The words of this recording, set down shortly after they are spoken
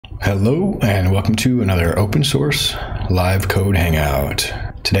Hello and welcome to another open source live code hangout.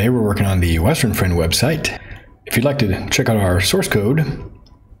 Today we're working on the Western Friend website. If you'd like to check out our source code,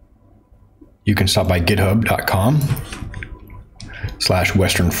 you can stop by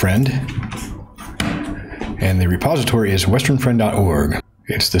github.com/westernfriend, and the repository is westernfriend.org.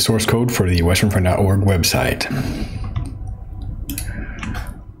 It's the source code for the westernfriend.org website.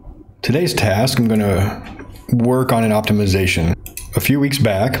 Today's task, I'm going to work on an optimization. A few weeks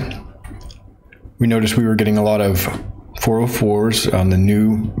back, we noticed we were getting a lot of 404s on the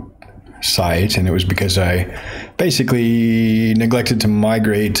new site, and it was because I basically neglected to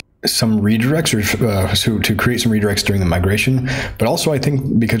migrate some redirects or to create some redirects during the migration. But also I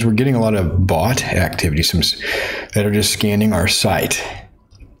think because we're getting a lot of bot activity that are just scanning our site.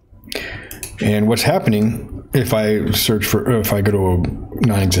 And what's happening if I go to a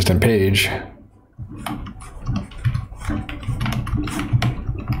non-existent page,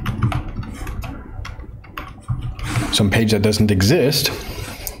 some page that doesn't exist,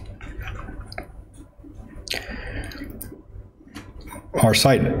 our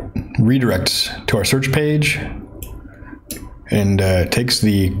site redirects to our search page and takes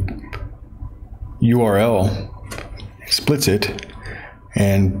the URL, splits it,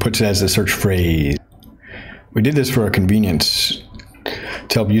 and puts it as a search phrase. We did this for our convenience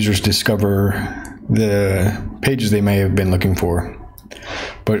to help users discover the pages they may have been looking for.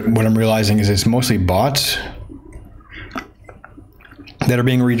 But what I'm realizing is it's mostly bots that are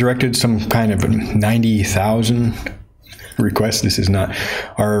being redirected, some kind of 90,000 requests. This is not,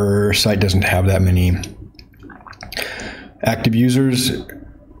 our site doesn't have that many active users.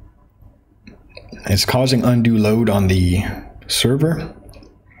 It's causing undue load on the server.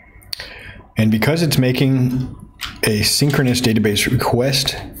 And because it's making a synchronous database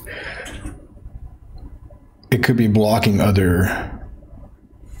request, it could be blocking other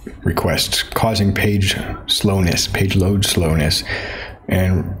requests, causing page slowness, page load slowness,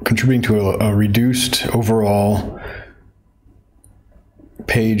 and contributing to a reduced overall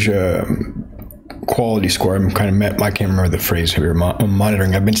page quality score. I can't remember the phrase here.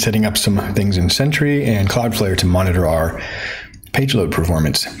 Monitoring. I've been setting up some things in Sentry and Cloudflare to monitor our page load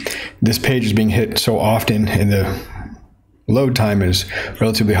performance. This page is being hit so often, and the load time is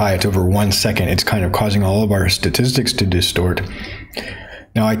relatively high. It's over 1 second. It's kind of causing all of our statistics to distort.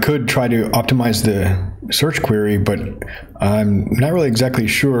 Now, I could try to optimize the search query, but I'm not really exactly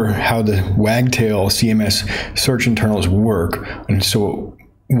sure how the Wagtail CMS search internals work. And so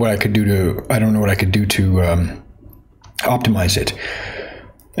I don't know what I could do to optimize it.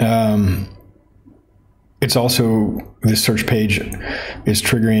 It's also, this search page is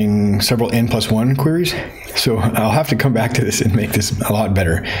triggering several n+1 queries. So I'll have to come back to this and make this a lot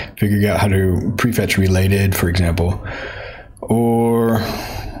better. Figure out how to prefetch related, for example. Or,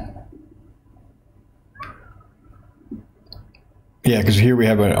 yeah, because here we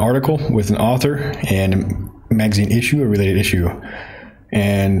have an article with an author and a magazine issue, a related issue.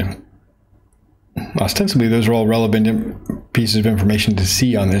 And ostensibly, those are all relevant pieces of information to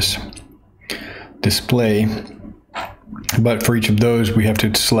see on this display. But for each of those, we have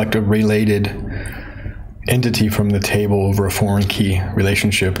to select a related entity from the table over a foreign key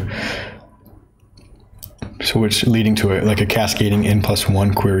relationship. So it's leading to like a cascading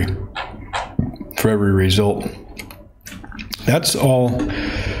n+1 query for every result. That's all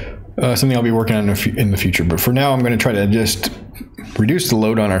something I'll be working on in the future. But for now, I'm going to try to just reduce the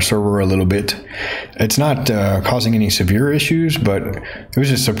load on our server a little bit. It's not causing any severe issues, but it was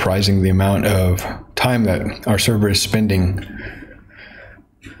just surprising the amount of time that our server is spending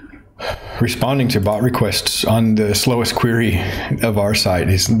responding to bot requests on the slowest query of our site.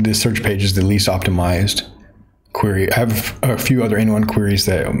 The search page is the least optimized query. I have a few other N1 queries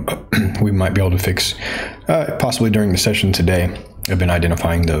that we might be able to fix possibly during the session today. I've been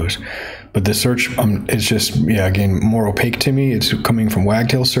identifying those. But the search is just, again, more opaque to me. It's coming from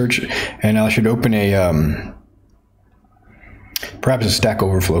Wagtail search, and I should open perhaps a Stack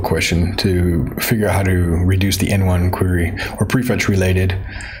Overflow question to figure out how to reduce the N1 query or prefetch related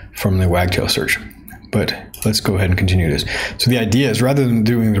from the Wagtail search. But let's go ahead and continue this. So the idea is, rather than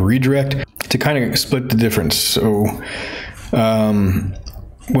doing the redirect, to kind of split the difference. So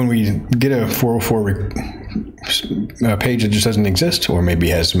when we get a 404 page that just doesn't exist, or maybe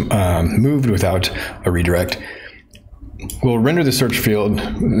has moved without a redirect, we'll render the search field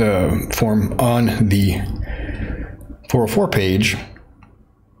form on the 404 page,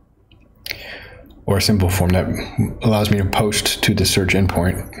 or a simple form that allows me to post to the search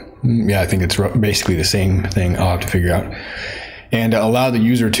endpoint. Yeah, I think it's basically the same thing. I'll have to figure out. and allow the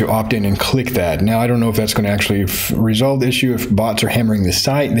user to opt in and click that. Now, I don't know if that's going to actually resolve the issue. If bots are hammering the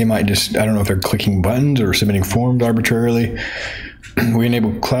site, they might just, I don't know if they're clicking buttons or submitting forms arbitrarily. We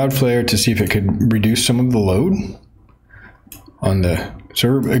enable Cloudflare to see if it could reduce some of the load on the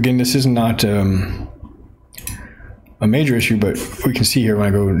server. Again, this is not a major issue, but we can see here when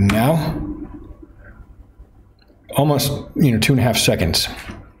I go now, almost 2.5 seconds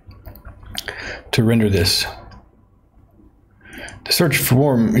to render this. The search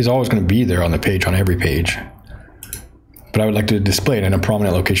form is always going to be there on the page, on every page, but I would like to display it in a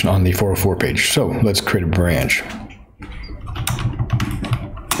prominent location on the 404 page. So let's create a branch.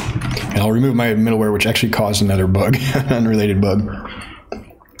 And I'll remove my middleware, which actually caused another bug, an unrelated bug,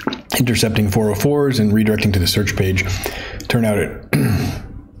 intercepting 404s and redirecting to the search page. Turned out it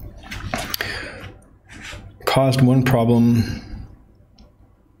caused one problem.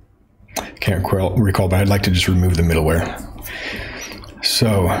 Can't recall, but I'd like to just remove the middleware.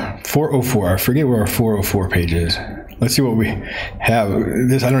 So 404, I forget where our 404 page is. Let's see what we have.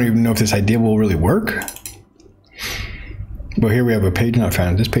 This, I don't even know if this idea will really work. But here we have a page not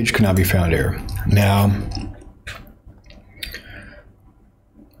found. This page cannot be found error. Now,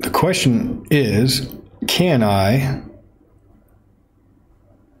 the question is, can I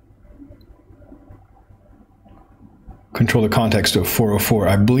control the context of 404?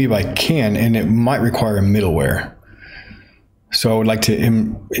 I believe I can, and it might require a middleware. So I would like to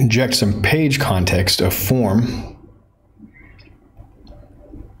inject some page context of form.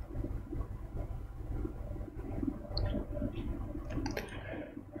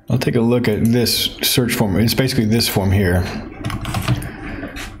 I'll take a look at this search form. It's basically this form here.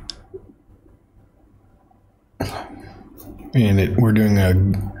 And we're doing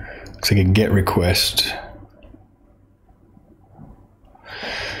looks like a GET request.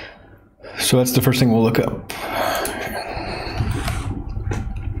 So that's the first thing we'll look up.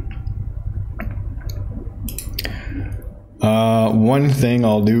 One thing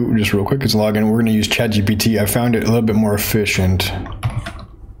I'll do just real quick is log in. We're going to use ChatGPT. I found it a little bit more efficient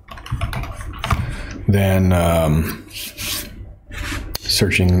than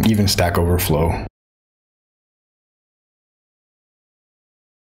searching even Stack Overflow.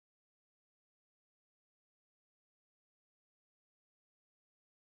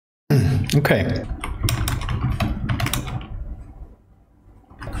 Okay.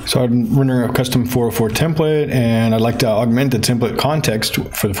 So I'm rendering a custom 404 template, and I'd like to augment the template context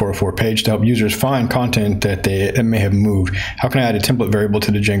for the 404 page to help users find content that they may have moved. How can I add a template variable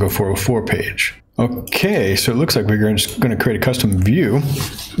to the Django 404 page? Okay, so it looks like we're just going to create a custom view.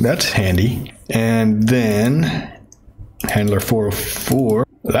 That's handy. And then handler 404.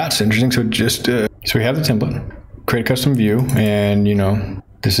 That's interesting. So just so we have the template, create a custom view, and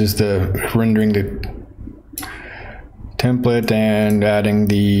this is the rendering the template and adding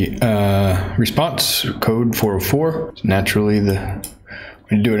the response code 404. So naturally, the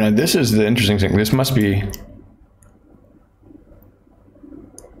way to do it. Now, this is the interesting thing. This must be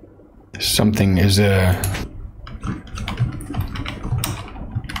something is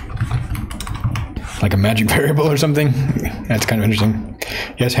like a magic variable or something. That's kind of interesting.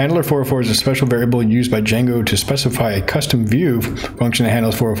 Yes, handler 404 is a special variable used by Django to specify a custom view function that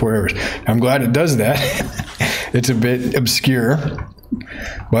handles 404 errors. I'm glad it does that. It's a bit obscure,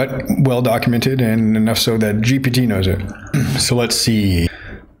 but well documented, and enough so that GPT knows it. So let's see.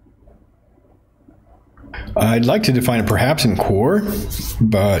 I'd like to define it perhaps in core,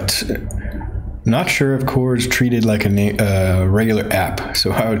 but not sure if core is treated like a regular app.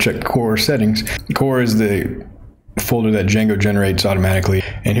 So I would check core settings. Core is the folder that Django generates automatically.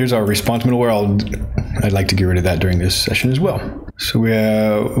 And here's our response middleware. I'd like to get rid of that during this session as well. So we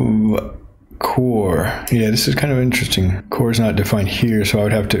have core. Yeah, this is kind of interesting. Core is not defined here, so I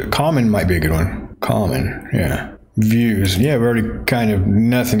would have to, common might be a good one. Common, yeah. Views, yeah, we're already kind of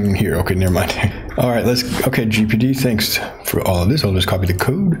nothing here. Okay, never mind. All right, okay, GPT, thanks for all of this. I'll just copy the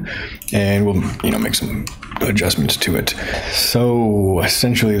code and we'll, make some adjustments to it. So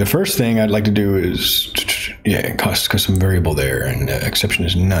essentially the first thing I'd like to do is, custom variable there, and exception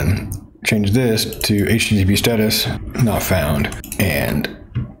is none. Change this to HTTP status, not found, and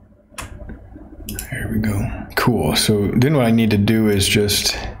there we go. Cool, so then what I need to do is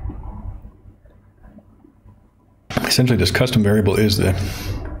just, essentially this custom variable is the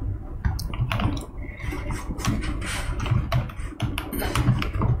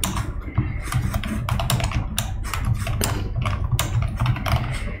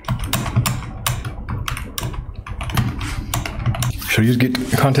should I use get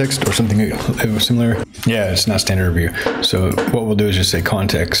context or something similar? Yeah, it's not standard review. So what we'll do is just say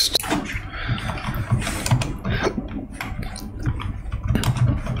context.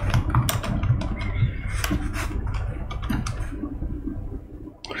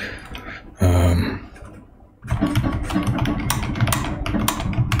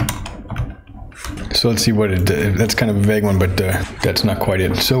 So let's see what that's kind of a vague one, but that's not quite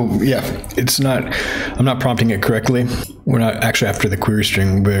it. So yeah, I'm not prompting it correctly. We're not actually after the query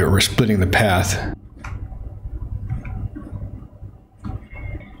string, we're splitting the path.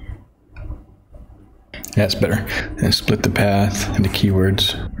 That's better. And split the path into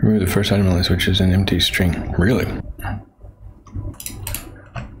keywords. Remove the first item on the list, which is an empty string. Really?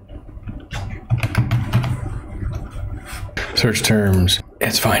 Search terms.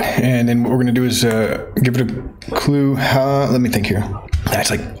 It's fine. And then what we're going to do is give it a clue. Let me think here. That's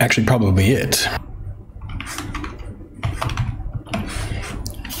like actually probably it.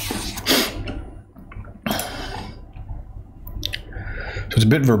 So it's a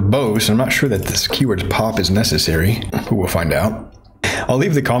bit verbose. I'm not sure that this keyword's pop is necessary, but we'll find out. I'll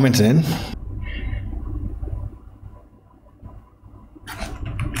leave the comments in.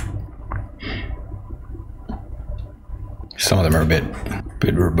 Some of them are a bit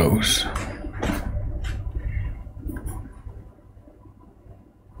verbose.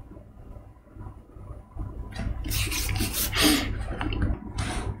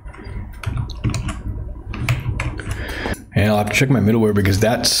 And I'll have to check my middleware because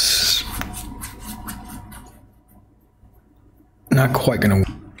that's not quite gonna.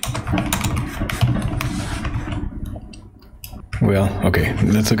 Well, okay,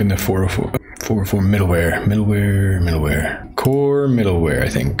 let's look into 404 middleware, core middleware, I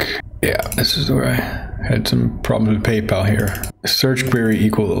think. Yeah, this is where I had some problems with PayPal here. Search query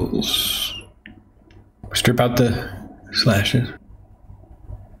equals, strip out the slashes.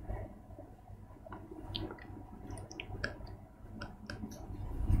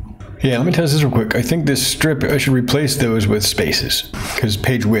 Yeah, let me test this real quick. I think this strip, I should replace those with spaces because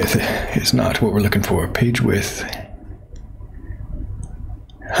page width is not what we're looking for. Page width.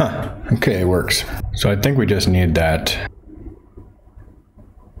 Huh, okay, it works. So I think we just need that.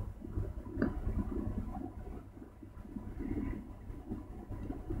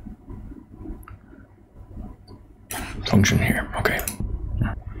 Function here, okay.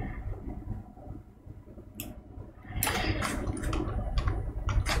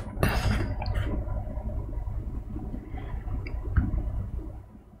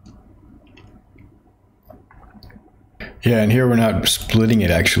 Yeah, and here we're not splitting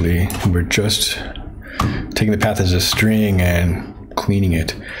it actually. We're just taking the path as a string and cleaning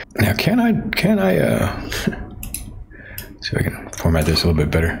it. Now can I see if I can format this a little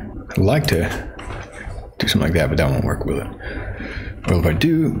bit better. I'd like to do something like that, but that won't work, will it? Well, if I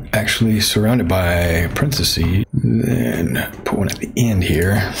do actually surround it by parentheses, then put one at the end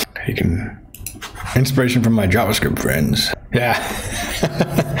here. You can, inspiration from my JavaScript friends. Yeah,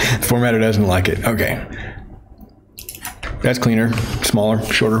 the formatter doesn't like it, okay. That's cleaner, smaller,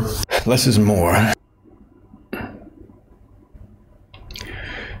 shorter. Less is more.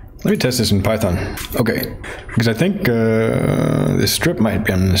 Let me test this in Python. Okay, because I think this strip might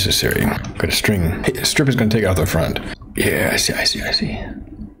be unnecessary. Got a string. Hey, strip is going to take out the front. Yeah, I see.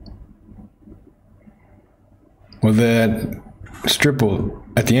 Well, that strip will,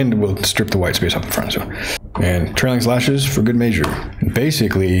 at the end, will strip the white space off the front. So, and trailing slashes for good measure. And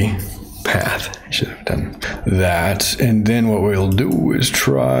basically, path. I should have done that. And then what we'll do is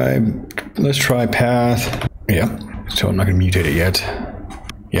let's try path. Yeah, so I'm not going to mutate it yet.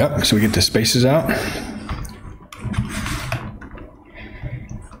 Yep, so we get the spaces out.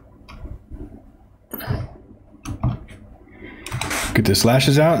 Get the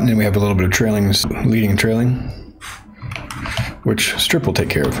slashes out, and then we have a little bit of trailing, leading and trailing, which strip will take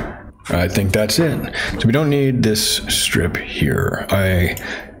care of. I think that's it. So we don't need this strip here. I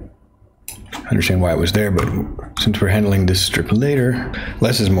understand why it was there, but since we're handling this strip later,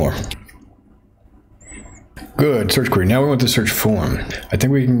 less is more. Good, search query. Now we want the search form. I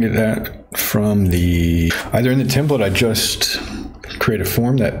think we can get that from either in the template, I just create a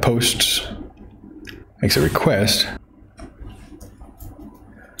form that posts, makes a request.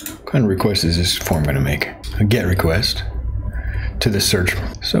 What kind of request is this form going to make? A GET request to the search.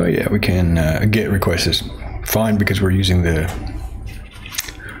 So yeah, we can, GET request is fine because we're using the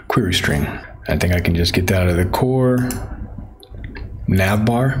query string. I think I can just get that out of the core nav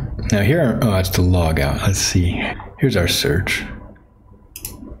bar. Now here, oh, it's the log out. Let's see. Here's our search.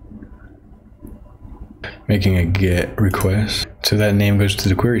 Making a GET request. So that name goes to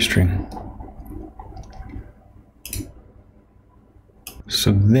the query string.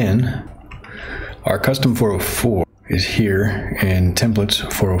 So then our custom 404 is here in templates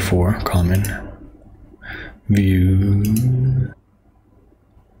 404 common view.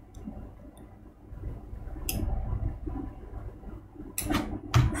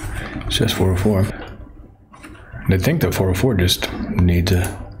 It's just 404. And I think that 404 just needs a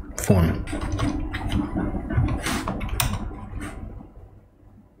form.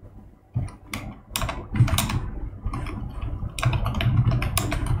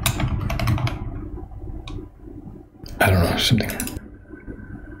 I don't know, something.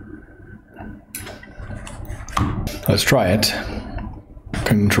 Let's try it.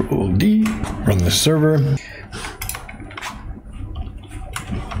 Control D, run the server.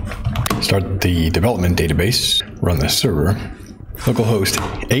 Start the development database, run the server.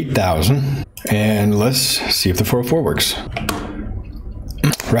 Localhost 8000, and let's see if the 404 works.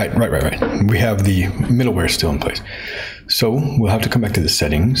 Right. We have the middleware still in place. So we'll have to come back to the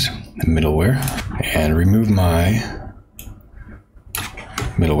settings, the middleware, and remove my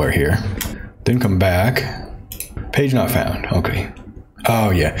middleware here. Then come back. Page not found. Okay. Oh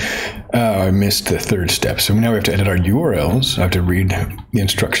yeah. I missed the third step. So now we have to edit our URLs. I have to read the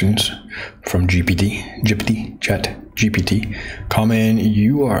instructions from ChatGPT. Common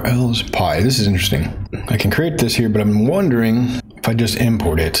URLs pi. This is interesting. I can create this here, but I'm wondering if I just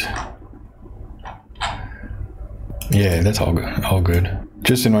import it. Yeah, that's all good. All good.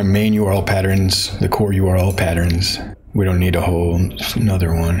 Just in my main URL patterns, the core URL patterns. We don't need a whole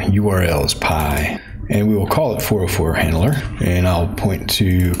another one. URLs pi. And we will call it 404 handler. And I'll point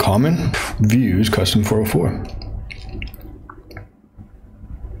to common views custom 404.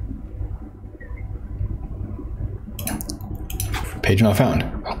 Page not found.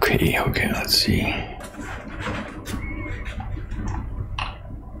 Okay, let's see.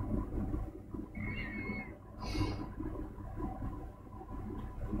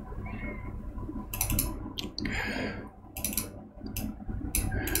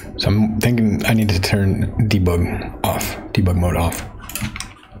 So I'm thinking I need to turn debug mode off.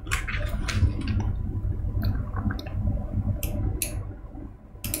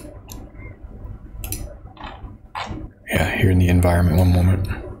 Yeah, here in the environment, one moment.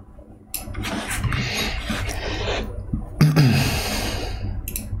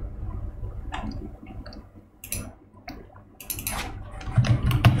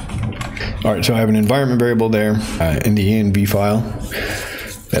 All right, so I have an environment variable there in the env file.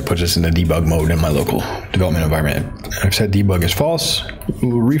 That puts us in the debug mode in my local development environment. I've set debug is false.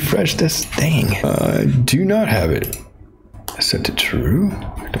 We'll refresh this thing. I do not have it set to true,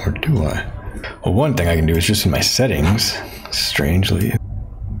 or do I? Well, one thing I can do is just in my settings, strangely.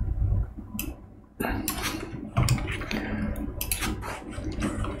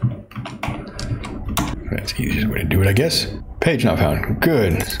 That's the easiest way to do it, I guess. Page not found.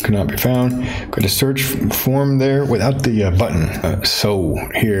 Good. Could not be found. Go to search form there without the button. So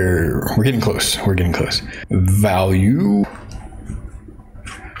here, we're getting close. Value.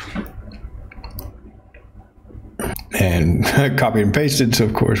 And copy and pasted. So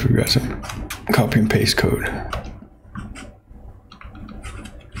of course we've got some copy and paste code.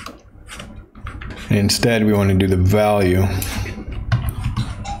 And instead we want to do the value.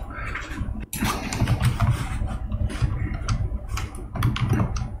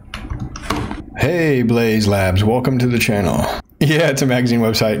 Hey Blaze Labs, welcome to the channel. Yeah, it's a magazine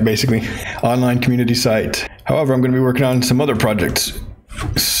website, basically. Online community site. However, I'm going to be working on some other projects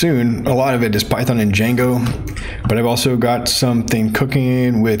soon. A lot of it is Python and Django, but I've also got something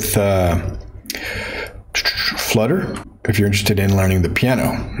cooking with Flutter. If you're interested in learning the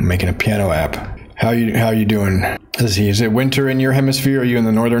piano, making a piano app. How you doing? Let's see, is it winter in your hemisphere? Are you in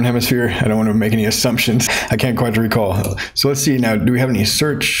the northern hemisphere? I don't want to make any assumptions. I can't quite recall. So let's see now, do we have any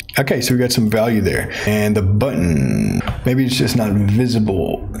search? Okay, so we got some value there. And the button, maybe it's just not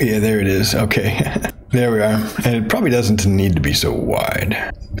visible. Yeah, there it is. Okay, there we are. And it probably doesn't need to be so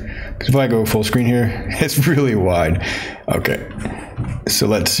wide. Because if I go full screen here, it's really wide. Okay, so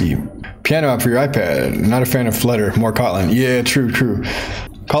let's see. Piano app for your iPad. Not a fan of Flutter, more Kotlin. Yeah, true.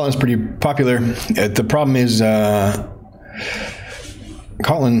 Kotlin's pretty popular. The problem is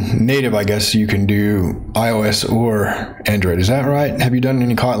Kotlin native, I guess you can do iOS or Android. Is that right? Have you done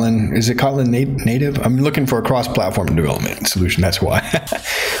any Kotlin? Is it Kotlin native? I'm looking for a cross-platform development solution. That's why.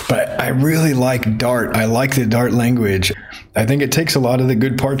 But I really like Dart. I like the Dart language. I think it takes a lot of the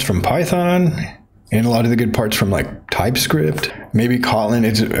good parts from Python and a lot of the good parts from like TypeScript. Maybe Kotlin.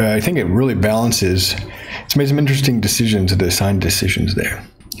 I think it really balances. It's made some interesting decisions, the assigned decisions there.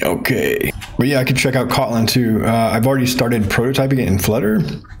 Okay, but yeah, I could check out Kotlin too. I've already started prototyping it in Flutter,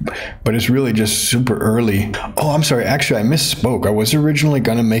 but it's really just super early. Oh, I'm sorry. Actually, I misspoke. I was originally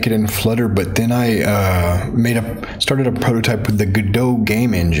gonna make it in Flutter, but then I started a prototype with the Godot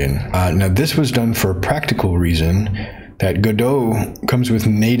game engine. Now this was done for a practical reason that Godot comes with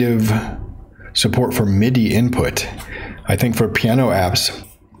native support for MIDI input. I think for piano apps,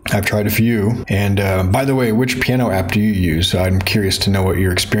 I've tried a few. And by the way, which piano app do you use? I'm curious to know what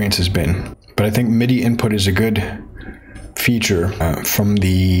your experience has been. But I think MIDI input is a good feature from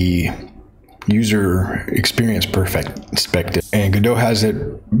the user experience perspective. And Godot has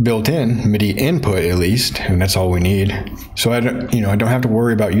it built in, MIDI input at least, and that's all we need. So I don't have to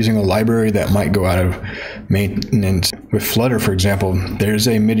worry about using a library that might go out of maintenance. With Flutter, for example, there's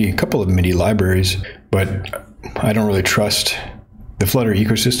a couple of MIDI libraries, but I don't really trust the Flutter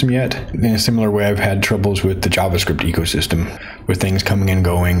ecosystem yet. In a similar way, I've had troubles with the JavaScript ecosystem, with things coming and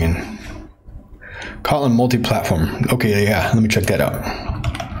going. And Kotlin multi-platform. Okay, yeah, let me check that out.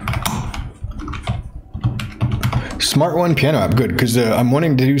 Smart One piano app, good, because I'm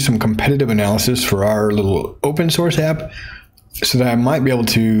wanting to do some competitive analysis for our little open source app, so that I might be able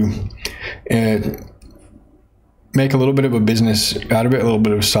to make a little bit of a business out of it, a little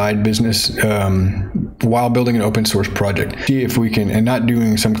bit of side business while building an open source project. See if we can, and not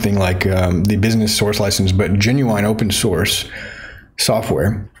doing something like the business source license, but genuine open source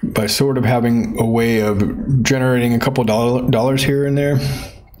software, but sort of having a way of generating a couple dollars here and there.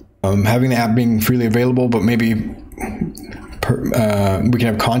 Having the app being freely available, but maybe we can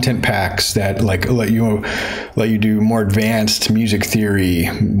have content packs that let you do more advanced music theory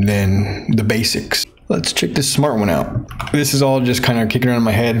than the basics. Let's check this Smart One out. This is all just kind of kicking around in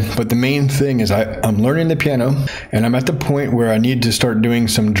my head, but the main thing is I'm learning the piano, and I'm at the point where I need to start doing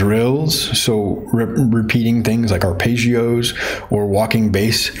some drills, so repeating things like arpeggios or walking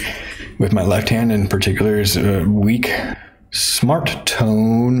bass with my left hand in particular is weak. Smart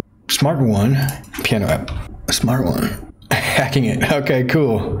One piano app. Smart One. Hacking it. Okay,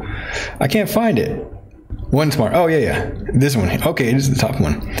 cool. I can't find it. One Smart. Oh, yeah. This one. Okay, it is the top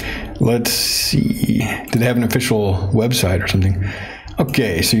one. Let's see. Do they have an official website or something?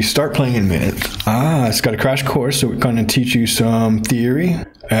 Okay, so you start playing in minutes. It's got a crash course, so it's going to teach you some theory.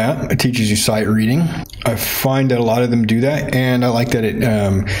 Yeah, it teaches you sight reading. I find that a lot of them do that, and I like that it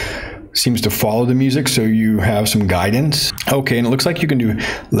seems to follow the music, so you have some guidance. Okay, and it looks like you can do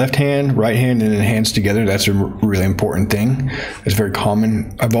left hand, right hand, and then hands together. That's a really important thing. It's very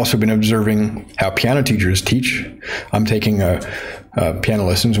common. I've also been observing how piano teachers teach. I'm taking piano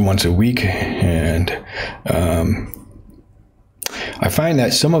lessons once a week, and I find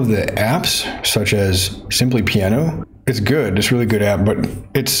that some of the apps, such as Simply Piano, it's good. It's a really good app, but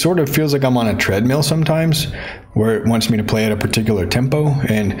it sort of feels like I'm on a treadmill sometimes, where it wants me to play at a particular tempo,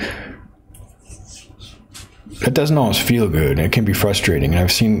 and that doesn't always feel good. It can be frustrating. And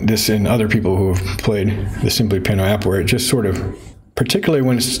I've seen this in other people who have played the Simply Piano app, where it just sort of, particularly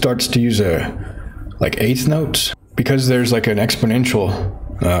when it starts to use like eighth notes, because there's like an exponential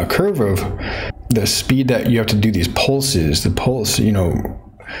curve of the speed that you have to do these pulses. The pulse,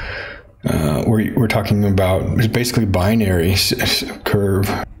 we're talking about is basically binary curve.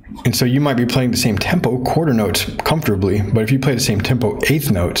 And so you might be playing the same tempo, quarter notes comfortably, but if you play the same tempo, eighth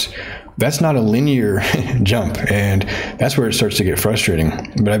notes, that's not a linear jump, and that's where it starts to get frustrating.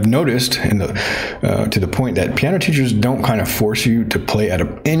 But I've noticed to the point that piano teachers don't kind of force you to play at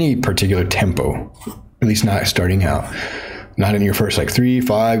any particular tempo, at least not starting out. Not in your first 3,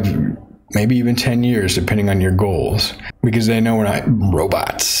 5, maybe even 10 years, depending on your goals, because they know we're not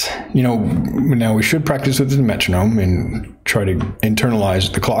robots. Now we should practice with the metronome and try to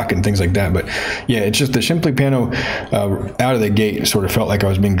internalize the clock and things like that. But yeah, it's just the Simply Piano out of the gate sort of felt like I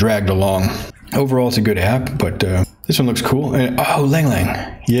was being dragged along. Overall, it's a good app, but this one looks cool. And, Lang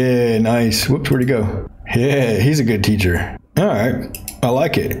Lang. Yeah, nice. Whoops, where'd he go? Yeah, he's a good teacher. All right. I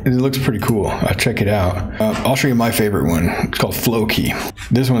like it. It looks pretty cool. I'll check it out. I'll show you my favorite one. It's called Flow Key.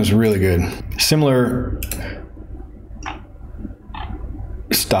 This one's really good. Similar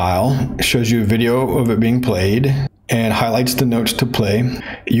style. It shows you a video of it being played and highlights the notes to play.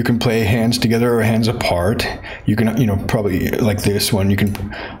 You can play hands together or hands apart. You can, probably like this one, you can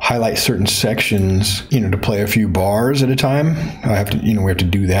highlight certain sections, to play a few bars at a time. We have to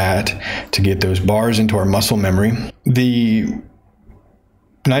do that to get those bars into our muscle memory. The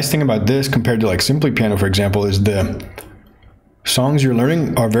nice thing about this compared to Simply Piano, for example, is the songs you're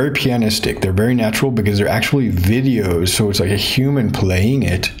learning are very pianistic. They're very natural because they're actually videos, so it's like a human playing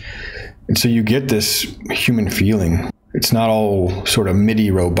it. And so you get this human feeling. It's not all sort of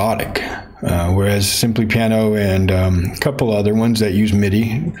MIDI robotic. Whereas Simply Piano and a couple other ones that use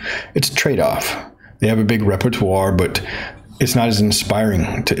MIDI, it's a trade-off. They have a big repertoire, but it's not as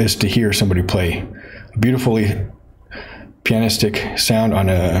inspiring as to hear somebody play a beautifully pianistic sound on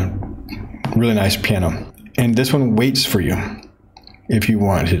a really nice piano. And this one waits for you if you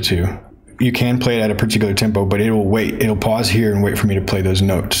wanted to. You can play it at a particular tempo, but it will wait. It'll pause here and wait for me to play those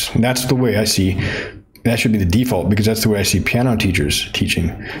notes. And that's the way I see that should be the default, because that's the way I see piano teachers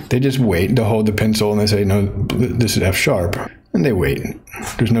teaching. They just wait, they'll hold the pencil and they say, no, this is F sharp. And they wait.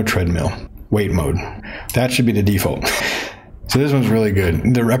 There's no treadmill. Wait mode. That should be the default. So this one's really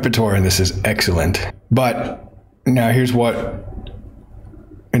good. The repertoire in this is excellent. But now here's what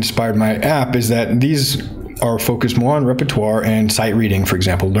inspired my app, is that these are focused more on repertoire and sight reading, for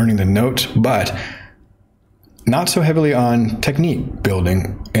example, learning the notes, but not so heavily on technique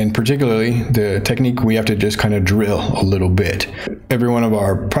building, and particularly the technique we have to just kind of drill a little bit. Every one of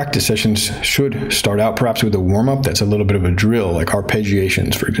our practice sessions should start out perhaps with a warm-up that's a little bit of a drill, like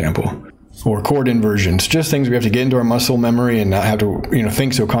arpeggiations, for example, or chord inversions, just things we have to get into our muscle memory and not have to,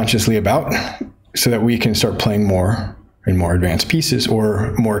 think so consciously about, so that we can start playing more and more advanced pieces,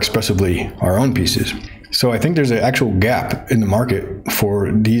 or more expressively our own pieces. So I think there's an actual gap in the market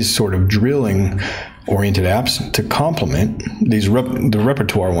for these sort of drilling oriented apps to complement these the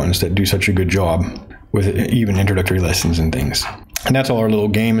repertoire ones that do such a good job with even introductory lessons and things. And that's all our little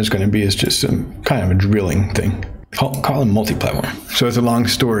game is going to be, is just some kind of a drilling thing. Call them multi-platform. So it's a long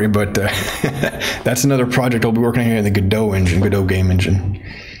story, but that's another project I'll be working on here in the Godot engine, Godot game engine.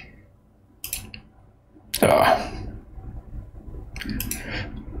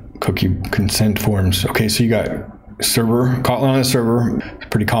 Cookie consent forms. Okay, so you got server, Kotlin on a server,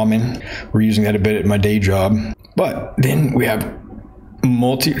 pretty common. We're using that a bit at my day job. But then we have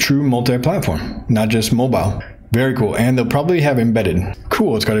true multi-platform, not just mobile. Very cool. And they'll probably have embedded.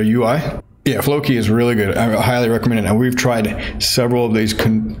 Cool, it's got a UI. Yeah, Flowkey is really good. I highly recommend it. And we've tried several of these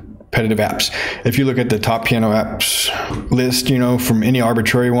competitive apps. If you look at the top piano apps list, from any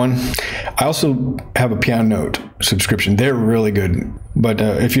arbitrary one. I also have a piano note subscription. They're really good. But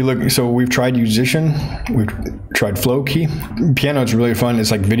if you look, so we've tried Musician, we've tried Flowkey. Piano is really fun.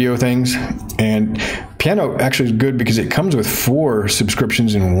 It's like video things. And piano actually is good because it comes with 4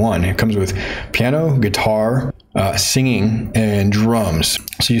 subscriptions in one. It comes with piano, guitar, singing, and drums.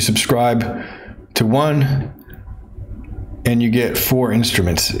 So you subscribe to one, and you get 4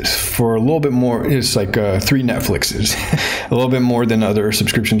 instruments for a little bit more. It's like 3 Netflixes, a little bit more than other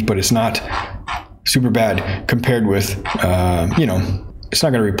subscriptions, but it's not super bad compared with, it's not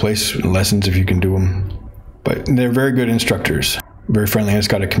going to replace lessons if you can do them, but they're very good instructors, very friendly, and it's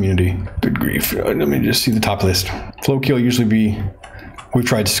got a community. Good grief. Let me just see the top list. Flowkey will usually be, we've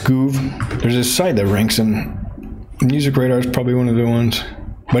tried Scoov. There's a site that ranks in Music Radar is probably one of the ones.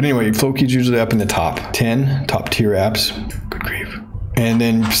 But anyway, Flowkey's usually up in the top 10, top tier apps. Good grief. And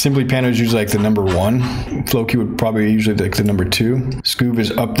then Simply Piano is usually like the number 1. Flowkey would probably usually like the number 2. Scoov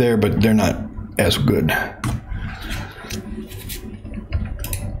is up there, but they're not as good.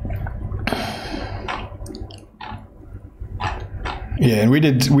 Yeah, and we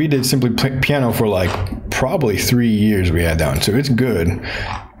did Simply Piano for like probably 3 years we had that one. So it's good,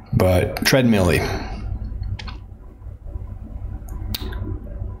 but treadmill-y.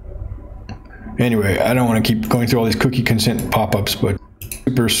 Anyway, I don't want to keep going through all these cookie consent pop-ups, but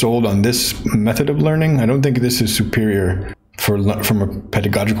super sold on this method of learning. I don't think this is superior from a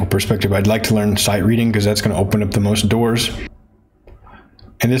pedagogical perspective. I'd like to learn sight reading because that's going to open up the most doors.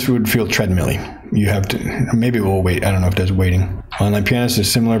 And this would feel treadmill-y. You have to, maybe it will wait. I don't know if it does waiting. Online Pianist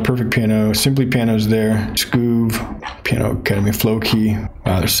is similar. Perfect Piano, Simply Piano's there. Scoov, Piano Academy, Flowkey.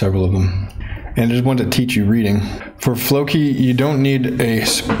 Wow, there's several of them. And there's one to teach you reading. For Flowkey, you don't need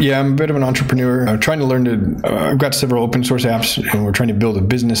I'm a bit of an entrepreneur. I'm trying to learn I've got several open source apps, and we're trying to build a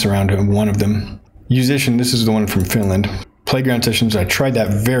business around one of them. Musician, this is the one from Finland. Playground Sessions, I tried that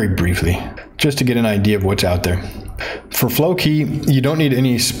very briefly, just to get an idea of what's out there. For Flowkey, you don't need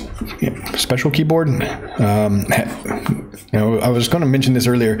any special keyboard. I was going to mention this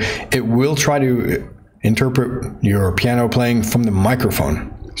earlier. It will try to interpret your piano playing from the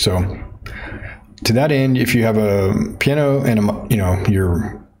microphone. So to that end, if you have a piano and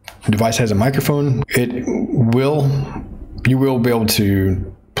your device has a microphone, you will be able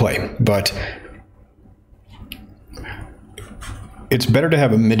to play, but it's better to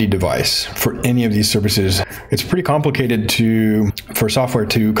have a MIDI device for any of these services. It's pretty complicated for software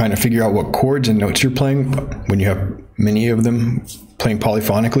to kind of figure out what chords and notes you're playing when you have many of them playing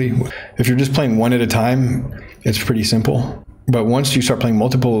polyphonically. If you're just playing one at a time, it's pretty simple. But once you start playing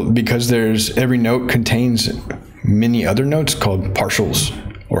multiple, because every note contains many other notes called partials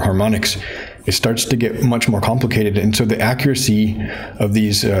or harmonics, it starts to get much more complicated. And so the accuracy of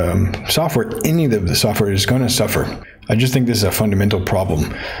these software, any of the software, is going to suffer. I just think this is a fundamental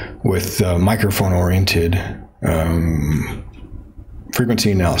problem with microphone-oriented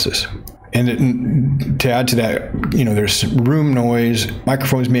frequency analysis. And to add to that, there's room noise.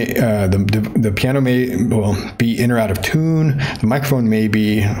 Microphones may, the piano may be in or out of tune. The microphone may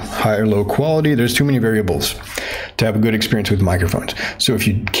be high or low quality. There's too many variables to have a good experience with microphones. So if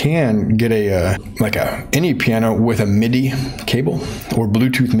you can get any piano with a MIDI cable or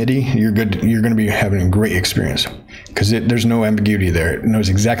Bluetooth MIDI, you're good. You're going to be having a great experience because there's no ambiguity there. It knows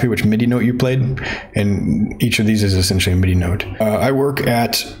exactly which MIDI note you played, and each of these is essentially a MIDI note. I work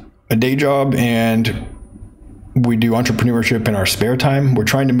at a day job, and we do entrepreneurship in our spare time. We're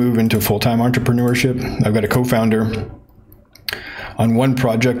trying to move into full-time entrepreneurship. I've got a co-founder on one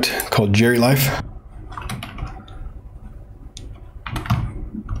project called Jerry Life.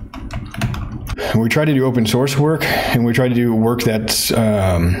 We try to do open source work, and we try to do work that's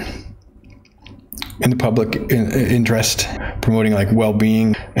in the public interest, promoting like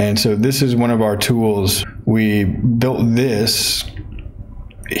well-being. And so this is one of our tools. We built this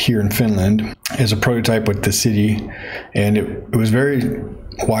here in Finland as a prototype with the city, and it was very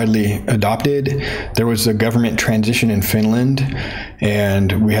widely adopted. There was a government transition in Finland,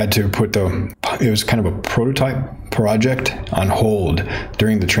 and we had to put it was kind of a prototype project on hold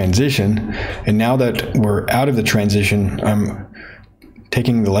during the transition. And now that we're out of the transition, I'm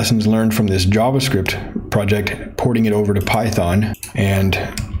taking the lessons learned from this JavaScript project, porting it over to Python, and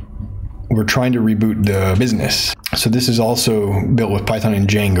we're trying to reboot the business. So this is also built with Python and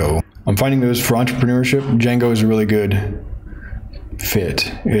Django. I'm finding those for entrepreneurship. Django is a really good fit.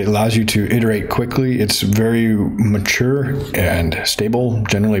 It allows you to iterate quickly. It's very mature and stable,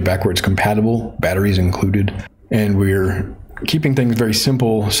 generally backwards compatible, batteries included. And we're keeping things very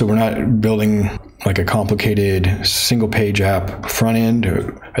simple, so we're not building like a complicated single page app front end.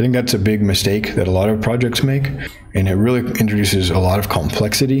 I think that's a big mistake that a lot of projects make, and it really introduces a lot of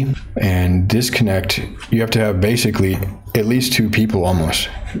complexity and disconnect. You have to have basically at least two people almost.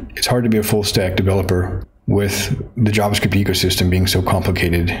 It's hard to be a full stack developer with the JavaScript ecosystem being so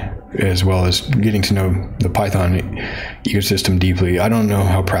complicated, as well as getting to know the Python ecosystem deeply. I don't know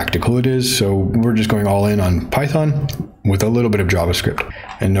how practical it is, so we're just going all in on Python with a little bit of JavaScript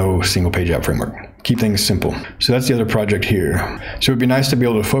and no single page app framework. Keep things simple. So that's the other project here. So it'd be nice to be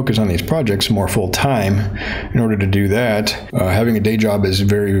able to focus on these projects more full time. In order to do that, having a day job is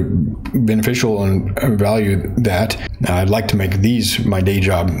very beneficial, and I value that. I'd like to make these my day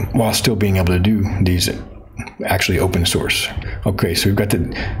job while still being able to do these actually open source. Okay, so we've got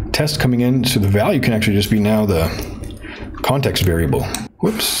the test coming in. So the value can actually just be now the context variable.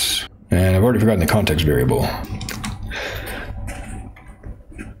 Whoops. And I've already forgotten the context variable.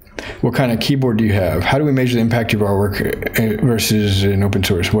 What kind of keyboard do you have? How do we measure the impact of our work versus an open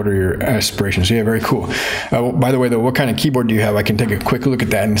source? What are your aspirations? Yeah, very cool. By the way, though, what kind of keyboard do you have? I can take a quick look at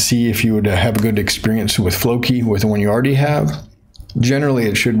that and see if you would have a good experience with Flowkey with the one you already have. Generally,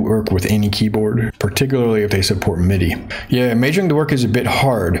 it should work with any keyboard, particularly if they support MIDI. Yeah, measuring the work is a bit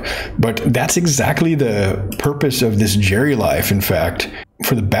hard, but that's exactly the purpose of this Jerry Life, in fact.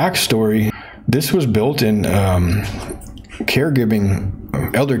 For the backstory, this was built in caregiving,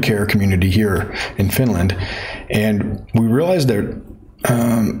 elder care community here in Finland, and we realized that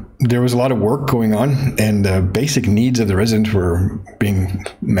there was a lot of work going on, and the basic needs of the residents were being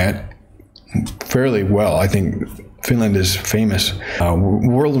met fairly well. I think Finland is famous,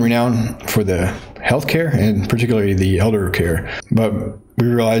 world-renowned for the healthcare and particularly the elder care. But we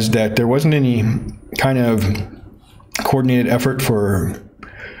realized that there wasn't any kind of coordinated effort for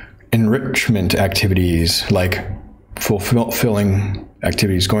enrichment activities like fulfilling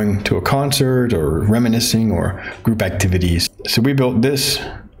activities, going to a concert or reminiscing or group activities. So we built this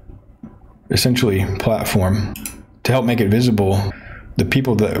essentially platform to help make it visible, the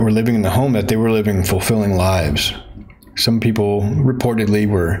people that were living in the home, that they were living fulfilling lives. Some people reportedly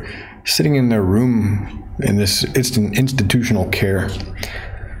were sitting in their room in this institutional care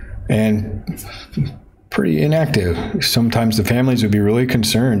and pretty inactive. Sometimes the families would be really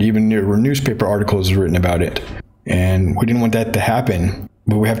concerned. Even there were newspaper articles written about it. And we didn't want that to happen,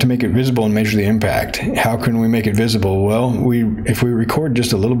 but we have to make it visible and measure the impact. How can we make it visible? Well, if we record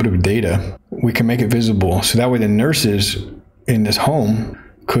just a little bit of data, we can make it visible. So that way the nurses in this home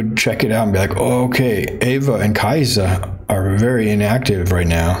could check it out and be like, oh, okay, Eva and Kaisa are very inactive right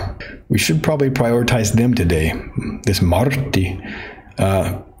now. We should probably prioritize them today. This Martti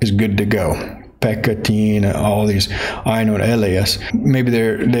is good to go. Pekka, Tina, all these, Aino and Elias. Maybe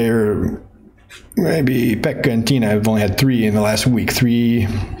maybe Pekka and Tina have only had 3 in the last week, 3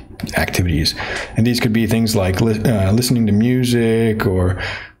 activities. And these could be things like listening to music or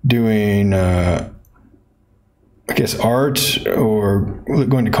doing I guess, art or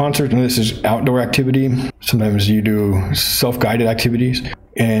going to concerts, and this is outdoor activity. Sometimes you do self-guided activities.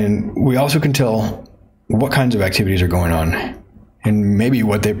 And we also can tell what kinds of activities are going on and maybe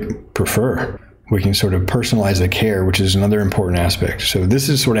what they prefer. We can sort of personalize the care, which is another important aspect. So this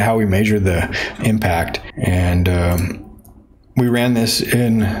is sort of how we measure the impact. And we ran this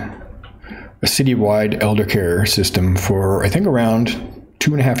in a citywide elder care system for, I think, around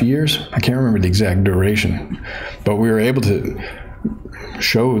 2.5 years. I can't remember the exact duration, but we were able to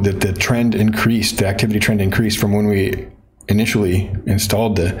show that the trend increased, the activity trend increased from when we initially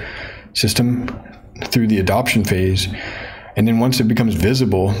installed the system through the adoption phase. And then once it becomes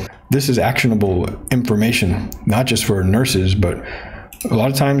visible, this is actionable information, not just for nurses, but a lot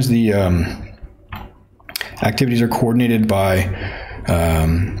of times the activities are coordinated by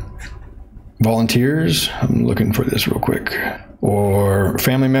volunteers. I'm looking for this real quick. Or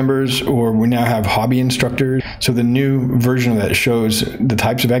family members, or we now have hobby instructors. So the new version of that shows the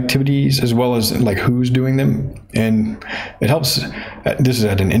types of activities as well as like who's doing them. And it helps, this is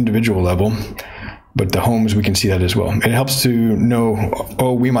at an individual level, but the homes, we can see that as well. It helps to know,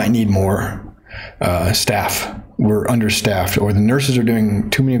 oh, we might need more staff. We're understaffed, or the nurses are doing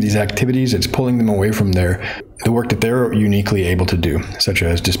too many of these activities. It's pulling them away from the work that they're uniquely able to do, such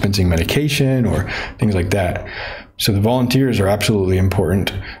as dispensing medication or things like that. So the volunteers are absolutely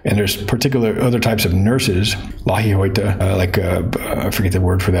important, and there's particular other types of nurses, I forget the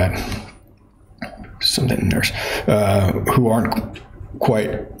word for that, something nurse, who aren't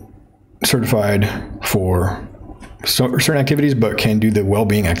quite certified for certain activities, but can do the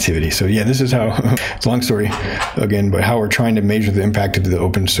well-being activity. So yeah, this is how, it's a long story again, but how we're trying to measure the impact of the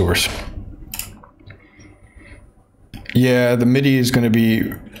open source. Yeah, the MIDI is going to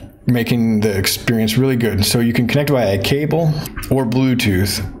be making the experience really good. So you can connect via a cable or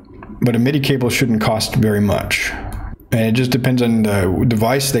Bluetooth, but a MIDI cable shouldn't cost very much. And it just depends on the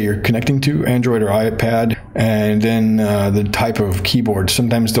device that you're connecting to, Android or iPad, and then the type of keyboard.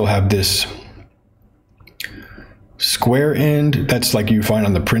 Sometimes they'll have this square end that's like you find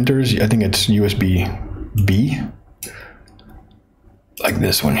on the printers. I think it's USB-B, like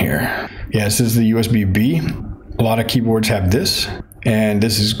this one here. Yeah, this is the USB-B. A lot of keyboards have this, and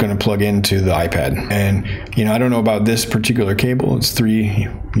this is going to plug into the iPad. And you know, I don't know about this particular cable. It's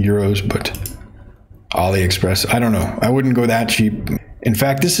 €3, but AliExpress, I don't know. I wouldn't go that cheap. In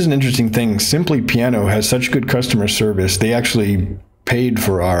fact, this is an interesting thing. Simply Piano has such good customer service. They actually paid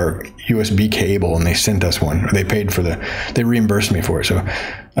for our USB cable, and they sent us one. Or they paid for they reimbursed me for it. So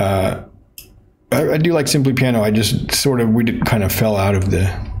I do like Simply Piano. I just kind of fell out of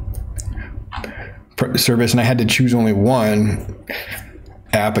the service, and I had to choose only one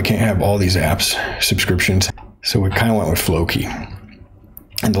app. I can't have all these apps, subscriptions. So we kind of went with Flowkey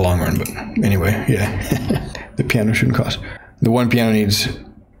in the long run. But anyway, yeah, the piano shouldn't cost. The one piano needs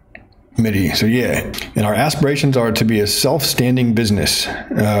MIDI. So yeah, and our aspirations are to be a self-standing business.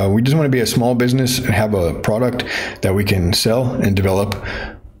 We just want to be a small business and have a product that we can sell and develop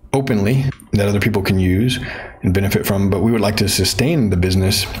openly that other people can use and benefit from. But we would like to sustain the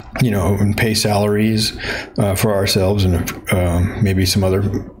business, you know, and pay salaries for ourselves, and maybe some other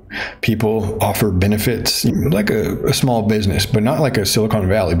people offer benefits, like a small business, but not like a Silicon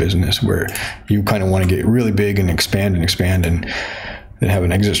Valley business where you kind of want to get really big and expand and then have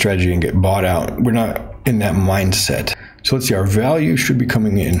an exit strategy and get bought out. We're not in that mindset. So let's see, our value should be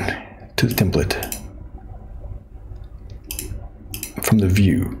coming in to the template from the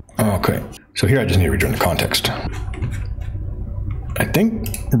view. Okay, so here I just need to return the context. I think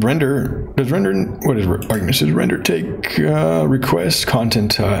what is render take request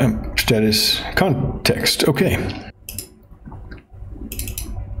content status context. Okay.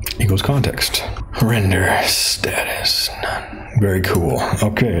 Equals context. Render status none. Very cool.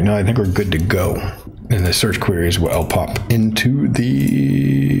 Okay, now I think we're good to go. And the search queries will pop into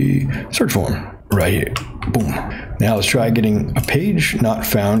the search form right here. Boom. Now let's try getting a page not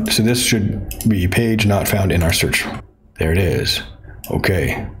found. So this should be page not found in our search. There it is.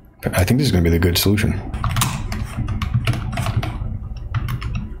 Okay. I think this is going to be the good solution.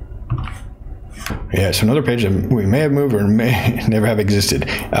 Yeah, so another page that we may have moved or may never have existed.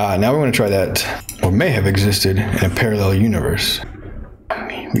 Now we want to try that, or may have existed in a parallel universe.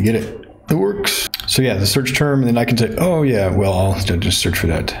 We get it. It works. So yeah, the search term, and then I can say, oh yeah, well, I'll just search for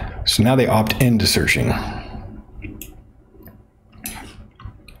that. So now they opt into searching.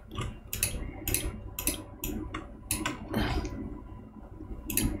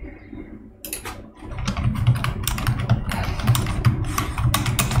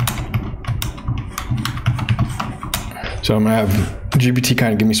 So I'm gonna have GPT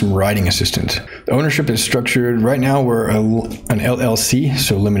kind of give me some writing assistance. Ownership is structured, right now we're an LLC,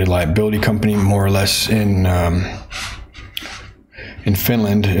 so limited liability company, more or less in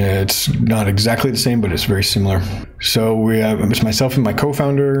Finland. It's not exactly the same, but it's very similar. So it's myself and my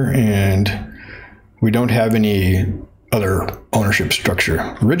co-founder, and we don't have any other ownership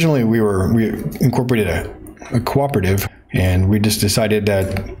structure. Originally, we incorporated a cooperative, and we just decided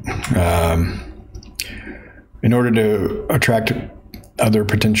that in order to attract other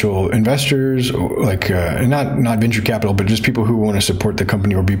potential investors, like not venture capital, but just people who want to support the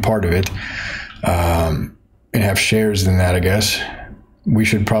company or be part of it, and have shares in that, I guess, we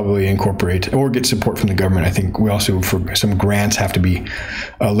should probably incorporate or get support from the government. I think we also, for some grants, have to be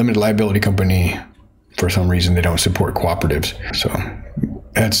a limited liability company. For some reason, they don't support cooperatives. So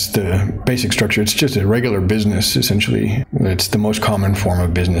that's the basic structure. It's just a regular business, essentially. It's the most common form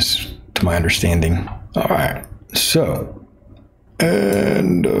of business, to my understanding. All right. So,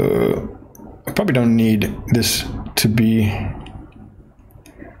 and I probably don't need this to be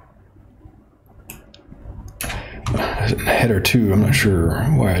header 2. I'm not sure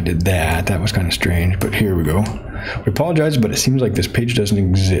why I did that. That was kind of strange, but here we go. We apologize, but it seems like this page doesn't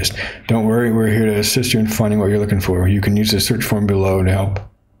exist. Don't worry, we're here to assist you in finding what you're looking for. You can use the search form below to help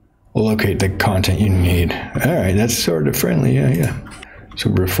locate the content you need. All right, that's sort of friendly, yeah. So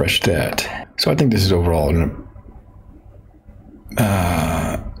refresh that. So I think this is overall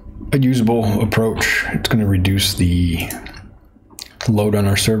a usable approach. It's going to reduce the load on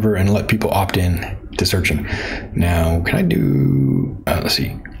our server and let people opt in to searching. Now, can I do, let's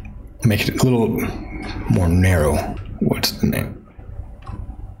see, make it a little more narrow. What's the name?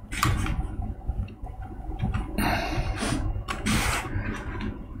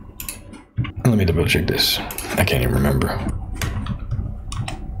 Let me double check this. I can't even remember.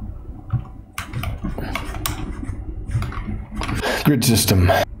 Grid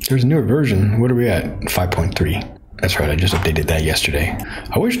system. There's a newer version. What are we at? 5.3. That's right, I just updated that yesterday.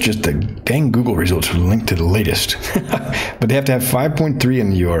 I wish just the dang Google results would link to the latest. But they have to have 5.3 in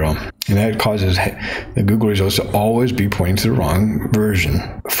the URL. And that causes the Google results to always be pointing to the wrong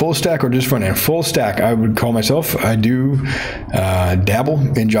version. Full stack or just front end? Full stack, I would call myself. I do dabble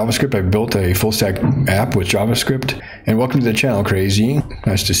in JavaScript. I built a full stack app with JavaScript. And welcome to the channel, Crazy.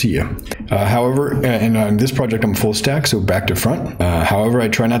 Nice to see you. However, and on this project, I'm full stack, so back to front. However, I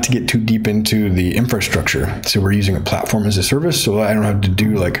try not to get too deep into the infrastructure. So we're using a platform as a service, so I don't have to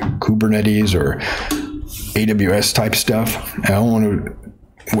do like Kubernetes or AWS type stuff. I don't want to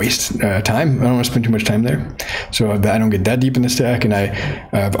waste time. I don't want to spend too much time there. So I don't get that deep in the stack, and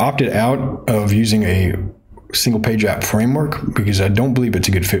I've opted out of using a single page app framework because I don't believe it's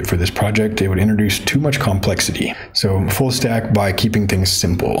a good fit for this project. It would introduce too much complexity. So full stack by keeping things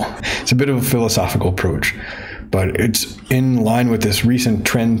simple. It's a bit of a philosophical approach, but it's in line with this recent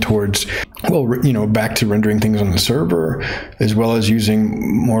trend towards, well, you know, back to rendering things on the server, as well as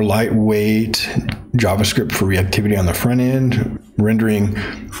using more lightweight JavaScript for reactivity on the front end, rendering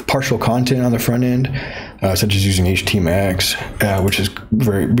partial content on the front end, such as using HTMX, which is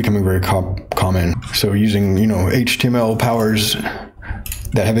becoming very common. So using, you know, HTML powers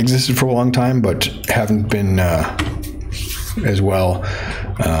that have existed for a long time, but haven't been as well,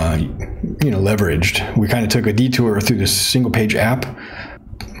 you know, leveraged. We kind of took a detour through this single page app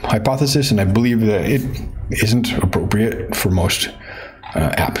hypothesis, and I believe that it isn't appropriate for most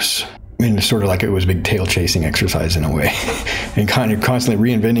apps. I mean, it's sort of like it was a big tail chasing exercise in a way, and kind of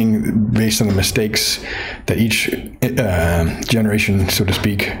constantly reinventing based on the mistakes that each generation, so to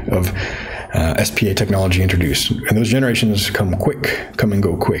speak, of SPA technology introduced. And those generations come and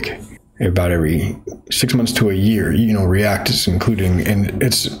go quick. About every 6 months to a year, you know, React is including in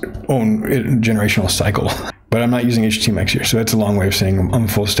its own generational cycle. But I'm not using HTMX here, so that's a long way of saying I'm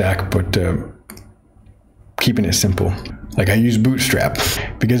full stack, but keeping it simple. Like I use Bootstrap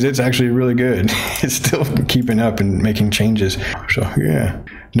because it's actually really good. It's still keeping up and making changes. So yeah,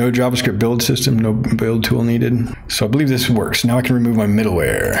 no JavaScript build system, no build tool needed. So I believe this works. Now I can remove my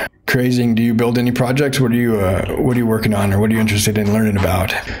middleware. Crazy, do you build any projects? What are you working on, or what are you interested in learning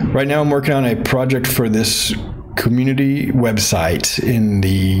about? Right now I'm working on a project for this community website in the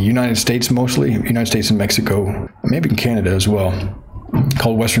United States, mostly United States and Mexico, maybe in Canada as well,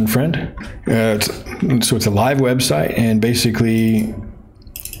 called Western Friend. So it's a live website, and basically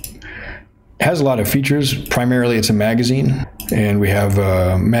has a lot of features. Primarily it's a magazine, and we have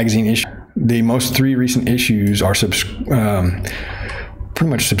magazine issues. The most 3 recent issues are pretty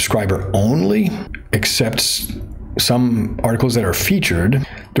much subscriber only, except some articles that are featured.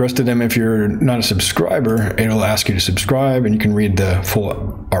 The rest of them, if you're not a subscriber, it'll ask you to subscribe and you can read the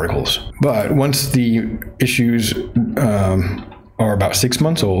full articles. But once the issues are about 6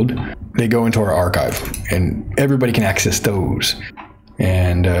 months old. They go into our archive, and everybody can access those.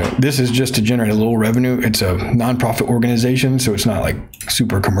 And this is just to generate a little revenue. It's a nonprofit organization, so it's not like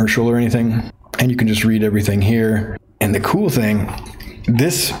super commercial or anything. And you can just read everything here. And the cool thing,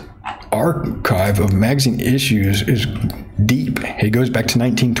 this archive of magazine issues is deep. It goes back to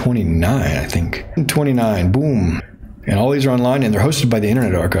 1929, I think. 29, boom. And all these are online, and they're hosted by the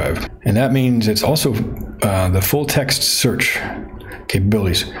Internet Archive. And that means it's also the full text search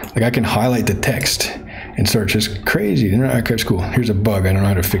capabilities. Like, I can highlight the text and search. It's crazy. The Internet Archive's cool. Here's a bug. I don't know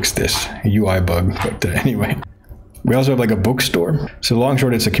how to fix this. A UI bug, but anyway. We also have like a bookstore. So long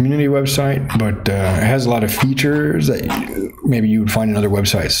short, it's a community website, but it has a lot of features that maybe you would find in other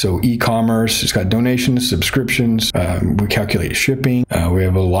websites. So e-commerce, it's got donations, subscriptions. We calculate shipping. We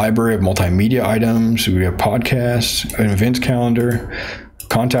have a library of multimedia items. We have podcasts, an events calendar,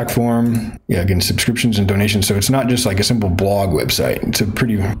 contact form. Yeah, again, subscriptions and donations. So it's not just like a simple blog website. It's a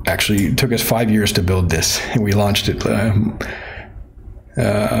pretty, actually, it took us 5 years to build this, and we launched it a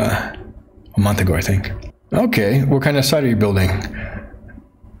month ago, I think. Okay, what kind of site are you building?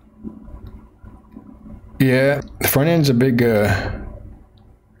 Yeah, the front end's a big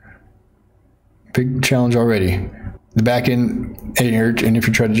challenge already. The back end, and if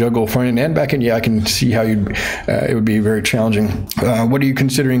you try to juggle front end and back end, yeah, I can see how it would be very challenging. What are you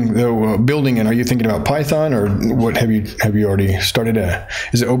considering though building? And are you thinking about Python, or what have you already started?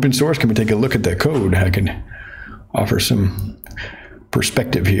 Is it open source? Can we take a look at the code? I can offer some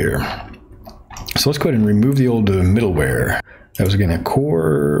perspective here. So let's go ahead and remove the old middleware. That was again a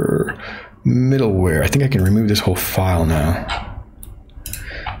core middleware. I think I can remove this whole file now.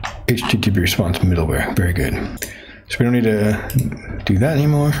 HTTP response middleware, very good. So we don't need to do that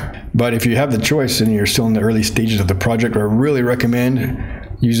anymore. But if you have the choice and you're still in the early stages of the project, I really recommend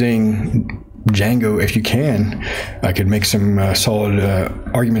using Django if you can. I could make some solid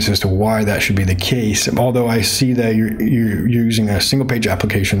arguments as to why that should be the case. Although I see that you're using a single page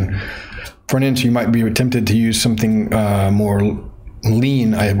application front end, so you might be tempted to use something more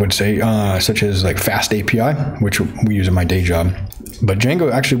lean, I would say, such as like Fast API, which we use in my day job. But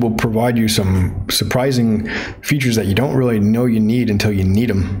Django actually will provide you some surprising features that you don't really know you need until you need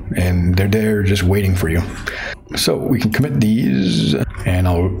them, and they're there just waiting for you. So we can commit these, and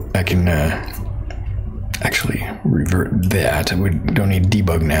I can actually revert that. We don't need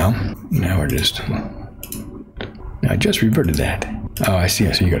debug now. Now I just reverted that. Oh, I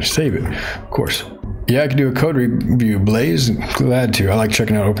see. So you got to save it, of course. Yeah, I could do a code review, Blaze. Glad to. I like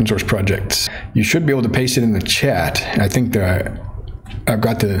checking out open source projects. You should be able to paste it in the chat. I think that I've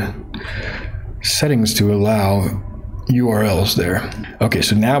got the settings to allow URLs there. Okay,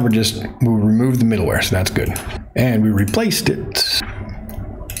 so now we'll remove the middleware, so that's good. And we replaced it.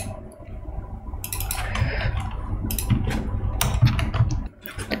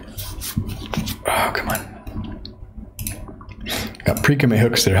 Oh, come on. Got pre-commit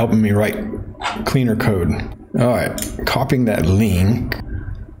hooks that are helping me write cleaner code. All right, copying that link.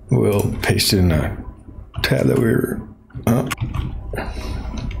 We'll paste it in a tab that we're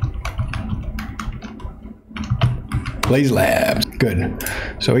Blaze Labs. Good.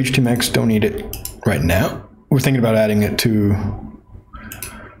 So HTMX, don't need it right now. We're thinking about adding it to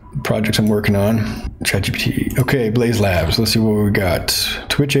projects I'm working on. ChatGPT. Okay, Blaze Labs. Let's see what we got.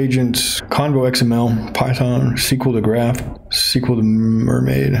 Twitch agents, Convo XML, Python, SQL to Graph, SQL to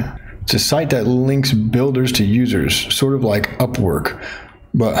Mermaid. It's a site that links builders to users, sort of like Upwork,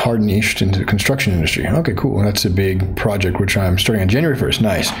 but hard niched into the construction industry. Okay, cool. That's a big project which I'm starting on January 1st.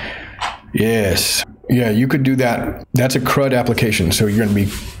 Nice. Yes. Yeah, you could do that. That's a CRUD application. So you're going to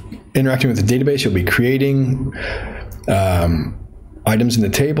be interacting with the database. You'll be creating items in the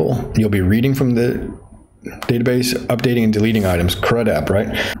table. You'll be reading from the database, updating and deleting items. CRUD app, right?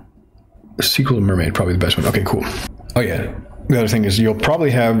 SQL to Mermaid, probably the best one. Okay, cool. Oh yeah. The other thing is you'll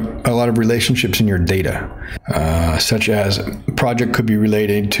probably have a lot of relationships in your data, such as project could be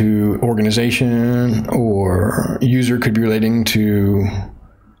related to organization, or user could be relating to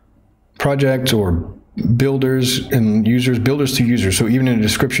projects, or builders and users, builders to users. So even in the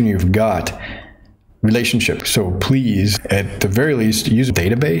description you've got relationship. So please, at the very least, use a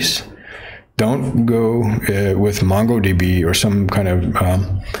database. Don't go with MongoDB or some kind of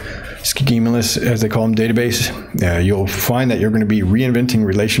schemaless, as they call them, database. You'll find that you're going to be reinventing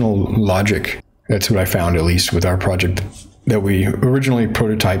relational logic. That's what I found, at least with our project that we originally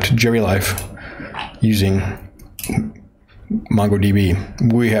prototyped, Jerry Life, using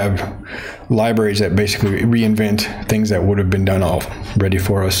MongoDB. We have libraries that basically reinvent things that would have been done already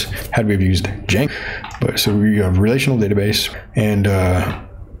for us had we used Django. But so we have relational database, and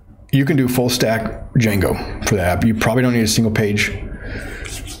you can do full stack Django for the app. You probably don't need a single page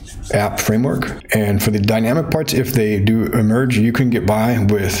app framework. And for the dynamic parts, if they do emerge, you can get by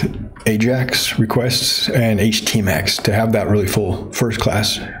with AJAX requests and HTMX to have that really full first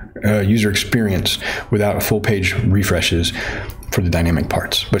class user experience without full page refreshes for the dynamic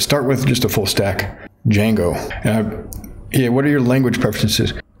parts. But start with just a full stack Django. Yeah, what are your language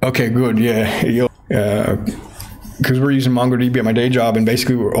preferences? Okay, good. Yeah, because we're using MongoDB at my day job, and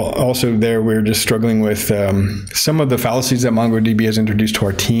basically we're just struggling with some of the fallacies that MongoDB has introduced to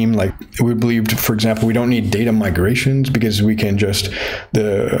our team. Like, we believed, for example, we don't need data migrations because we can just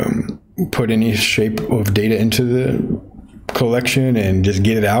put any shape of data into the collection and just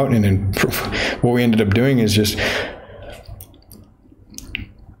get it out. And then what we ended up doing is just,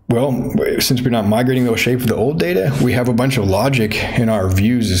 well, since we're not migrating those shapes of the old data, we have a bunch of logic in our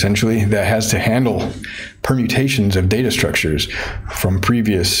views, essentially, that has to handle permutations of data structures from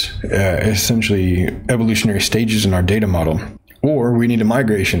previous, essentially, evolutionary stages in our data model. Or we need a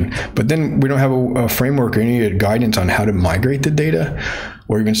migration. But then we don't have a framework or any guidance on how to migrate the data,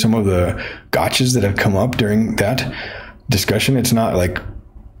 or even some of the gotchas that have come up during that discussion. It's not like,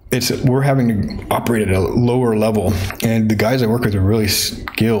 we're having to operate at a lower level, and the guys I work with are really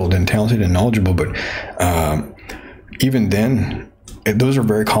skilled and talented and knowledgeable, but even then, those are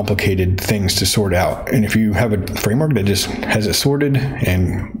very complicated things to sort out. And if you have a framework that just has it sorted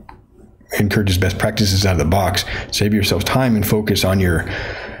and encourages best practices out of the box, save yourself time and focus on your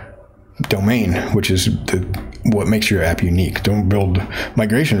domain, which is what makes your app unique. Don't build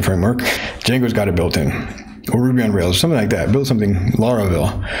migration framework. Django's got it built in. Or Ruby on Rails, something like that. Build something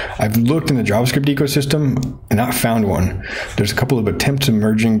Laravel. I've looked in the JavaScript ecosystem and not found one. There's a couple of attempts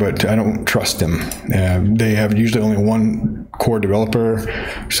emerging, but I don't trust them. They have usually only one core developer,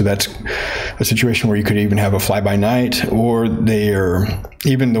 so that's a situation where you could even have a fly-by-night, or they are,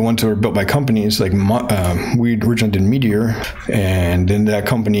 even the ones that were built by companies, like we originally did Meteor, and then that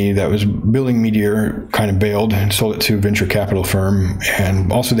company that was building Meteor kind of bailed and sold it to a venture capital firm,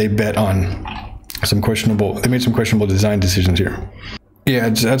 and also they bet on they made some questionable design decisions here. Yeah,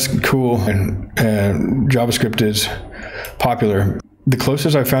 that's cool, and JavaScript is popular. The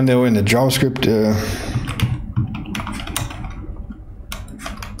closest I found, though, in the JavaScript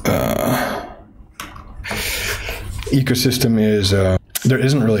ecosystem is there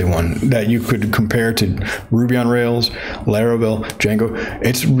isn't really one that you could compare to Ruby on Rails, Laravel, Django.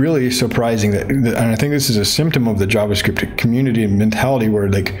 It's really surprising that, and I think this is a symptom of the JavaScript community and mentality, where,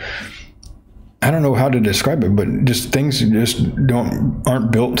 like, I don't know how to describe it, but just things just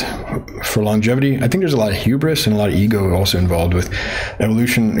aren't built for longevity. I think there's a lot of hubris and a lot of ego also involved with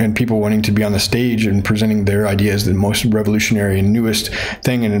evolution, and people wanting to be on the stage and presenting their idea as the most revolutionary and newest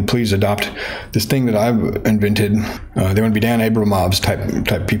thing, and then please adopt this thing that I've invented. They want to be Dan Abramov's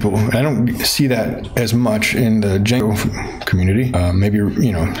type people. I don't see that as much in the Django community. Maybe,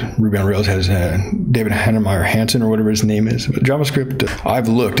 Ruby on Rails has David Heinemeier Hansen or whatever his name is. But JavaScript, I've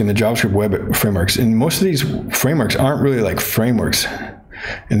looked in the JavaScript web frameworks, and most of these frameworks aren't really like frameworks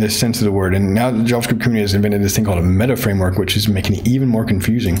in this sense of the word. And now the JavaScript community has invented this thing called a meta framework, which is making it even more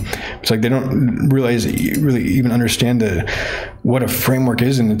confusing. It's like they don't really even understand what a framework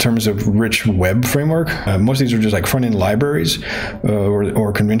is in terms of rich web framework. Most of these are just like front-end libraries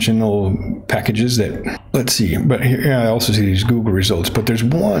or conventional packages that, let's see, but here I also see these Google results, but there's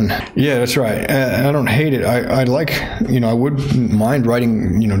one. Yeah, that's right. I don't hate it. I like, I wouldn't mind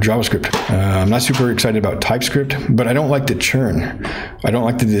writing, JavaScript. I'm not super excited about TypeScript, but I don't like the churn. I don't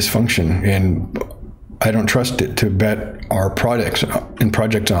like the dysfunction, and I don't trust it to bet our products and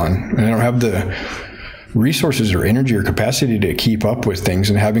projects on. And I don't have the resources or energy or capacity to keep up with things,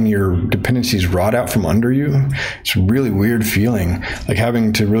 and having your dependencies rot out from under you. It's a really weird feeling, like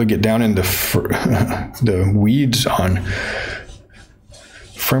having to really get down into the weeds on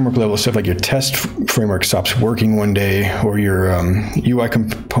framework level stuff, like your test framework stops working one day, or your UI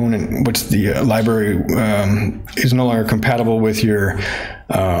component, what's the library, is no longer compatible with your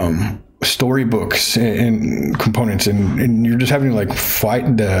storybooks and components, and you're just having to like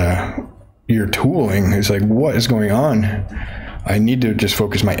fight your tooling. It's like, what is going on? I need to just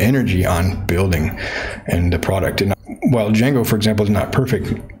focus my energy on building and the product. And while Django, for example, is not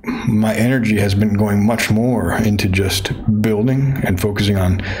perfect, my energy has been going much more into just building and focusing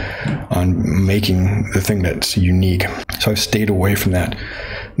on making the thing that's unique. So I've stayed away from that.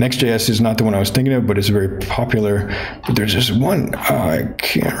 Next.js is not the one I was thinking of, but it's very popular. But there's just one, I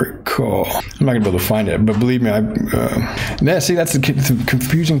can't recall. I'm not gonna be able to find it, but believe me, see, that's the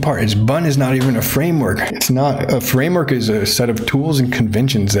confusing part. Bun is not even a framework. It's not. A framework is a set of tools and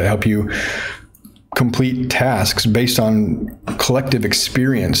conventions that help you complete tasks based on collective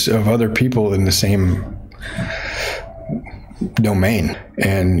experience of other people in the same domain.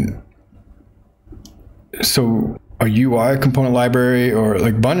 And so a UI component library or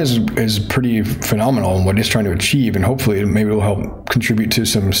like Bun is pretty phenomenal in what it's trying to achieve, and hopefully maybe it'll help contribute to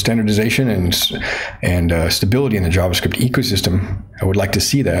some standardization and stability in the JavaScript ecosystem. I would like to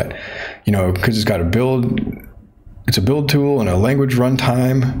see that, you know, because it's got a build. It's a build tool and a language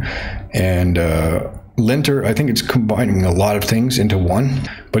runtime and linter. I think it's combining a lot of things into one,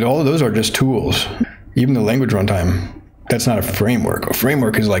 but all of those are just tools. Even the language runtime, that's not a framework. A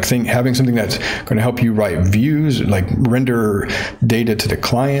framework is like having something that's going to help you write views, like render data to the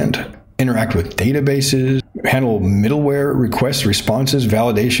client, interact with databases, handle middleware requests, responses,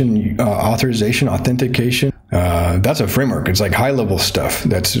 validation, authorization, authentication. That's a framework. It's like high-level stuff.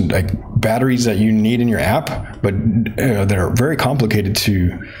 That's like batteries that you need in your app, but that are very complicated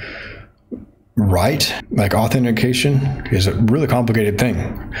to write. Like authentication is a really complicated thing,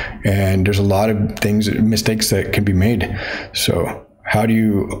 and there's a lot of mistakes that can be made. So how do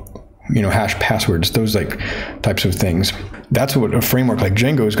you hash passwords, those like types of things? That's what a framework like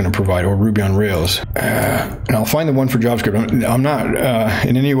Django is going to provide, or Ruby on Rails. And I'll find the one for JavaScript. I'm not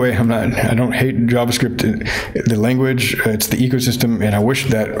in any way, I don't hate JavaScript, the language, it's the ecosystem, and I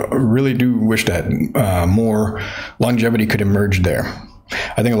really do wish that more longevity could emerge there.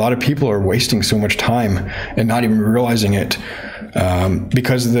 I think a lot of people are wasting so much time and not even realizing it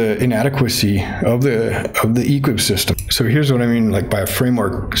because of the inadequacy of the ecosystem. So here's what I mean, like by a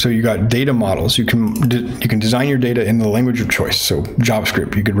framework. So you got data models. You can design your data in the language of choice. So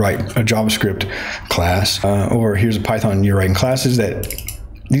JavaScript, you could write a JavaScript class, or here's a Python. You're writing classes that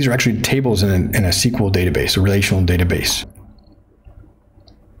these are actually tables in a SQL database, a relational database.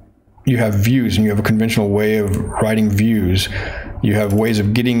 You have views, and you have a conventional way of writing views. You have ways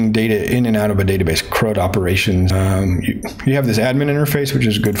of getting data in and out of a database, CRUD operations. You have this admin interface, which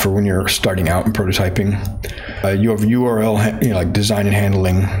is good for when you're starting out and prototyping. You have URL, like design and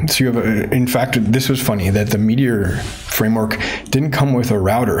handling. So you have, in fact, this was funny that the Meteor framework didn't come with a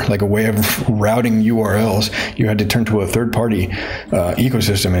router, like a way of routing URLs. You had to turn to a third-party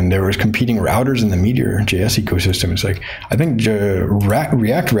ecosystem, and there was competing routers in the Meteor JS ecosystem. It's like, I think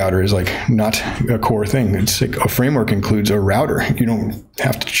React router is like not a core thing. It's like a framework includes a router. You don't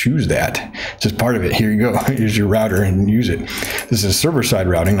have to choose that. It's just part of it. Here you go. Here's your router and use it. This is server-side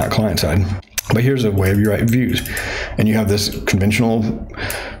routing, not client-side. But here's a way of you write views. And you have this conventional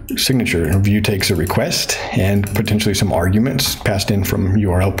signature. A view takes a request and potentially some arguments passed in from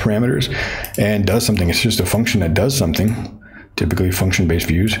URL parameters and does something. It's just a function that does something, typically function-based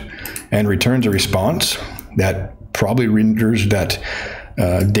views, and returns a response that probably renders that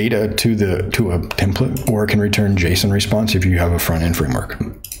data to a template, or it can return JSON response if you have a front-end framework.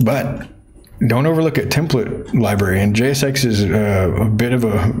 But don't overlook a template library, and JSX is a bit of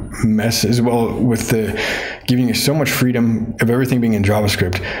a mess as well, with giving you so much freedom of everything being in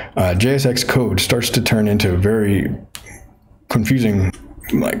JavaScript. JSX code starts to turn into very confusing,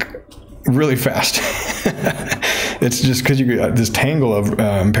 like really fast. It's just because you got this tangle of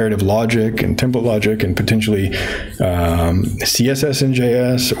imperative logic and template logic and potentially CSS in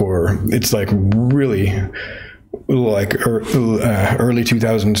JS, or it's like really like early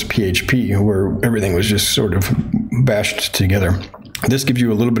 2000s PHP, where everything was just sort of bashed together. This gives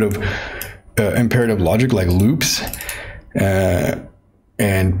you a little bit of imperative logic, like loops,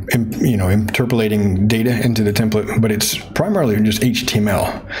 and interpolating data into the template, but it's primarily just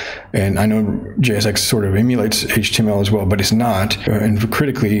HTML. And I know JSX sort of emulates HTML as well, but it's not. And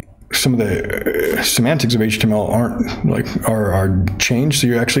critically, some of the semantics of HTML are changed. So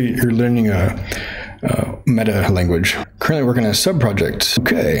you're learning a meta language. Currently working on a sub-project.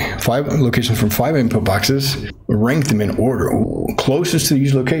 Okay, 5 locations from 5 input boxes. Rank them in order. Ooh, closest to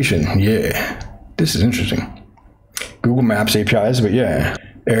each location. Yeah, this is interesting. Google Maps APIs, but yeah,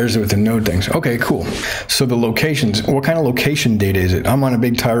 errors with the node things. Okay, cool. So the locations, what kind of location data is it? I'm on a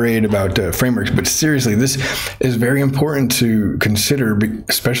big tirade about frameworks, but seriously, this is very important to consider,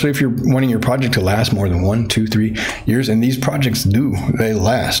 especially if you're wanting your project to last more than 1, 2, 3 years, and these projects they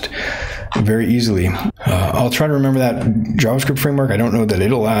last very easily. I'll try to remember that JavaScript framework. I don't know that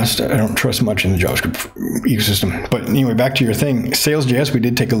it'll last. I don't trust much in the JavaScript ecosystem. But anyway, back to your thing. Sales.js, we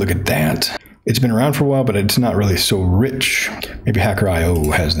did take a look at that. It's been around for a while, but it's not really so rich. Maybe Hacker.io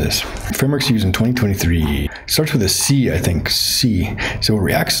has this. Frameworks used in 2023. Starts with a C, I think. C. So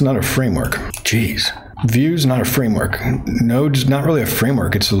React's not a framework. Jeez. Vue's not a framework. Node's not really a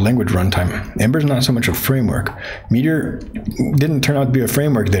framework. It's a language runtime. Ember's not so much a framework. Meteor didn't turn out to be a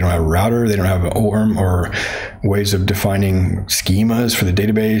framework. They don't have a router. They don't have an ORM or ways of defining schemas for the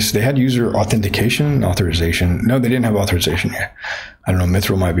database. They had user authentication, authorization. No, they didn't have authorization yet. I don't know,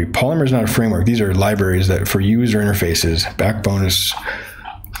 Mithril might be. Polymer's not a framework. These are libraries that for user interfaces. Backbone is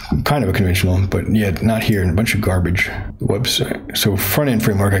kind of a conventional, but yet not here, and a bunch of garbage website. So front-end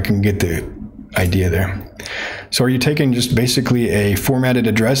framework, I can get the idea there. So are you taking just basically a formatted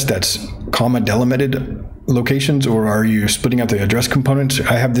address that's comma delimited locations, or are you splitting out the address components?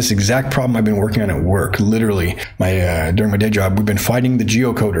 I have this exact problem I've been working on at work. Literally, during my day job, we've been fighting the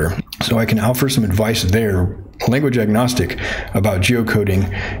geocoder. So I can offer some advice there, language agnostic, about geocoding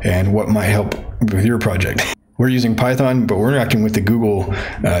and what might help with your project. We're using Python, but we're interacting with the Google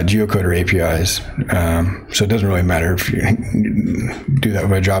geocoder APIs. So it doesn't really matter if you do that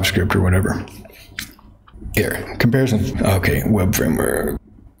with a JavaScript or whatever. Here, comparison. Okay, web framework.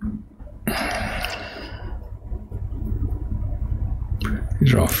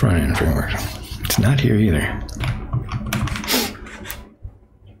 These are all front-end frameworks. It's not here either.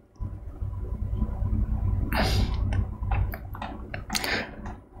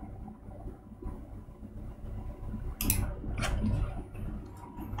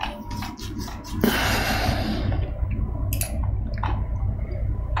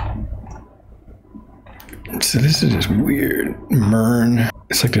 So this is just weird. Mern.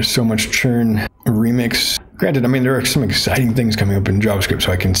 It's like there's so much churn. Remix. Granted, I mean, there are some exciting things coming up in JavaScript,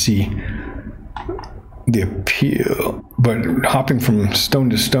 so I can see the appeal. But hopping from stone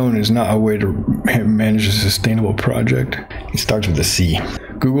to stone is not a way to manage a sustainable project. It starts with a C.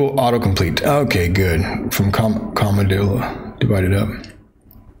 Google autocomplete. Okay, good. From comma divided up.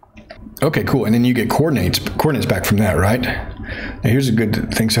 Okay, cool. And then you get coordinates back from that, right? Now here's a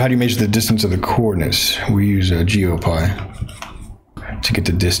good thing. So how do you measure the distance of the coordinates? We use a GeoPy to get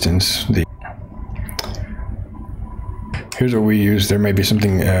the distance. Here's what we use. There may be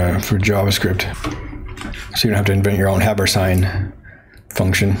something for JavaScript, so you don't have to invent your own Habersign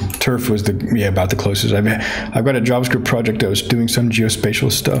function. Turf was about the closest. I've got a JavaScript project that was doing some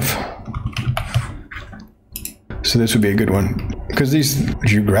geospatial stuff. So this would be a good one, because these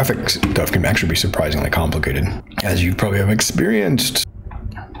geographic stuff can actually be surprisingly complicated, as you probably have experienced.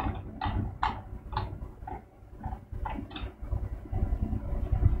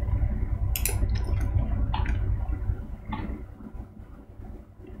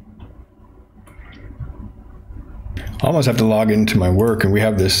 I almost have to log into my work, and we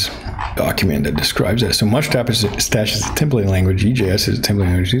have this document that describes that. So Mustache is a templating language. EJS is a templating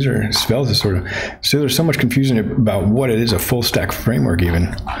language. These are Svelte is sort of. So there's so much confusion about what it is, a full stack framework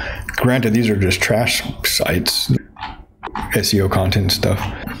even. Granted, these are just trash sites, SEO content stuff.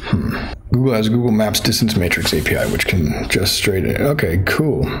 Google has Google Maps Distance Matrix API, which can just straight in. Okay,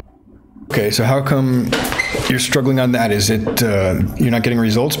 cool. Okay, so how come you're struggling on that? Is it you're not getting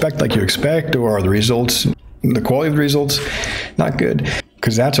results back like you expect, or are the results, the quality of the results, not good?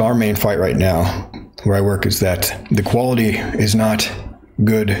 Because that's our main fight right now, where I work, is that the quality is not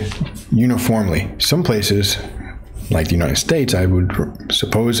good uniformly. Some places, like the United States, I would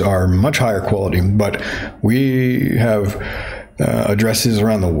suppose are much higher quality, but we have addresses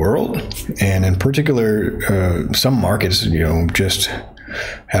around the world, and in particular, some markets, just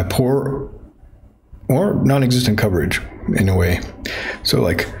have poor or non-existent coverage in a way. So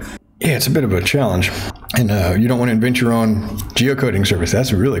yeah, it's a bit of a challenge. And you don't want to invent your own geocoding service.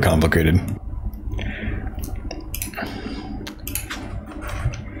 That's really complicated.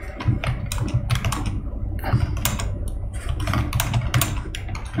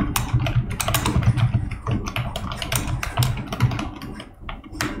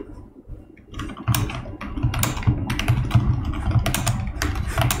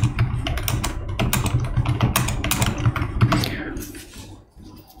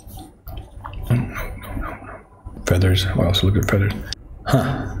 Feathers. I also look at feathers.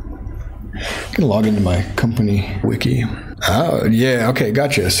 Huh. I'm gonna log into my company wiki. Oh, yeah. Okay,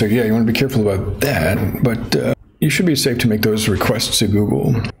 gotcha. So yeah, you want to be careful about that, but you should be safe to make those requests to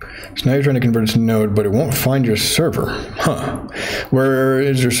Google. So now you're trying to convert it to Node, but it won't find your server. Huh. Where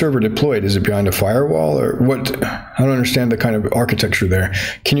is your server deployed? Is it behind a firewall, or what? I don't understand the kind of architecture there.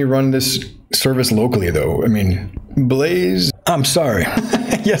 Can you run this service locally though? I mean, Blaze? I'm sorry.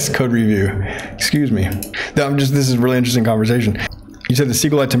 Yes, code review. Excuse me. This is a really interesting conversation. You said the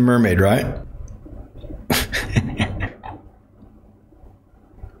SQLite to Mermaid, right?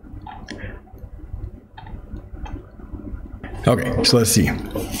 Okay, so let's see.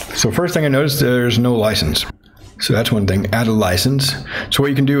 So first thing I noticed, there's no license. So that's one thing. Add a license. So what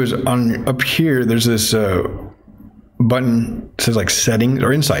you can do is up here, there's this button that says like settings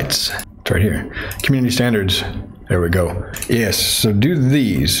or insights. It's right here. Community standards. There we go. Yes. So do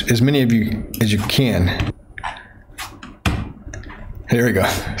these, as many of you as you can. There we go.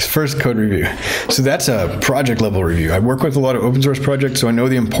 First code review. So that's a project level review. I work with a lot of open source projects, so I know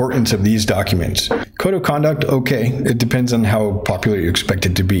the importance of these documents. Code of conduct, okay. It depends on how popular you expect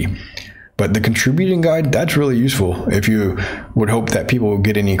it to be. But the contributing guide, that's really useful if you would hope that people will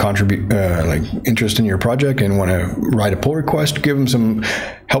get any like interest in your project and want to write a pull request. Give them some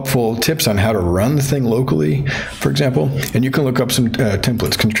helpful tips on how to run the thing locally, for example. And you can look up some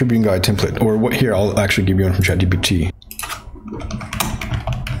templates, contributing guide template, or what here, I'll actually give you one from ChatGPT.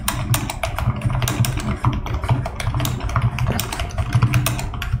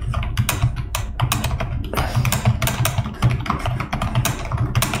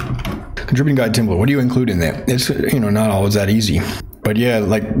 Contributing guide template, what do you include in that? It's, you know, not always that easy. But yeah,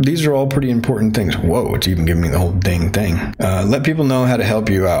 like these are all pretty important things. Whoa, it's even giving me the whole dang thing. Let people know how to help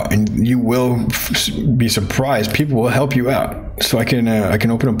you out, and you will be surprised. People will help you out. So I can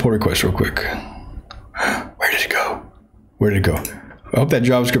open a pull request real quick. Where did it go? Where did it go? I hope that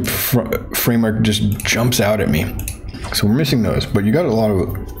JavaScript framework just jumps out at me. So we're missing those, but you got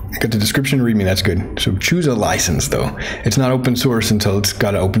the description to read me, that's good. So choose a license though. It's not open source until it's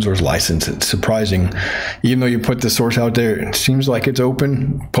got an open source license. It's surprising. Even though you put the source out there, it seems like it's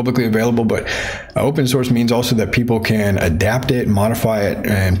open, publicly available, but open source means also that people can adapt it, modify it,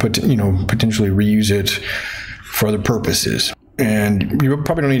 and potentially reuse it for other purposes. And you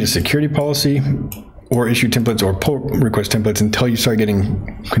probably don't need a security policy or issue templates or pull request templates until you start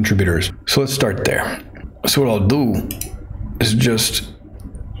getting contributors. So let's start there. So what I'll do is just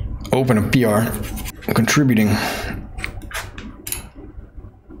open a PR, contributing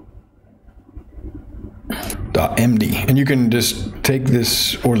 .md, and you can just take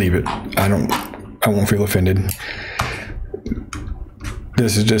this or leave it. I won't feel offended.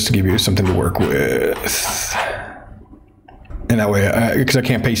 This is just to give you something to work with, and that way, because I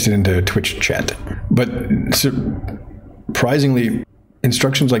can't paste it into Twitch chat. But surprisingly,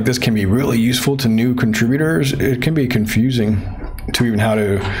 instructions like this can be really useful to new contributors. It can be confusing to even how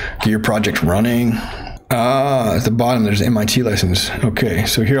to get your project running. At the bottom, there's MIT license. Okay,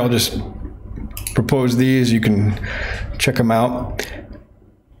 so here I'll just propose these. You can check them out.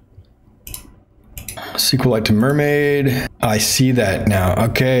 SQLite to Mermaid. I see that now.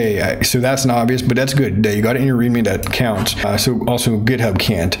 Okay, so that's not obvious, but that's good. You got it in your README, that counts. So also GitHub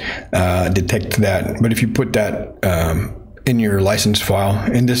can't detect that. But if you put that in your license file,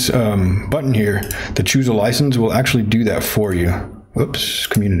 and this button here, the choose a license, will actually do that for you. Whoops,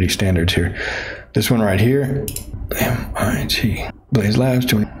 community standards here. This one right here, MIT, Blaze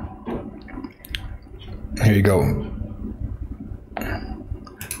Labs. Here you go.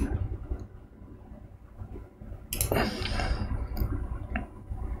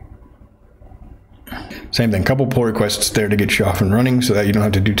 Same thing, couple pull requests there to get you off and running so that you don't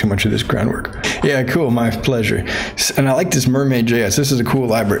have to do too much of this groundwork. Yeah, cool, my pleasure. And I like this Mermaid.js. This is a cool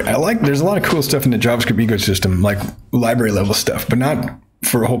library. There's a lot of cool stuff in the JavaScript ecosystem, like library level stuff, but not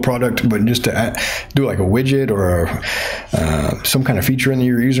for a whole product, but just to do like a widget or some kind of feature in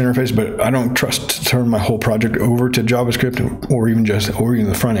your user interface. But I don't trust to turn my whole project over to JavaScript or even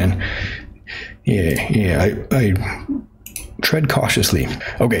the front end. Yeah, I tread cautiously.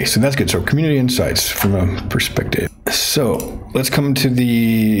 Okay, so that's good. So community insights from a perspective. So let's come to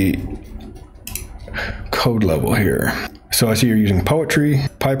the code level here. So I see you're using Poetry,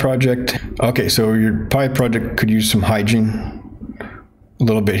 Pi project. Okay, so your Pi project could use some hygiene a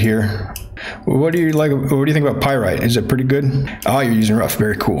little bit here. What do you think about Pyrite? Is it pretty good? Oh, you're using Rough.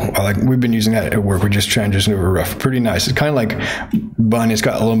 Very cool. We've been using that at work. We just transitioned over Rough. Pretty nice. It's kind of like Bun. It's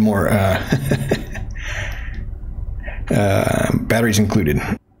got a little more batteries included,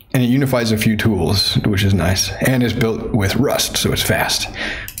 and it unifies a few tools, which is nice, and is built with Rust, so it's fast.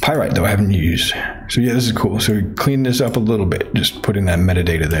 Pyrite though I haven't used, so yeah, this is cool. So we clean this up a little bit, just put in that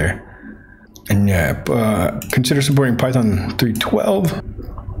metadata there. And yeah, consider supporting Python 3.12.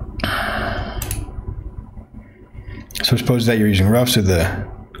 So suppose that you're using Rough, so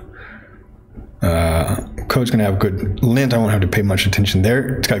the code's going to have good lint. I won't have to pay much attention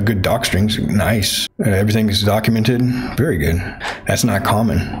there. It's got good doc strings. Nice. Everything is documented. Very good. That's not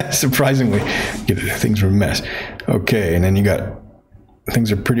common. Surprisingly, things are a mess. Okay, and then you got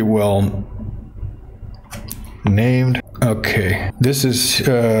things are pretty well named. Okay, this is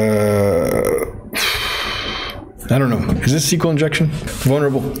I don't know. Is this SQL injection?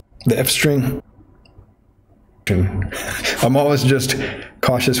 Vulnerable. The F string. I'm always just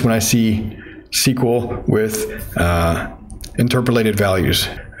cautious when I see SQL with interpolated values.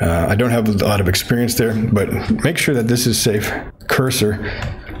 I don't have a lot of experience there, but make sure that this is safe. Cursor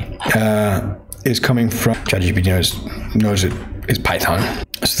is coming from ChatGPT knows it is Python.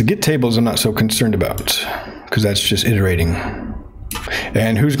 So the get tables I'm not so concerned about because that's just iterating.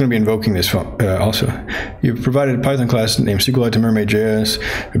 And who's going to be invoking this also? You've provided a Python class named SQLite to Mermaid.js.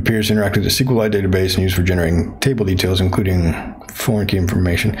 It appears to interact with the SQLite database and used for generating table details, including foreign key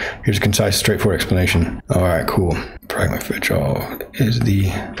information. Here's a concise, straightforward explanation. All right, cool. Pragma fetch all is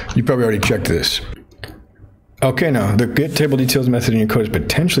the... You probably already checked this. Okay, now, the get table details method in your code is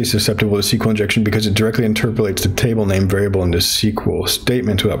potentially susceptible to SQL injection because it directly interpolates the table name variable into SQL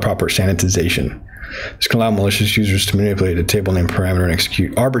statements without proper sanitization. This can allow malicious users to manipulate a table name parameter and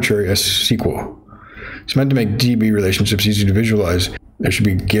execute arbitrary SQL. It's meant to make DB relationships easy to visualize. There should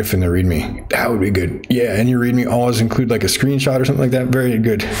be a GIF in the README. That would be good. Yeah, and your README always include like a screenshot or something like that. Very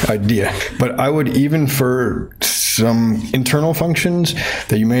good idea. But I would, even for some internal functions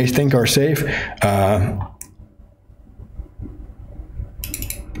that you may think are safe,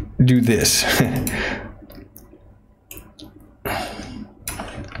 do this.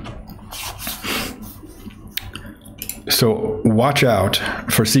 So watch out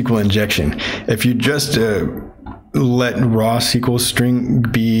for SQL injection. If you just let raw SQL string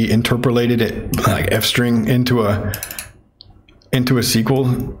be interpolated at like F string into a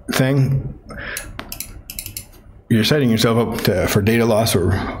SQL thing, you're setting yourself up for data loss,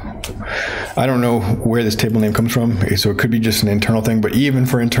 or I don't know where this table name comes from. So it could be just an internal thing, but even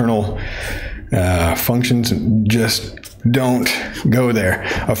for internal functions, just don't go there.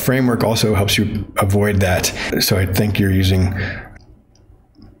 A framework also helps you avoid that. So I think you're using,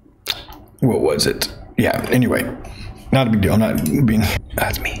 what was it? Yeah, anyway, not a big deal. I'm not being,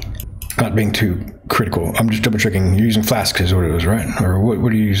 that's me. Not being too critical. I'm just double checking. You're using Flask is what it was, right? Or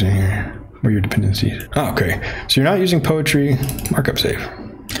what are you using here? What are your dependencies? Oh, okay. So you're not using poetry, markup safe.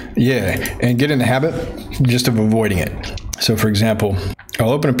 Yeah, and get in the habit just of avoiding it. So for example, I'll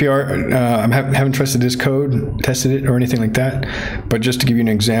open a PR. I haven't tested this code, tested it or anything like that. But just to give you an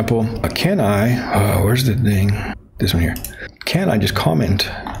example, can I, where's the thing? This one here. Can I just comment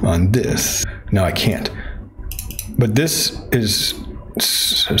on this? No, I can't. But this is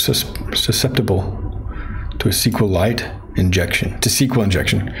susceptible to a SQLite injection, to SQL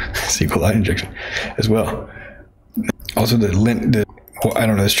injection, SQLite injection as well. Also well, I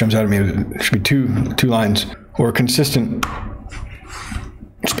don't know, this jumps out at me. It should be two lines or consistent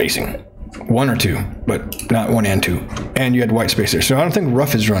spacing. 1 or 2, but not 1 and 2. And you had white space there. So I don't think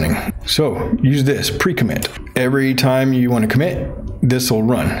rough is running. So use this, pre-commit. Every time you want to commit, this will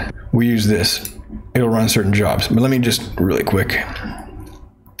run. We use this. It'll run certain jobs. But let me just really quick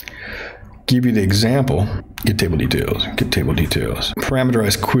give you the example. Get table details, get table details.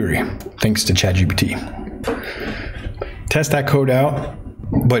 Parameterized query, thanks to ChatGPT. Test that code out,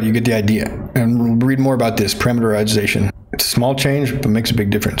 but you get the idea. And read more about this, parameterization. It's a small change, but makes a big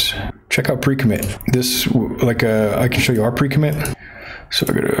difference. Check out pre-commit. This, like I can show you our pre-commit. So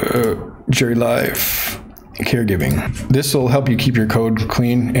I go to Jerry Life, caregiving. This will help you keep your code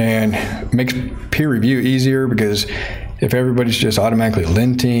clean and makes peer review easier, because if everybody's just automatically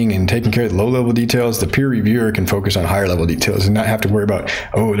linting and taking care of the low-level details, the peer reviewer can focus on higher-level details and not have to worry about,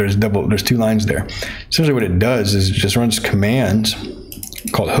 oh, there's 2 lines there. Essentially what it does is it just runs commands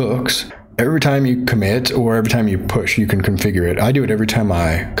called hooks. Every time you commit or every time you push, you can configure it. I do it every time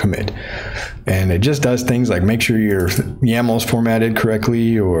I commit. And it just does things like make sure your YAML is formatted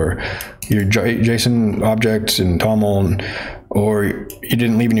correctly, or your JSON objects and TOML, or you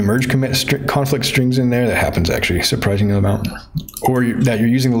didn't leave any merge commit conflict strings in there. That happens actually a surprising amount. Or that you're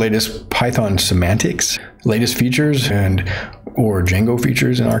using the latest Python semantics, latest features, or Django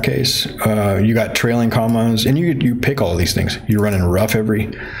features in our case. You got trailing commas, and you pick all of these things. You're running rough every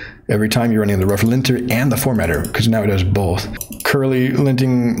time. You're running the rough linter and the formatter, because now it does both. Curly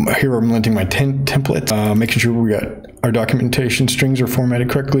linting, here I'm linting my template, making sure we got our documentation strings are formatted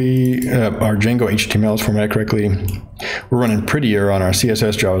correctly, our Django HTML is formatted correctly. We're running prettier on our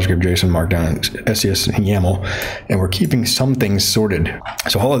CSS, JavaScript, JSON, Markdown, SCS, and YAML, and we're keeping some things sorted.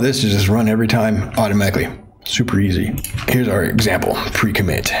 So all of this is just run every time automatically. Super easy. Here's our example,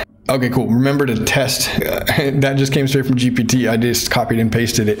 pre-commit. Okay, cool. Remember to test. That just came straight from GPT. I just copied and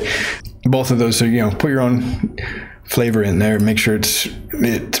pasted it. Both of those. So, put your own flavor in there. Make sure it's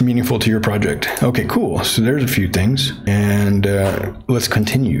meaningful to your project. Okay, cool. So there's a few things. And let's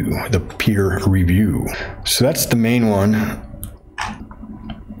continue the peer review. So that's the main one.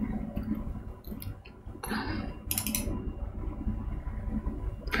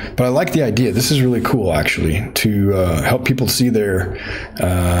 But I like the idea. This is really cool, actually, to help people see their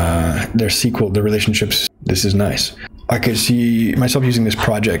SQL, their relationships. This is nice. I could see myself using this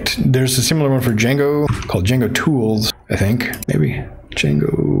project. There's a similar one for Django called Django Tools, I think. Maybe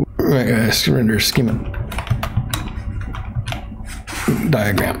Django render schema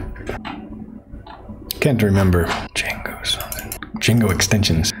diagram. Can't remember. Django something. Django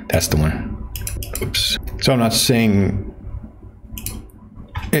extensions. That's the one. Oops. So I'm not saying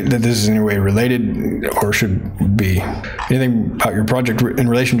that this is in any way related or should be anything about your project in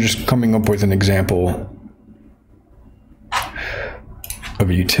relation, just coming up with an example of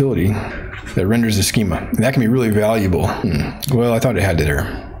a utility that renders the schema. And that can be really valuable. Well, I thought it had it there.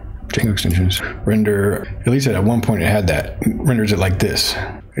 Django extensions. Render, at least at one point it had that. It renders it like this.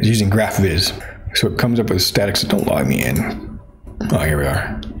 It's using GraphViz. So it comes up with statics that don't log me in. Oh, here we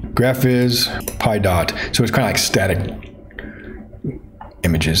are. GraphViz, PyDot. So it's kind of like static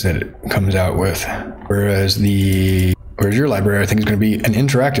images that it comes out with. Whereas your library, I think, is going to be an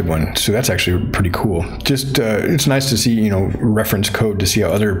interactive one. So that's actually pretty cool. Just, it's nice to see, reference code to see how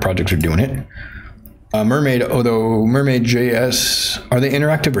other projects are doing it. Mermaid, although Mermaid.js, are they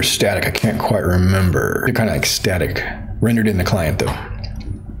interactive or static? I can't quite remember. They're kind of like static, rendered in the client though.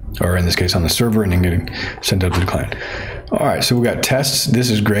 Or in this case on the server and then getting sent out to the client. All right, so we got tests. This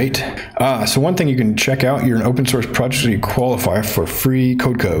is great. So one thing you can check out, you're an open source project, so you qualify for free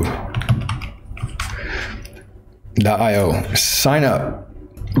CodeCove.io. Sign up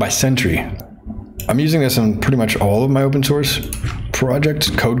by Sentry. I'm using this on pretty much all of my open source projects.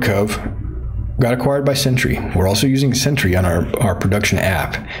 CodeCove got acquired by Sentry. We're also using Sentry on our production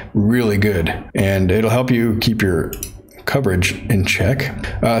app. Really good. And it'll help you keep your coverage in check.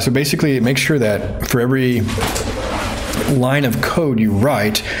 So basically it makes sure that for every line of code you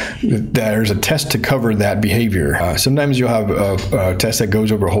write, there's a test to cover that behavior. Sometimes you'll have a test that goes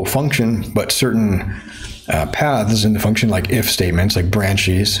over a whole function, but certain paths in the function, like if statements, like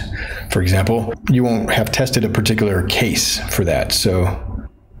branches, for example, you won't have tested a particular case for that. So,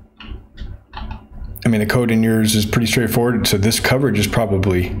 I mean, the code in yours is pretty straightforward, so this coverage is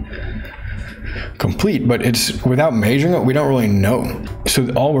probably complete, but it's without measuring it, we don't really know.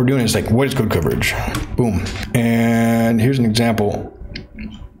 So all we're doing is like, what is code coverage? Boom. And here's an example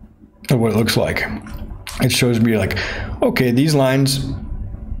of what it looks like. It shows me like, okay, these lines,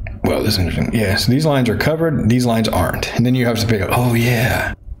 well, this is interesting. Yeah, so these lines are covered, these lines aren't. And then you have to pick up, oh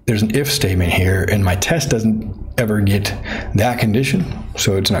yeah, there's an if statement here and my test doesn't ever get that condition,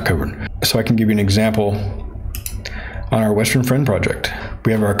 so it's not covered. So I can give you an example on our Western Friend project.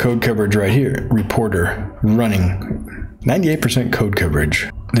 We have our code coverage right here, reporter running, 98% code coverage.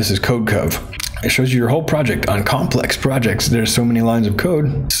 This is CodeCove. It shows you your whole project. On complex projects, there's so many lines of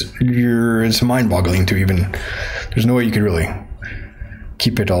code, it's mind-boggling to even, there's no way you could really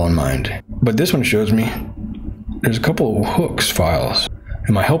keep it all in mind. But this one shows me there's a couple of hooks files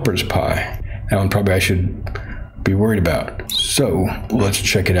in my helpers pie. That one probably I should be worried about. So let's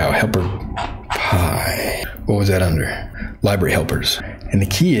check it out. Helper pie. What was that under? Library helpers. And the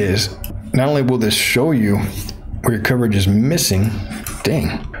key is, not only will this show you where your coverage is missing,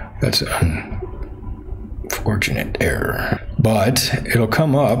 dang, that's an unfortunate error, but it'll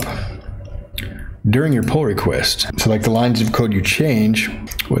come up during your pull request. So like the lines of code you change,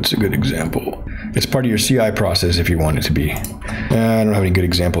 what's a good example? It's part of your CI process if you want it to be. I don't have any good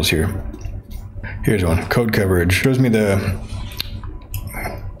examples here. Here's one, code coverage. Shows me the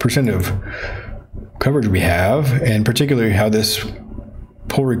percent of coverage we have, and particularly how this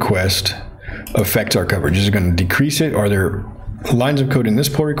pull request affects our coverage. Is it going to decrease it? Are there lines of code in this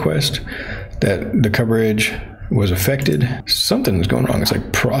pull request that the coverage was affected? Something's going wrong. It's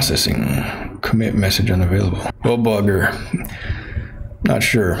like processing, commit message unavailable. Well, bugger. Not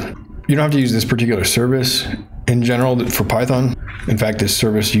sure. You don't have to use this particular service in general for Python. In fact, this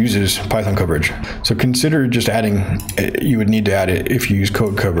service uses Python coverage. So consider just adding, you would need to add it if you use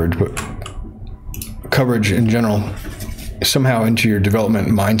code coverage, but coverage in general somehow into your development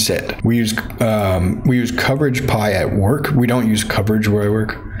mindset. We use coverage pie at work. We don't use coverage where I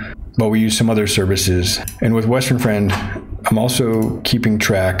work, but we use some other services. And with Western Friend, I'm also keeping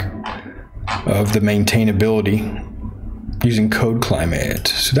track of the maintainability using Code Climate.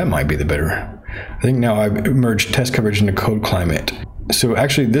 So that might be the better. I think now I've merged test coverage into Code Climate. So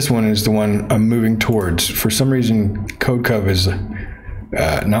actually this one is the one I'm moving towards. For some reason, CodeCove is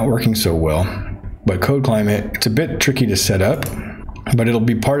not working so well. But Code Climate, it's a bit tricky to set up, but it'll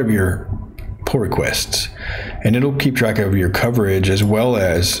be part of your pull requests. And it'll keep track of your coverage as well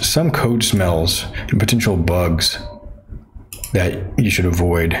as some code smells and potential bugs that you should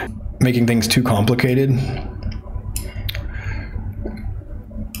avoid. Making things too complicated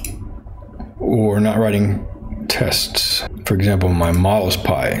not writing tests. For example, my models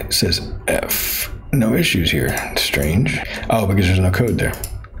pi says F. No issues here. Strange. Oh, because there's no code there.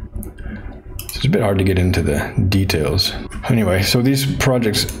 So it's a bit hard to get into the details. Anyway, so these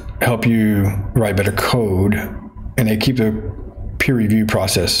projects help you write better code, and they keep the peer review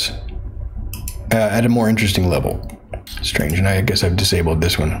process at a more interesting level. Strange, and I guess I've disabled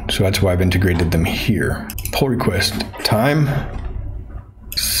this one, so that's why I've integrated them here. Pull request time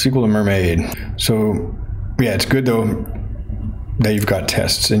is equal to mermaid. So yeah, it's good though that you've got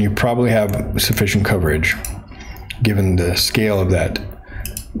tests, and you probably have sufficient coverage given the scale of that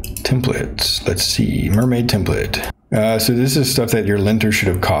templates. Let's see, mermaid template. So this is stuff that your linter should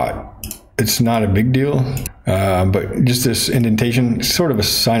have caught. It's not a big deal, but just this indentation is sort of a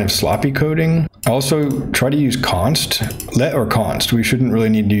sign of sloppy coding. Also, try to use const, let or const. We shouldn't really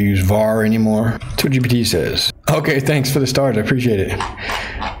need to use var anymore. That's what GPT says. Okay, thanks for the stars, I appreciate it.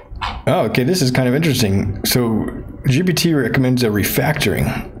 Oh, okay, this is kind of interesting. So GPT recommends a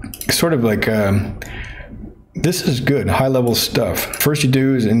refactoring. Sort of like, this is good, high-level stuff. First you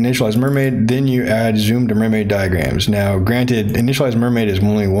do is initialize mermaid, then you add zoom to mermaid diagrams. Now, granted, initialize mermaid is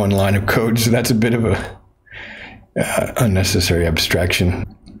only one line of code, so that's a bit of a unnecessary abstraction.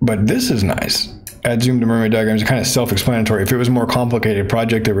 But this is nice. Add zoom to mermaid diagrams is kind of self-explanatory. If it was a more complicated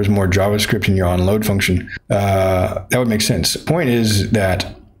project, there was more JavaScript in your onload function, that would make sense. The point is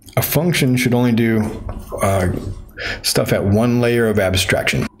that a function should only do stuff at one layer of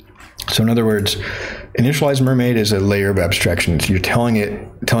abstraction. So in other words, initialize mermaid is a layer of abstraction. So you're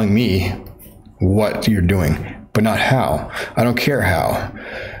telling me what you're doing, but not how. I don't care how.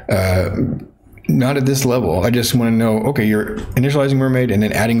 Not at this level. I just want to know, okay, you're initializing mermaid and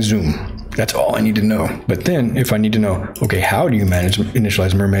then adding zoom. That's all I need to know. But then if I need to know, okay, how do you manage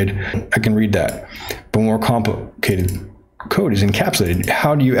initialize mermaid? I can read that. But more complicated code is encapsulated.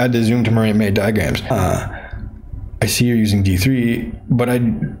 How do you add the zoom to mermaid diagrams? I see you're using D3, but I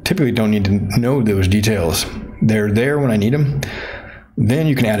typically don't need to know those details. They're there when I need them. Then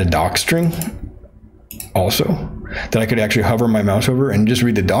you can add a doc string also that I could actually hover my mouse over and just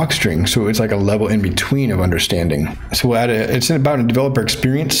read the doc string. So it's like a level in between of understanding. So we'll add it's about a developer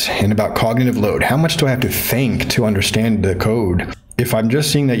experience and about cognitive load. How much do I have to think to understand the code? If I'm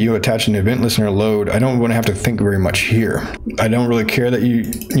just seeing that you attach an event listener load, I don't want to have to think very much here. I don't really care that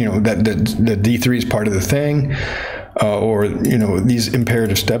that the D3 is part of the thing, or these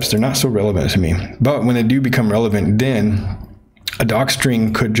imperative steps. They're not so relevant to me. But when they do become relevant, then a doc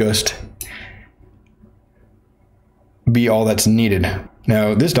string could just be all that's needed.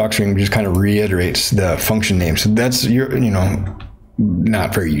 Now this doc string just kind of reiterates the function name, so that's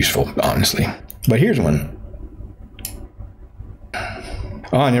not very useful, honestly. But here's one.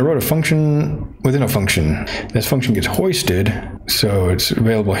 Oh, and I wrote a function within a function. This function gets hoisted, so it's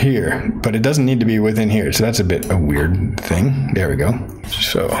available here, but it doesn't need to be within here. So that's a weird thing. There we go.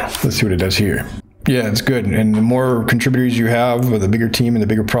 So let's see what it does here. Yeah, it's good. And the more contributors you have with a bigger team and the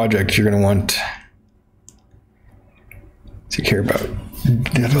bigger project, you're going to want to care about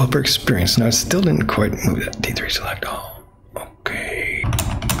developer experience. Now, it still didn't quite move that D3 select all. Okay.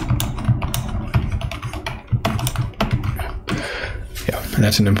 And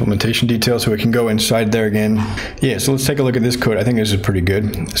that's an implementation detail, so we can go inside there again. Yeah, so let's take a look at this code. I think this is pretty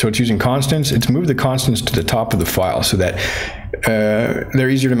good. So it's using constants. It's moved the constants to the top of the file so that they're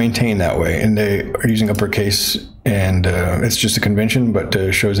easier to maintain that way. And they are using uppercase, and it's just a convention, but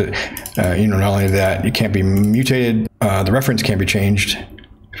shows that, not only that, it can't be mutated, the reference can't be changed,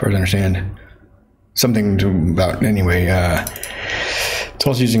 as far as I understand. Something about, anyway. It's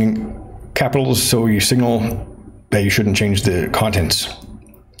also using capitals, so you signal that you shouldn't change the contents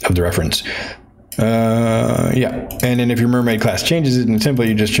of the reference. Yeah, and then if your mermaid class changes it in the template,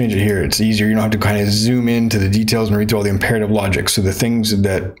 you just change it here. It's easier. You don't have to kind of zoom into the details and read through all the imperative logic. So the things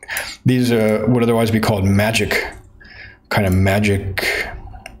that these would otherwise be called magic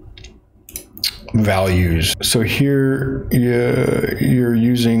values. So here you're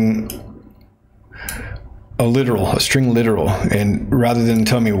using a string literal, and rather than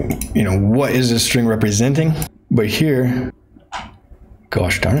tell me, what is this string representing? But here,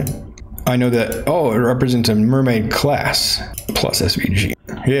 gosh darn it, I know that, it represents a mermaid class plus SVG.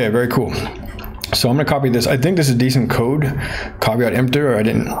 Yeah, very cool. So I'm gonna copy this. I think this is decent code. Caveat emptor, I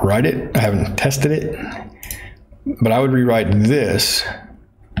didn't write it. I haven't tested it. But I would rewrite this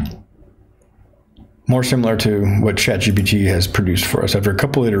more similar to what ChatGPT has produced for us after a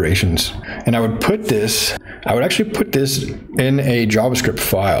couple iterations. And I would actually put this in a JavaScript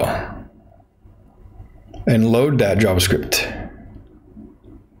file and load that JavaScript.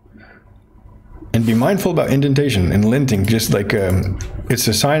 And be mindful about indentation and linting, just like it's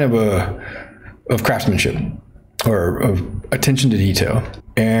a sign of of craftsmanship or of attention to detail.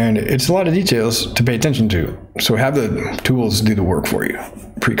 And it's a lot of details to pay attention to. So have the tools do the work for you,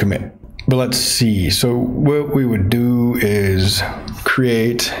 pre-commit. But let's see. So what we would do is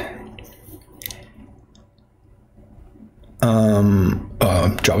create a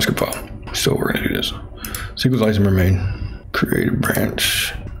JavaScript file. So we're going to do this. SQL isomer main, create a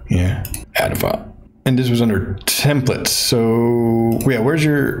branch, yeah, add a file. And this was under templates. So yeah, where's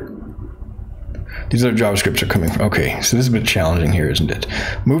your, these other JavaScripts are coming from. Okay, so this is a bit challenging here, isn't it?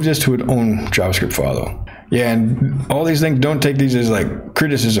 Move this to its own JavaScript file though. Yeah, and all these things, don't take these as like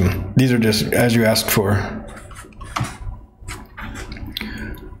criticism. These are just as you asked for.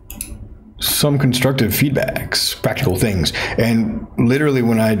 Some constructive feedbacks, practical things. And literally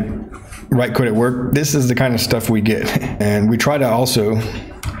when I write code at work, this is the kind of stuff we get. And we try to also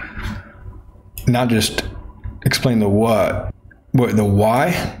not just explain the what the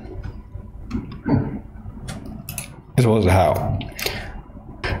why, as well as the how.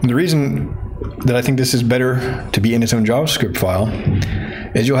 And the reason that I think this is better to be in its own JavaScript file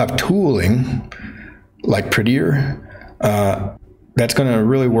is you'll have tooling like Prettier that's going to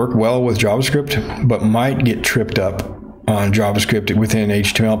really work well with JavaScript, but might get tripped up on JavaScript within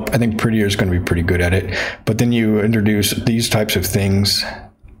HTML. I think Prettier is going to be pretty good at it. But then you introduce these types of things.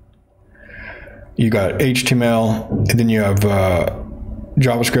 You got HTML, and then you have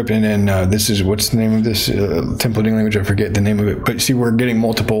JavaScript, and then this is, what's the name of this templating language? I forget the name of it. But see, we're getting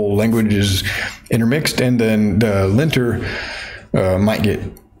multiple languages intermixed, and then the linter might get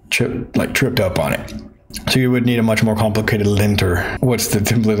tripped up on it. So you would need a much more complicated linter. What's the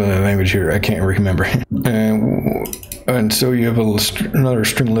template of the language here? I can't remember. And so you have another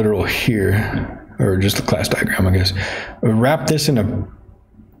string literal here, or just a class diagram, I guess. Wrap this in a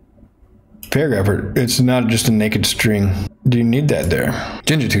paragraph. It's not just a naked string. Do you need that there?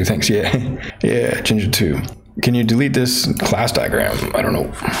 Ginger2, thanks. Yeah, yeah, Ginger2. Can you delete this class diagram? I don't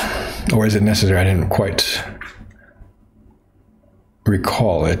know. Or is it necessary? I didn't quite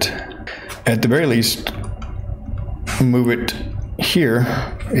recall it. At the very least, move it here,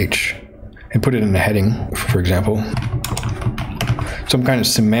 H, and put it in a heading, for example. Some kind of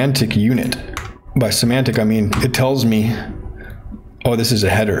semantic unit. By semantic, I mean it tells me, oh, this is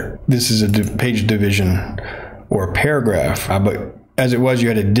a header. This is a page division or a paragraph. But as it was, you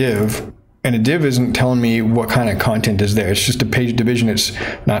had a div, and a div isn't telling me what kind of content is there. It's just a page division. It's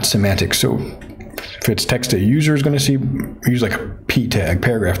not semantic. So if it's text a user is going to see, use like a P tag,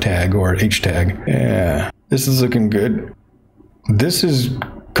 paragraph tag, or H tag. Yeah, this is looking good. This is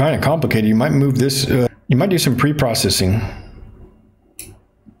kind of complicated. You might move this, you might do some pre-processing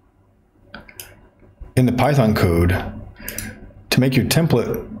in the Python code to make your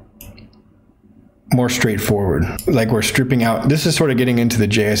template more straightforward. Like we're stripping out, this is sort of getting into the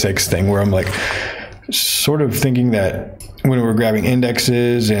JSX thing where I'm like sort of thinking that when we're grabbing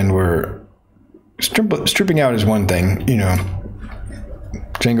indexes and we're stripping out is one thing, you know.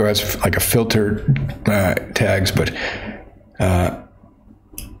 Django has like a filter tags, but I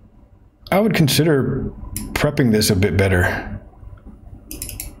would consider prepping this a bit better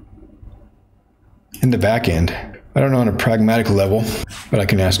in the back end. I don't know on a pragmatic level, but I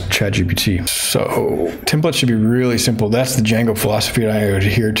can ask ChatGPT. So templates should be really simple. That's the Django philosophy, and I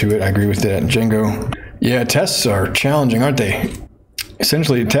adhere to it. I agree with that. Django. Yeah, tests are challenging, aren't they?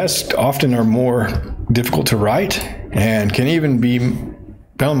 Essentially, tests often are more difficult to write and can even be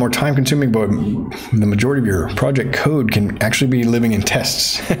more time consuming, but the majority of your project code can actually be living in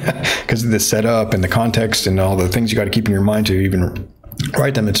tests because of the setup and the context and all the things you got to keep in your mind to even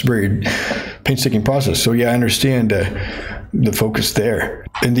write them. It's a very painstaking process. So yeah, I understand the focus there.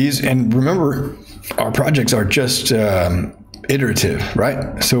 And remember, our projects are just iterative,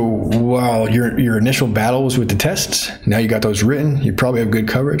 right? So while your initial battle was with the tests, now you got those written, you probably have good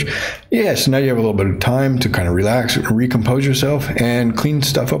coverage. Yeah, so now you have a little bit of time to kind of relax, recompose yourself, and clean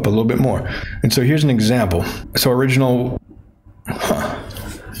stuff up a little bit more. And so here's an example. So original,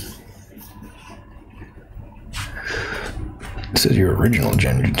 This is your original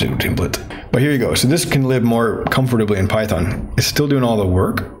Django template. But here you go. So this can live more comfortably in Python. It's still doing all the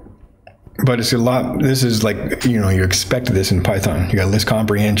work, but it's a lot. This is like, you know, you expect this in Python. You got list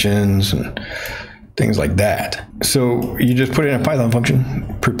comprehensions and things like that. So you just put it in a Python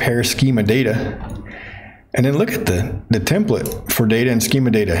function, prepare schema data, and then look at the template for data and schema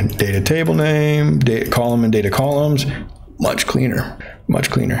data. Data table name, data column and data columns, much cleaner,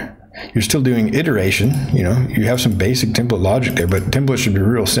 much cleaner. You're still doing iteration, you know, you have some basic template logic there, but templates should be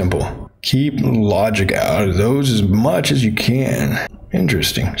real simple. Keep logic out of those as much as you can.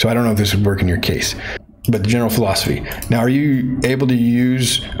 Interesting. So I don't know if this would work in your case, but the general philosophy. Now, are you able to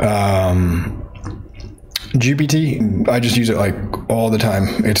use GPT, I just use it like all the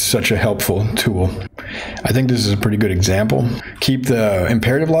time. It's such a helpful tool. I think this is a pretty good example. Keep the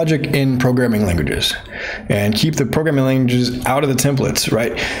imperative logic in programming languages and keep the programming languages out of the templates,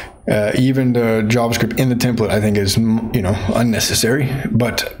 right? Even the JavaScript in the template, I think is, unnecessary,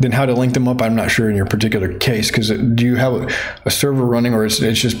 but then how to link them up, I'm not sure in your particular case, because do you have a server running, or it's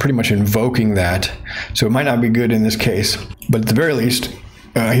just pretty much invoking that? So it might not be good in this case, but at the very least,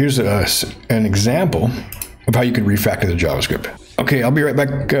 here's an example of how you could refactor the JavaScript. Okay, I'll be right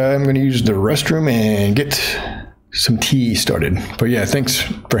back. I'm going to use the restroom and get some tea started. But yeah, thanks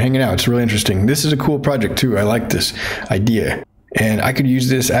for hanging out. It's really interesting. This is a cool project too. I like this idea. And I could use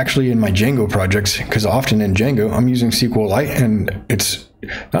this actually in my Django projects, because often in Django, I'm using SQLite, and it's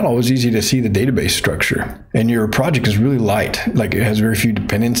not always easy to see the database structure. And your project is really light, like it has very few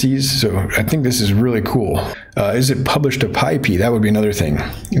dependencies. So I think this is really cool. Is it published to PyP? That would be another thing.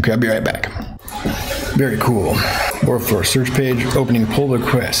 Okay, I'll be right back. Very cool. Or for a search page, opening pull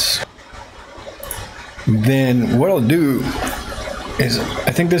requests. Then what I'll do is,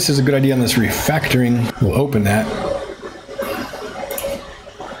 I think this is a good idea on this refactoring. We'll open that.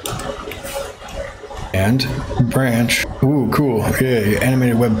 And branch. Ooh, cool. Yeah,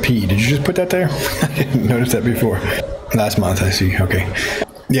 animated web P. Did you just put that there? I didn't notice that before. Last month, I see. Okay.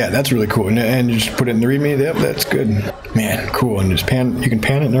 Yeah, that's really cool. And you just put it in the README. Yep, that's good. Man, cool. And just you can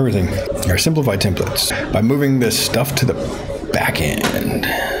pan it and everything. Or simplify templates by moving this stuff to the back end,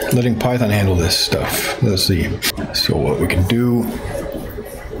 letting Python handle this stuff. Let's see. So what we can do,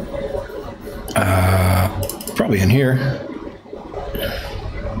 probably in here.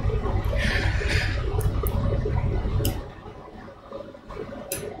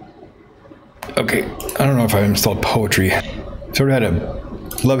 Okay, I don't know if I've installed Poetry. Sort of had a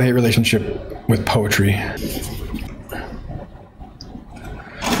love-hate relationship with Poetry. I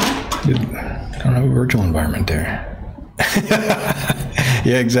don't have a virtual environment there.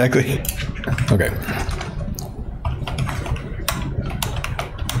 Yeah, exactly. Okay.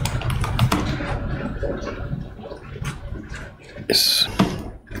 Yes.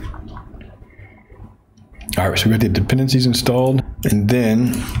 All right, so we got the dependencies installed, and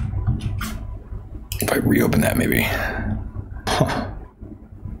then if I reopen that, maybe. Huh.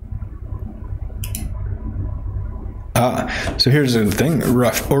 So here's the thing,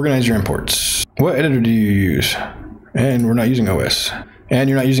 rough. Organize your imports. What editor do you use? And we're not using OS. And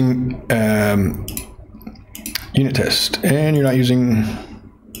you're not using unit test. And you're not using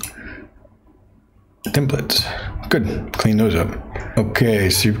templates. Good, clean those up. Okay,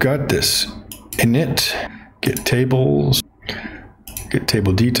 so you've got this init, get tables, get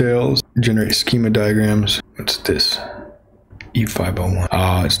table details, generate schema diagrams. What's this? E501.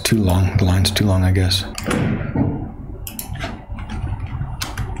 Ah, it's too long. The line's too long, I guess.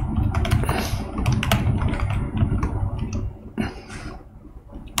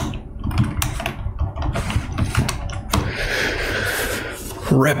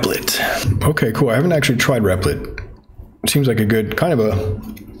 Replit. Okay, cool. I haven't actually tried Replit. It seems like a good kind of a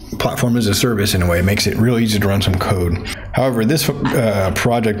platform as a service in a way. It makes it real easy to run some code. However, this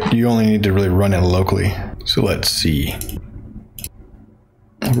project, you only need to really run it locally. So let's see.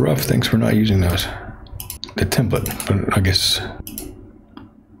 Rough thinks we're not using those. The template, but I guess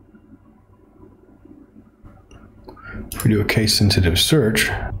if we do a case-sensitive search,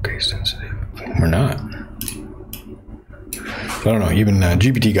 case-sensitive, we're not. I don't know, even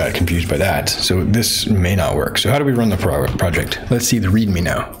GPT got confused by that, so this may not work. So how do we run the project? Let's see the README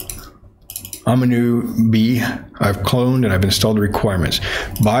now. I'm a new B. I've cloned and I've installed the requirements.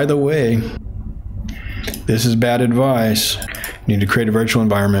 By the way, this is bad advice. You need to create a virtual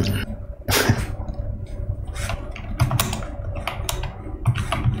environment.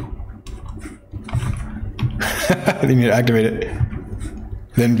 You need to activate it.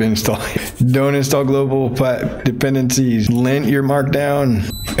 Then install. Don't install global dependencies. Lint your markdown.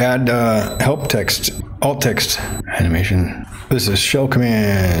 Add help text, alt text animation. This is shell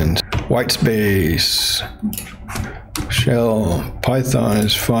command. White space. Shell. Python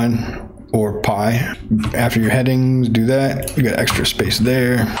is fun. Or Py. After your headings, do that. You got extra space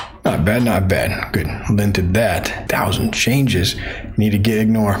there. Not bad, not bad. Good. Linted that. 1,000 changes. Need to get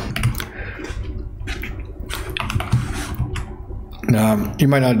ignore. You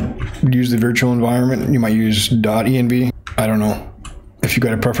might not use the virtual environment. You might use .env. I don't know if you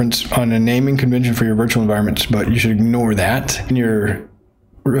got a preference on a naming convention for your virtual environments, but you should ignore that. And your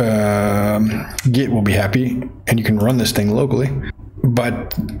Git will be happy, and you can run this thing locally.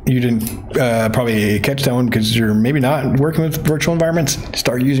 But you didn't probably catch that one because you're maybe not working with virtual environments.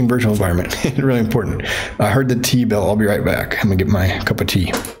 Start using virtual environment. It's really important. I heard the tea bell. I'll be right back. I'm gonna get my cup of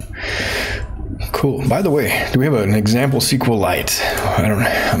tea. Cool. Cool. By the way, do we have an example SQLite?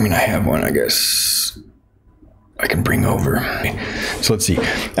 I mean, I have one, I guess. I can bring over. So let's see.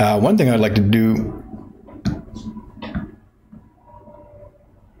 One thing I'd like to do.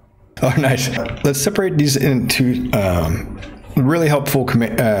 Oh, nice. Let's separate these into really helpful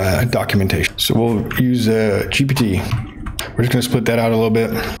documentation. So we'll use GPT. We're just going to split that out a little bit.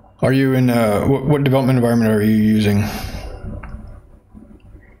 Are you in, what development environment are you using?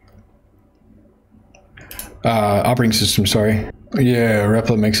 Operating system, sorry. Yeah,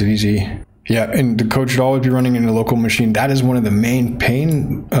 Replit makes it easy. Yeah, and the code should always be running in a local machine. That is one of the main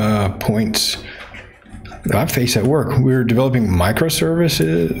pain points that I face at work. We're developing microservice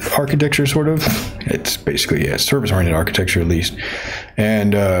architecture, sort of. It's basically, yeah, service-oriented architecture at least.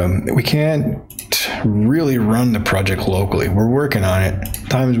 And we can't really run the project locally. We're working on it.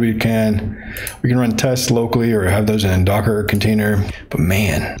 Times we can run tests locally or have those in a Docker container, but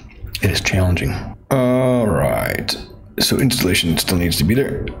man, it is challenging. All right, so installation still needs to be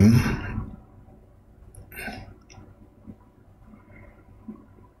there.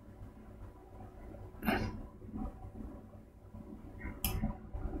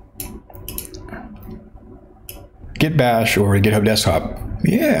 Git bash or GitHub Desktop.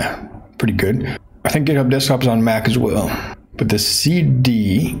 Yeah, pretty good. I think GitHub Desktop is on Mac as well. But the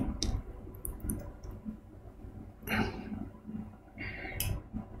CD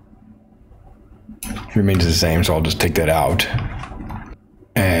remains the same, so I'll just take that out.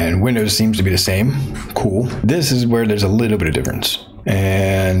 And Windows seems to be the same. Cool. This is where there's a little bit of difference.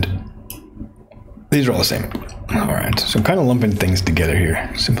 And these are all the same. All right, so I'm kind of lumping things together here.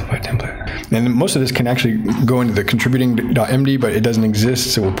 Simplify template. And most of this can actually go into the contributing.md, but it doesn't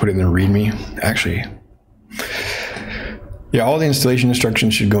exist, so we'll put it in the README. Actually, yeah, all the installation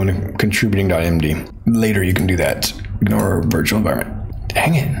instructions should go into contributing.md. Later you can do that. Ignore virtual environment.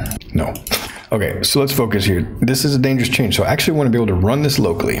 Dang it. No. Okay, so let's focus here. This is a dangerous change, so I actually want to be able to run this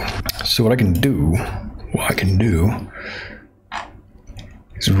locally. So what I can do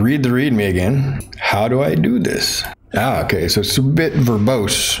is read the README again. How do I do this? Okay, so it's a bit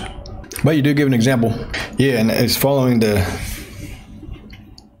verbose, but you do give an example. Yeah, and it's following the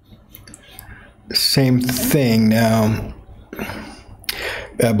same thing now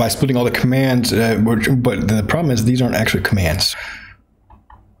by splitting all the commands, but the problem is these aren't actually commands.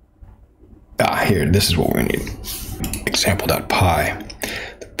 Here, this is what we need. Example.py.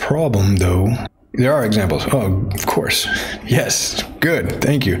 The problem, though, there are examples. Oh, of course. Yes, good,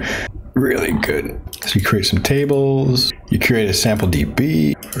 thank you. Really good. So you create some tables, you create a sample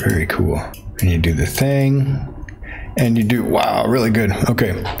DB, very cool. And you do the thing, and you do, wow, really good.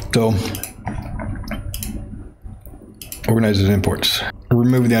 Okay, so organize those imports.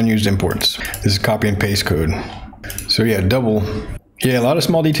 Remove the unused imports. This is copy and paste code. So yeah, a lot of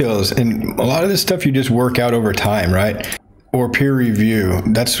small details, and a lot of this stuff you just work out over time, right? Or peer review.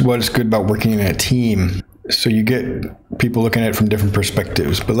 That's what's good about working in a team. So you get people looking at it from different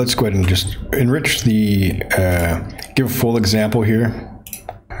perspectives. But let's go ahead and just enrich the, give a full example here.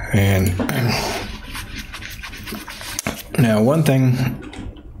 And now one thing,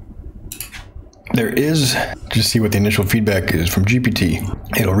 there is, just see what the initial feedback is from GPT.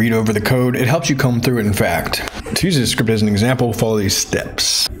 It'll read over the code. It helps you comb through it, in fact. To use this script as an example, follow these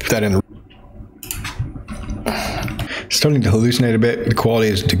steps. That in starting to hallucinate a bit. The quality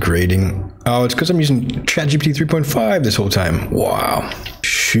is degrading. Oh, it's because I'm using ChatGPT 3.5 this whole time. Wow.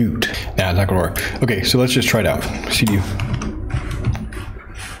 Shoot. Nah, it's not gonna work. Okay, so let's just try it out. CD.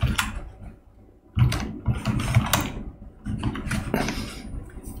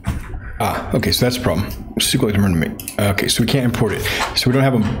 Okay, so that's a problem. SQLite to run me. Okay, so we can't import it. So we don't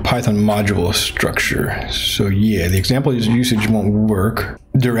have a Python module structure. So yeah, the example usage won't work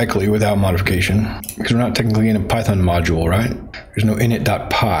directly without modification because we're not technically in a Python module, right? There's no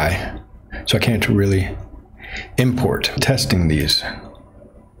init.py, so I can't really import. Testing these.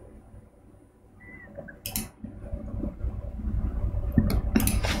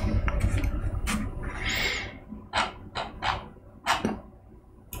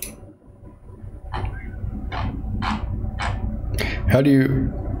 How do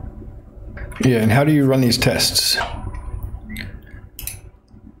you, and how do you run these tests?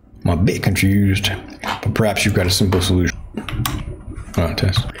 I'm a bit confused, but perhaps you've got a simple solution.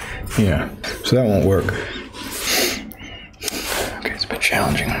 Test. Yeah, so that won't work. Okay, it's a bit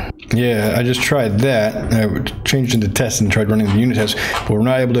challenging. Yeah, I just tried that. I changed into test and tried running the unit test, but we're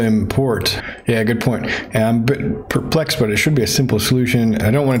not able to import. Yeah, good point. And I'm a bit perplexed, but it should be a simple solution.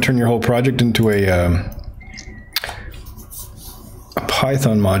 I don't want to turn your whole project into a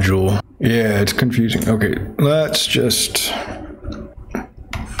Python module. Yeah, it's confusing. Okay, let's just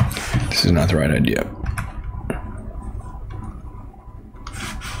This is not the right idea.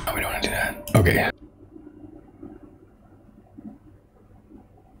 Oh, we don't want to do that. Okay.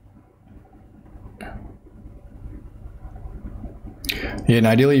 Yeah, and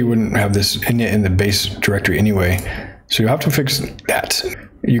ideally you wouldn't have this in the base directory anyway. So you have to fix that.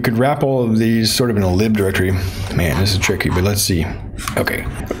 You could wrap all of these sort of in a lib directory. Man, this is tricky, but let's see. Okay,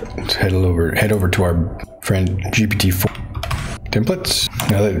 let's head over to our friend GPT-4 templates.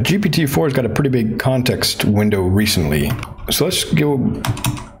 Now the GPT-4 has got a pretty big context window recently. So let's go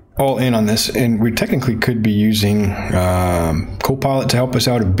all in on this, and we technically could be using Copilot to help us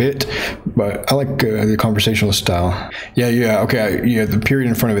out a bit, but I like the conversational style. Yeah, okay, yeah, the period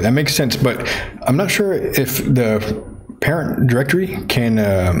in front of it, that makes sense, but I'm not sure if the parent directory can,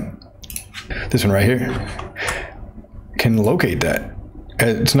 this one right here, can locate that.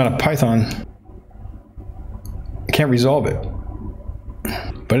 It's not a Python. It can't resolve it,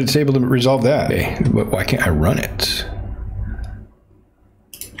 but it's able to resolve that. Okay, but why can't I run it?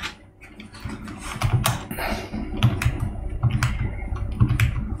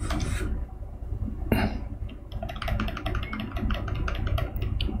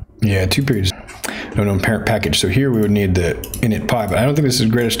 Yeah, 2 periods. No parent package. So here we would need the init py, but I don't think this is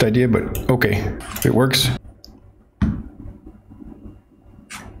the greatest idea, but okay, if it works.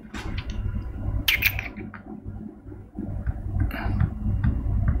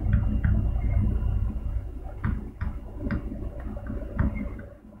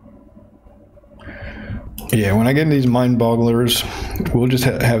 Yeah, when I get into these mind bogglers, we'll just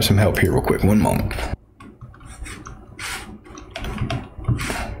have some help here real quick. One moment.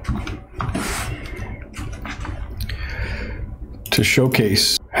 To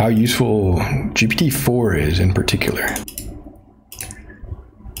showcase how useful GPT-4 is in particular. Let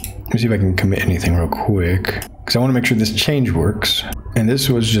me see if I can commit anything real quick, because I want to make sure this change works. And this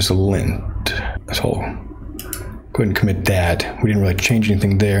was just a lint. This whole, go ahead and commit that. We didn't really change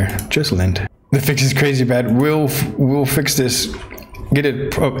anything there, just lint. The fix is crazy bad. We'll fix this. Get it,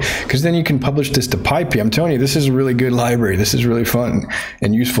 because then you can publish this to PyP. I'm telling you, this is a really good library. This is really fun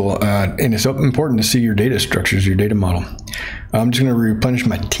and useful, and it's important to see your data structures, your data model. I'm just going to replenish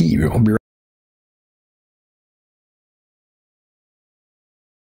my tea. I'll be right.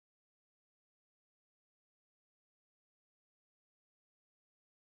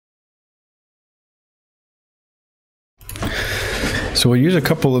 So we'll use a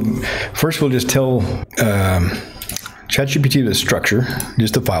couple of, first we'll just tell ChatGPT the structure,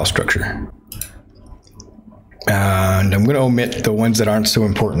 just the file structure. And I'm going to omit the ones that aren't so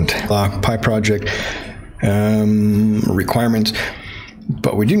important. PyProject, requirements,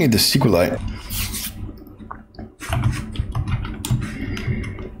 but we do need the SQLite.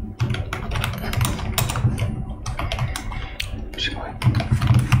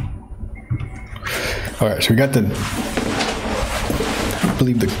 All right, so we got the, I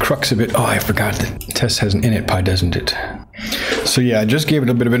believe the crux of it. Oh, I forgot the test has an init py, doesn't it? So yeah, I just gave it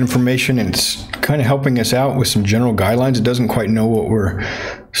a bit of information, and it's kind of helping us out with some general guidelines. It doesn't quite know what we're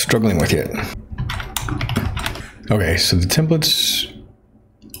struggling with yet. Okay, so the templates.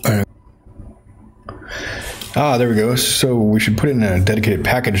 There we go. So we should put it in a dedicated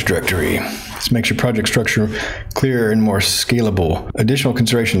package directory. This makes your project structure clearer and more scalable. Additional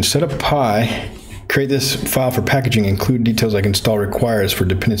considerations: set up py. Create this file for packaging, include details like install requires for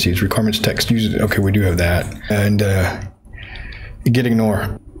dependencies, requirements text, use it. Okay, we do have that. And git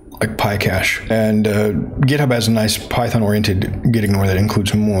ignore, like PyCache. And GitHub has a nice Python-oriented git ignore that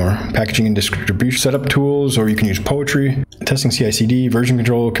includes more. Packaging and distribution setup tools, or you can use Poetry. Testing CI/CD, version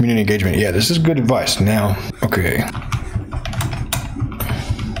control, community engagement. Yeah, this is good advice. Now, okay.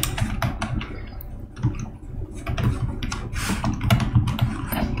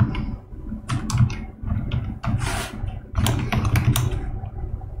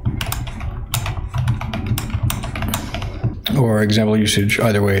 Or example usage,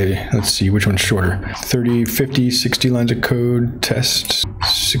 either way. Let's see which one's shorter. 30, 50, 60 lines of code, tests,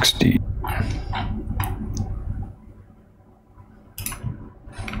 60.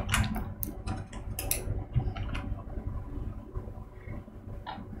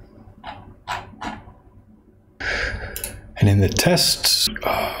 And in the tests,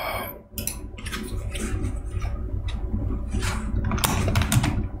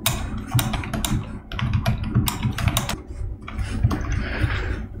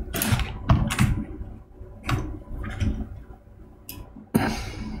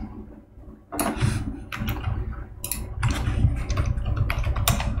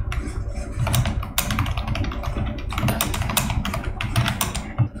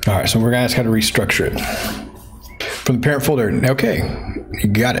 all right, so we're gonna ask how to restructure it from the parent folder. Okay, You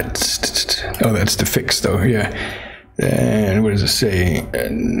got it. Oh, that's the fix though, yeah. And what does it say?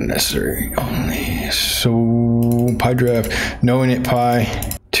 Necessary only. So pi draft, no init pi,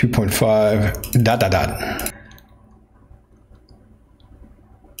 2.5, dot dot dot.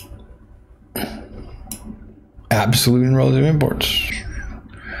 Absolute and relative imports.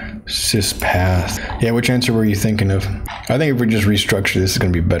 Syspath. Yeah, which answer were you thinking of? I think if we just restructure this, it's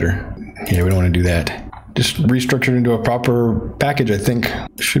going to be better. Yeah, we don't want to do that. Just restructure it into a proper package, I think.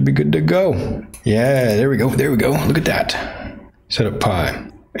 Should be good to go. Yeah, there we go. There we go. Look at that. Set up pi.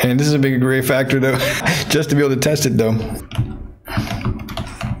 And this is a big array factor, though. Just to be able to test it, though.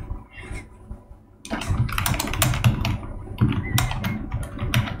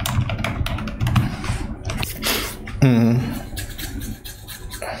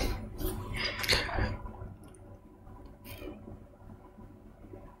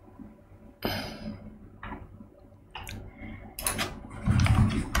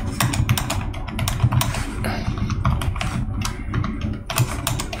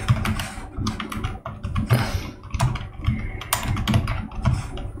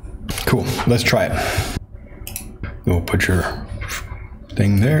 Cool, let's try it. We'll put your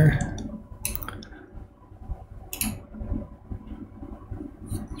thing there.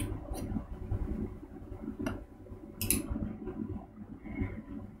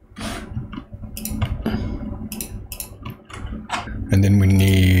 And then we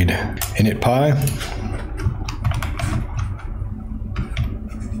need init pi.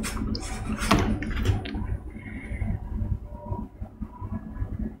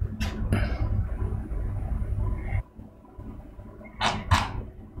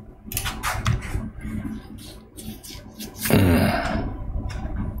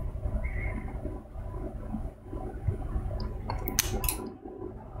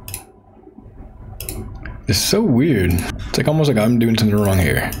 It's so weird. It's like almost like I'm doing something wrong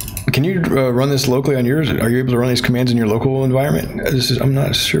here. Can you run this locally on yours? Are you able to run these commands in your local environment? I'm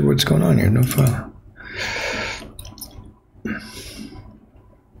not sure what's going on here. No file.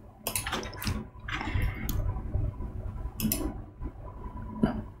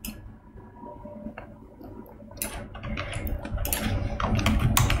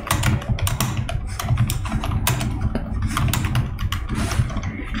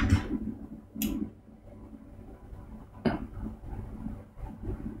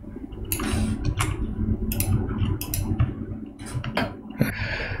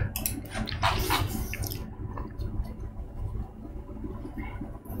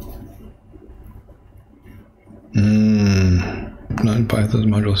 Non-Python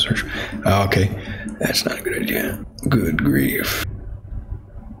module search. Oh, okay, that's not a good idea. Good grief.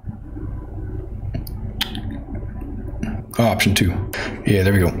 Oh, option 2. Yeah,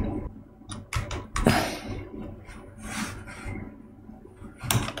 there we go.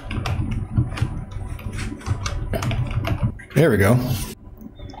 There we go.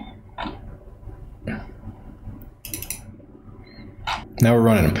 Now we're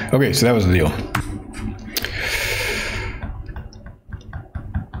running them. Okay, so that was the deal.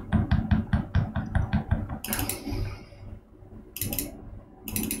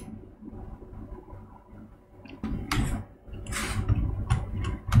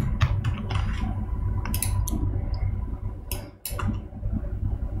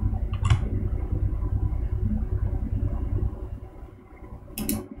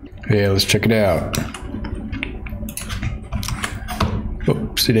 Yeah, let's check it out.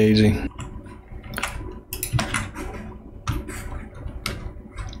 Oopsie daisy.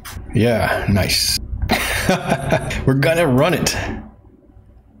 Yeah, nice. We're gonna run it.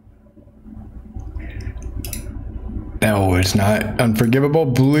 No, it's not unforgivable.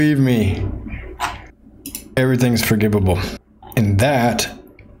 Believe me. Everything's forgivable. And that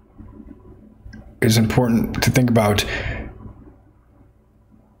is important to think about,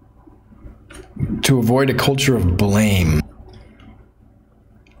 to avoid a culture of blame.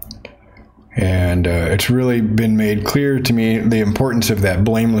 And it's really been made clear to me the importance of that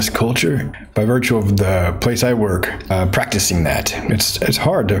blameless culture by virtue of the place I work, practicing that. It's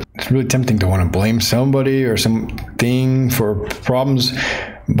hard. It's really tempting to want to blame somebody or something for problems,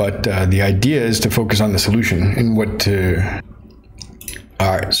 but the idea is to focus on the solution and what to...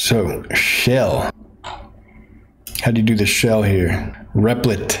 All right, so shell. How do you do the shell here?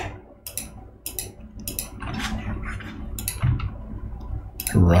 Replit.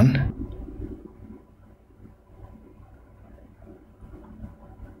 Run.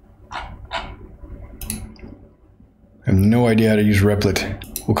 I have no idea how to use replit.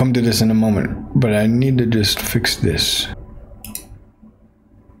 We'll come to this in a moment, but I need to just fix this.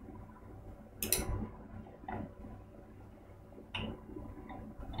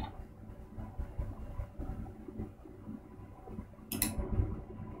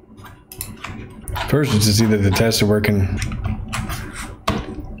 First, it's to see that the tests are working.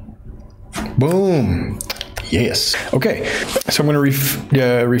 Boom. Yes. Okay, so I'm going to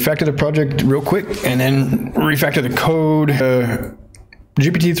refactor the project real quick and then refactor the code.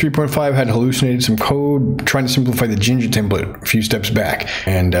 GPT 3.5 had hallucinated some code trying to simplify the Ginger template a few steps back.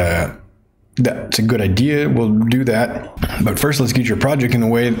 And that's a good idea. We'll do that. But first, let's get your project in a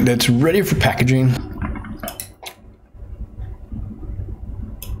way that's ready for packaging.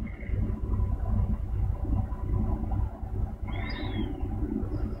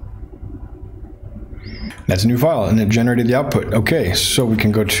 That's a new file, and it generated the output. Okay, so we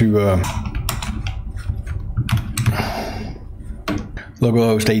can go to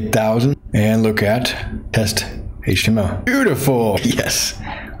localhost 8000 and look at test HTML. Beautiful. Yes.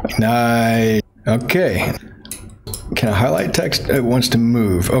 Nice. Okay. Can I highlight text? It wants to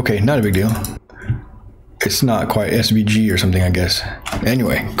move. Okay, not a big deal. It's not quite SVG or something, I guess.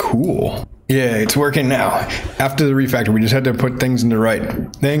 Anyway, cool. Yeah, it's working now. After the refactor, we just had to put things in the right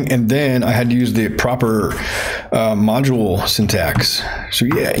thing, and then I had to use the proper module syntax. So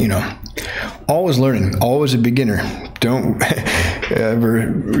yeah, you know, always learning, always a beginner. Don't ever,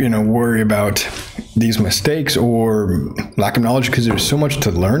 you know, worry about these mistakes or lack of knowledge, because there's so much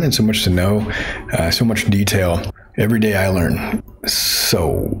to learn and so much to know, so much detail. Every day I learn.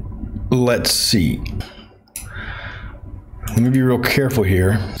 So let's see. Let me be real careful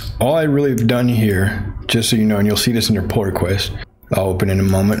here. All I really have done here, just so you know, and you'll see this in your pull request, I'll open in a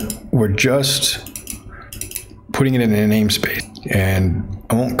moment, we're just putting it in a namespace, and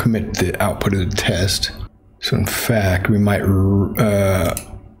I won't commit the output of the test. So in fact, we might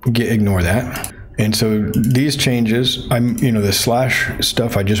ignore that. And so these changes, you know, the slash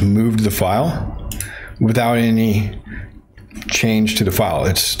stuff, I just moved the file without any change to the file.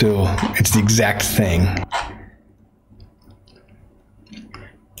 It's the exact thing.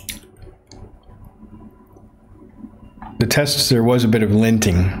 The tests, there was a bit of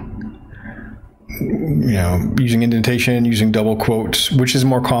linting, you know, using indentation, using double quotes, which is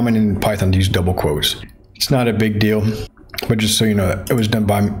more common in Python to use double quotes. It's not a big deal, but just so you know, it was done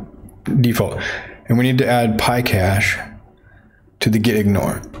by default. And we need to add PyCache to the git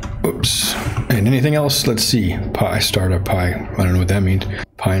ignore. Oops. And anything else? Let's see. Py startup, Py, I don't know what that means.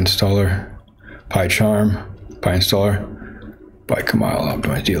 PyInstaller, PyCharm, PyInstaller, PyCompile,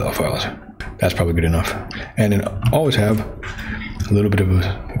 optimize DLL files. That's probably good enough. And then always have a little bit of a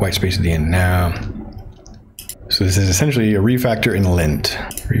white space at the end now. So this is essentially a refactor in lint.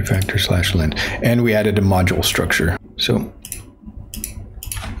 Refactor / lint. And we added a module structure. So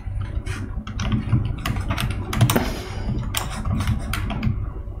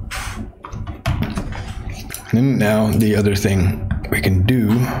and then now the other thing we can do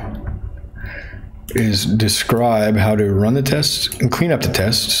is describe how to run the tests and clean up the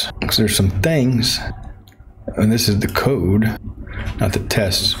tests, because there's some things, and this is the code, not the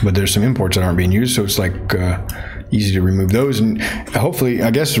tests, but there's some imports that aren't being used, so it's like easy to remove those. And hopefully,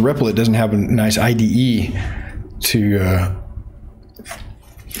 I guess Replit doesn't have a nice IDE to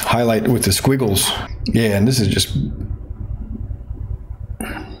highlight with the squiggles. Yeah, and this is just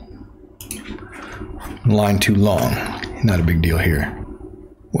line too long. Not a big deal here.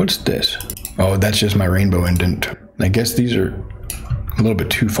 What's this? Oh, that's just my rainbow indent. I guess these are a little bit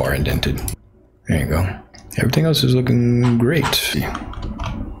too far indented. There you go. Everything else is looking great.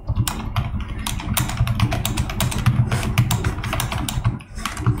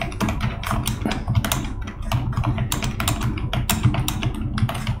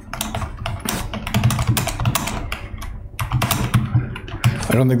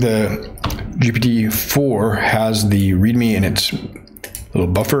 I don't think the GPT-4 has the README in its little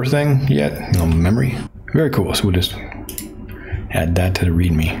buffer thing yet, little memory. Very cool. So we'll just add that to the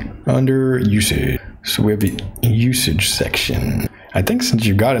README under usage. So we have the usage section. I think since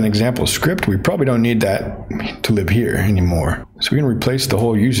you've got an example script, we probably don't need that to live here anymore. So we can replace the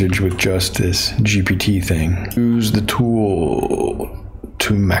whole usage with just this GPT thing. Use the tool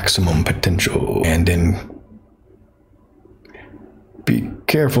to maximum potential, and then be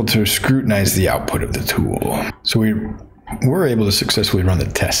careful to scrutinize the output of the tool. So we're able to successfully run the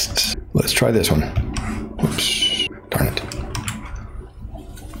tests. Let's try this one. Whoops, darn it.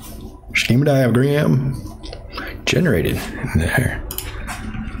 Schema diagram generated in there.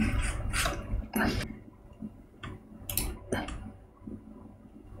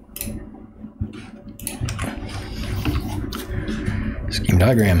 Schema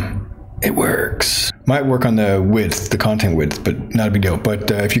diagram, it works. Might work on the width, the content width, but not a big deal.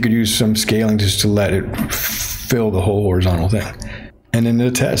 But if you could use some scaling just to let it fill the whole horizontal thing. And then the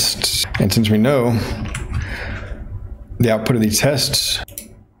tests. And since we know the output of these tests,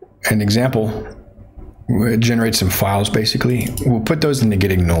 an example It generates some files basically. We'll put those into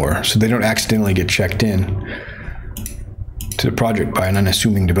get ignore so they don't accidentally get checked in to the project by an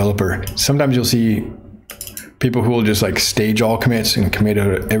unassuming developer. Sometimes you'll see people who will just like stage all commits and commit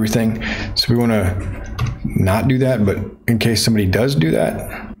everything. So we want to not do that, but in case somebody does do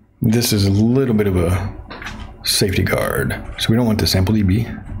that, this is a little bit of a safety guard. So we don't want the sample DB.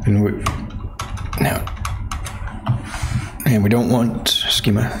 And we don't want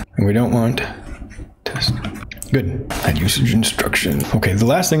schema, and we don't want test. Good. Add usage instruction. Okay, the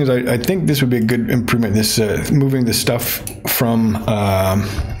last thing is I think this would be a good improvement. This moving the stuff from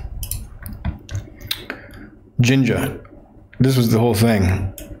Jinja. This was the whole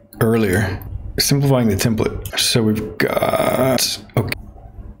thing earlier. Simplifying the template. So we've got, okay.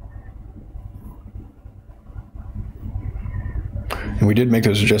 And we did make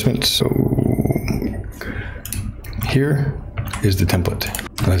those adjustments. So here is the template.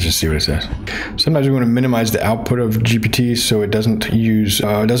 Let's just see what it says. Sometimes we want to minimize the output of GPT so it doesn't use,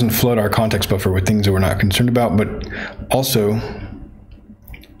 doesn't flood our context buffer with things that we're not concerned about, but also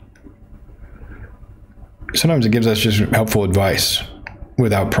sometimes it gives us just helpful advice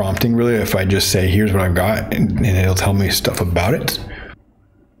without prompting really. If I just say, here's what I've got, and it'll tell me stuff about it.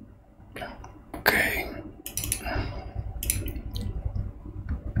 Okay.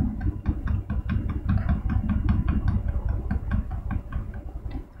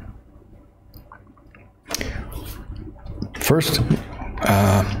 First,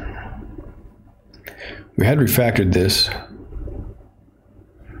 we had refactored this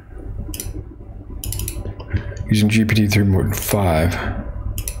using GPT 3.5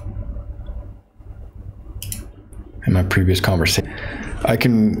 in my previous conversation. I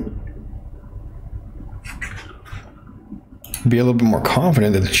can be a little bit more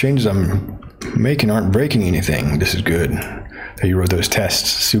confident that the changes I'm making aren't breaking anything. This is good that you wrote those tests.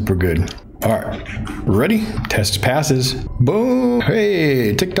 Super good. All right, ready? Test passes. Boom.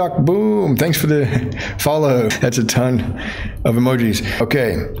 Hey, TikTok, boom. Thanks for the follow. That's a ton of emojis.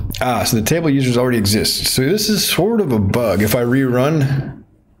 Okay, so the table users already exist. So this is sort of a bug. If I rerun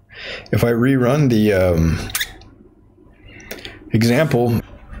the example,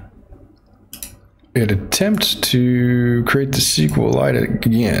 it attempts to create the SQLite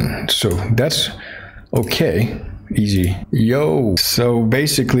again. So that's okay, easy. Yo, so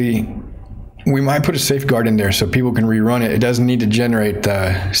basically, we might put a safeguard in there so people can rerun it. It doesn't need to generate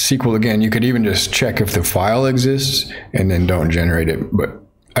the SQL again. You could even just check if the file exists and then don't generate it. But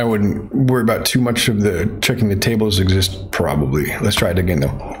I wouldn't worry about too much of the checking the tables exist probably. Let's try it again though.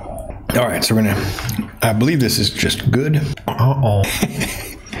 All right, so I believe this is just good. Uh-oh.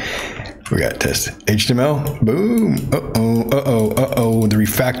 We got test HTML. Boom. Uh-oh, uh-oh, uh-oh. The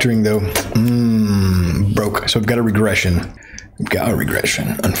refactoring though, broke. So I've got a regression.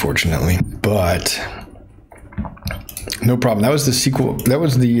 Unfortunately, but no problem. That was the SQL. That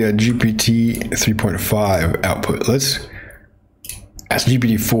was the GPT 3.5 output. Let's ask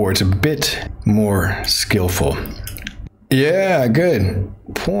GPT-4. It's a bit more skillful. Yeah, good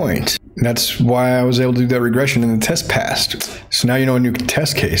point. That's why I was able to do that regression and the test passed. So now you know a new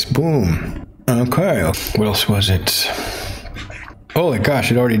test case. Boom. Okay. What else was it? Oh my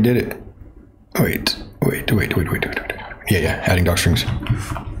gosh, it already did it. Wait. Yeah, adding doc strings. I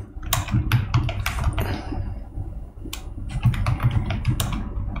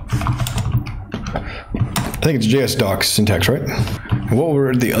think it's JS docs syntax, right? What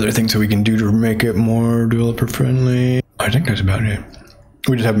were the other things that we can do to make it more developer friendly? I think that's about it.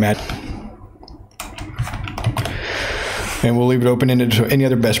 We just have Matt. And we'll leave it open-ended to any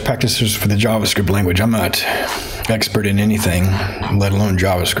other best practices for the JavaScript language. I'm not expert in anything, let alone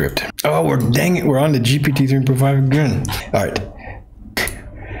JavaScript. Oh, dang it, we're on the GPT 3.5 again. All right,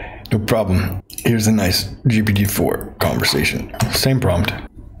 no problem. Here's a nice GPT-4 conversation. Same prompt.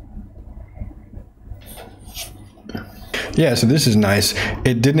 Yeah, so this is nice.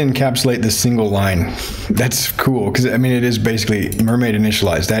 It didn't encapsulate the single line. That's cool, because I mean, it is basically mermaid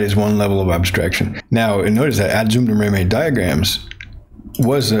initialized. That is one level of abstraction. Now, notice that add zoom to mermaid diagrams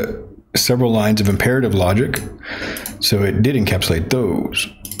was several lines of imperative logic, so it did encapsulate those.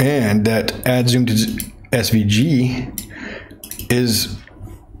 And that add zoom to SVG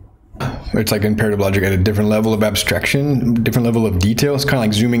it's like imperative logic at a different level of abstraction, different level of detail. It's kind of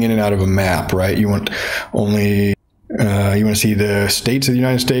like zooming in and out of a map, right? You want only, you want to see the states of the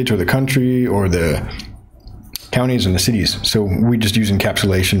United States or the country or the counties and the cities. So we just use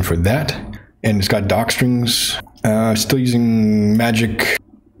encapsulation for that. And it's got doc strings, still using magic,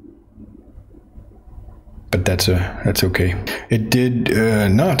 but that's okay. It did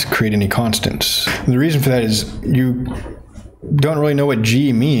not create any constants. And the reason for that is don't really know what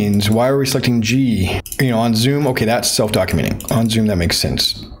G means. Why are we selecting G? On Zoom, okay, that's self-documenting. On Zoom, that makes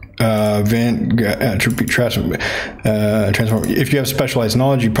sense. Transform. If you have specialized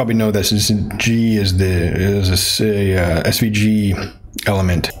knowledge, you probably know this. G is a SVG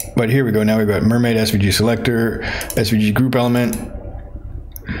element. But here we go. Now we've got mermaid, SVG selector, SVG group element,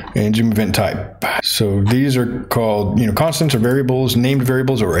 and Zoom event type. So these are called, constants or variables, named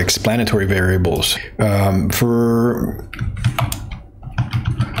variables, or explanatory variables.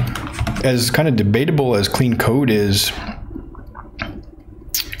 As kind of debatable as clean code is,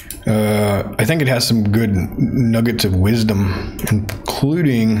 I think it has some good nuggets of wisdom,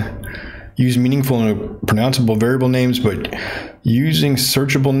 including use meaningful and pronounceable variable names, but using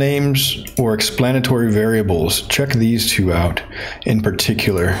searchable names or explanatory variables. Check these two out in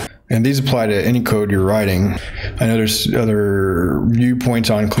particular. And these apply to any code you're writing. I know there's other viewpoints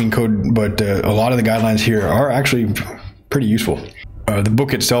on clean code, but a lot of the guidelines here are actually pretty useful. The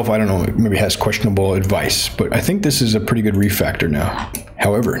book itself, I don't know, maybe has questionable advice, but I think this is a pretty good refactor now.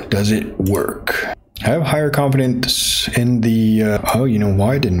 However, does it work? I have higher confidence in the,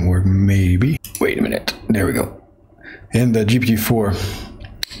 why it didn't work, maybe. Wait a minute, there we go. In the GPT-4,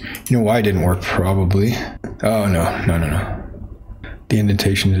 why it didn't work, probably. Oh, no. The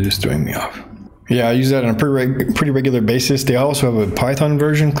indentation is just throwing me off. Yeah, I use that on a pretty regular basis. They also have a Python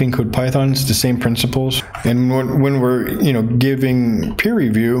version, Clean Code Python. It's the same principles. And when we're, giving peer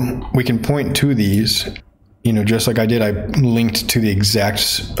review, we can point to these. Just like I did, I linked to the exact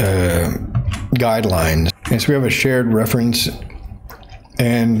guidelines. And so we have a shared reference.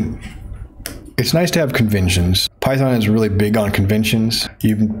 And it's nice to have conventions. Python is really big on conventions.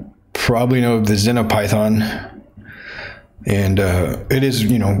 You probably know of the XenoPython. And it is,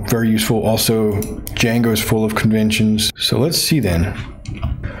 very useful. Also, Django is full of conventions. So let's see then.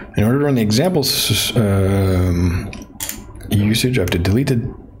 In order to run the examples usage, I have to delete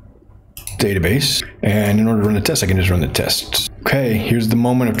the database. And in order to run the test, I can just run the tests. Okay, here's the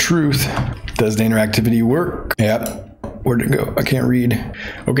moment of truth. Does the interactivity work? Yep. Where'd it go? I can't read.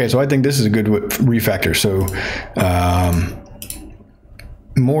 Okay, so I think this is a good refactor. So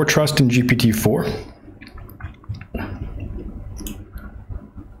more trust in GPT-4.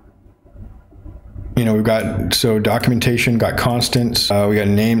 We've got, documentation, got constants, we got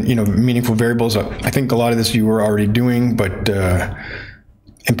name, meaningful variables. I think a lot of this you were already doing, but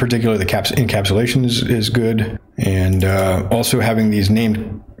in particular, the encapsulation is good. And also having these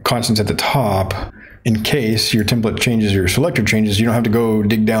named constants at the top, in case your template changes, your selector changes, you don't have to go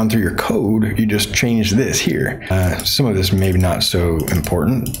dig down through your code. You just change this here. Some of this maybe not so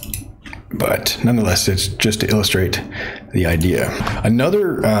important, but nonetheless, it's just to illustrate the idea.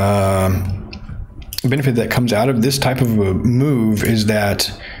 Another benefit that comes out of this type of a move is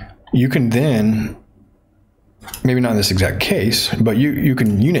that you can then, maybe not in this exact case, but you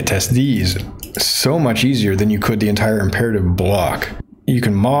can unit test these so much easier than you could the entire imperative block. You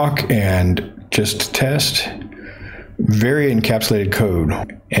can mock and just test very encapsulated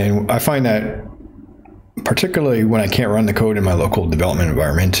code. And I find that particularly when I can't run the code in my local development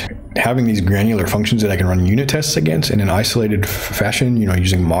environment, having these granular functions that I can run unit tests against in an isolated fashion,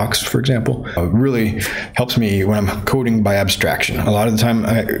 using mocks, for example, really helps me when I'm coding by abstraction. A lot of the time,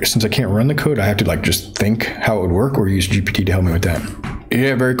 since I can't run the code, I have to just think how it would work or use GPT to help me with that.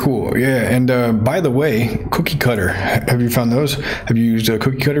 Yeah, very cool. Yeah, and by the way, cookie cutter. Have you found those? Have you used a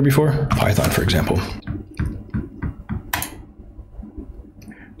cookie cutter before? Python, for example.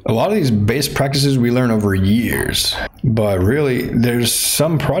 A lot of these base practices we learn over years, but really there's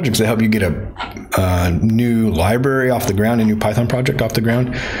some projects that help you get a new library off the ground, a new Python project off the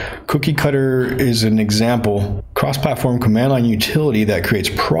ground. Cookie cutter is an example, cross-platform command line utility that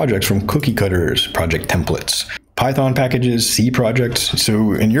creates projects from cookie cutters, project templates. Python packages, C projects.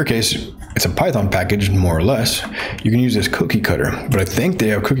 So in your case, it's a Python package, more or less. You can use this cookie cutter, but I think they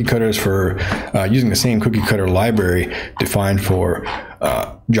have cookie cutters for using the same cookie cutter library defined for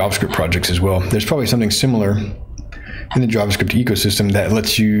JavaScript projects as well. There's probably something similar in the JavaScript ecosystem that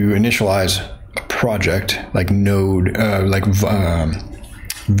lets you initialize a project, like Node,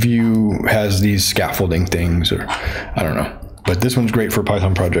 Vue has these scaffolding things, or I don't know. But this one's great for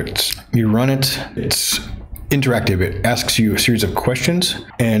Python projects. You run it, it's interactive. It asks you a series of questions,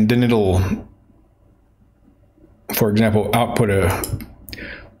 and then it'll, for example, output a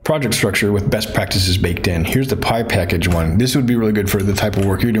project structure with best practices baked in. Here's the Py package one. This would be really good for the type of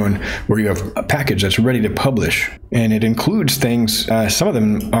work you're doing where you have a package that's ready to publish. And it includes things, some of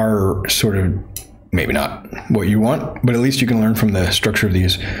them are sort of maybe not what you want, but at least you can learn from the structure of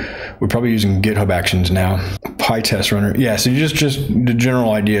these. We're probably using GitHub Actions now. PyTest runner. Yeah, so just the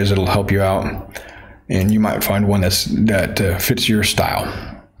general idea is it'll help you out. and you might find one that fits your style.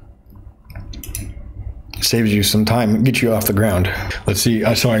 Saves you some time, gets you off the ground. Let's see,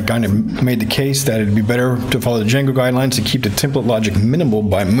 so I kind of made the case that it'd be better to follow the Django guidelines to keep the template logic minimal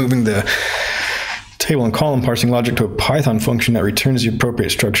by moving the table and column parsing logic to a Python function that returns the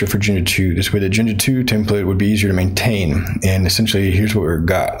appropriate structure for Django 2. This way the Django 2 template would be easier to maintain. And essentially, here's what we've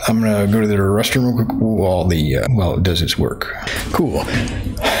got. I'm gonna go to the restroom real quick while it does its work. Cool,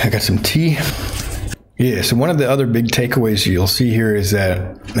 I got some tea. Yeah, so one of the other big takeaways you'll see here is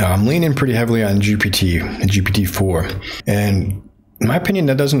that I'm leaning pretty heavily on GPT and GPT-4. And in my opinion,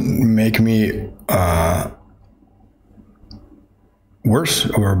 that doesn't make me worse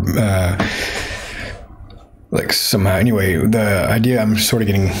or like somehow. Anyway, the idea, I'm sort of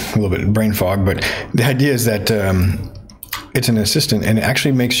getting a little bit brain fog, but the idea is that it's an assistant and it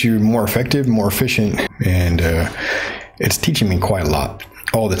actually makes you more effective, more efficient, and it's teaching me quite a lot.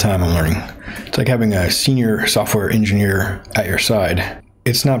 All the time I'm learning. It's like having a senior software engineer at your side.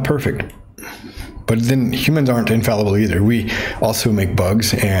 It's not perfect, but then humans aren't infallible either. We also make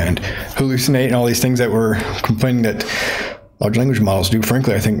bugs and hallucinate and all these things that we're complaining that large language models do.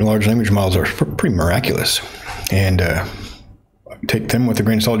 Frankly, I think large language models are pretty miraculous, and take them with a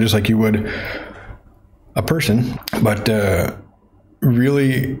grain of salt just like you would a person. But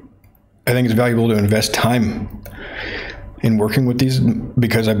really, I think it's valuable to invest time in working with these,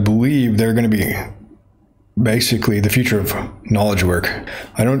 because I believe they're going to be basically the future of knowledge work.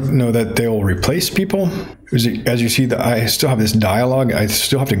 I don't know that they'll replace people. As you see, I still have this dialogue. I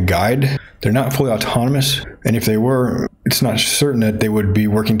still have to guide. They're not fully autonomous. And if they were, it's not certain that they would be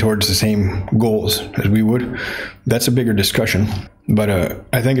working towards the same goals as we would. That's a bigger discussion. But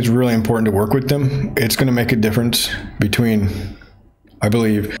I think it's really important to work with them. It's going to make a difference between, I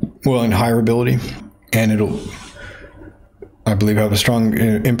believe, and hireability, and it'll, I believe, have a strong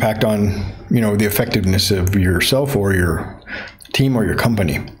impact on, the effectiveness of yourself or your team or your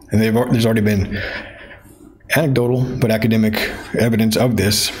company. And there's already been anecdotal but academic evidence of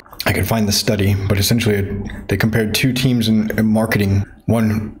this. I could find the study, but essentially they compared two teams in marketing.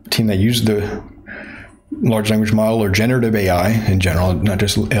 One team that used the large language model or generative AI in general, not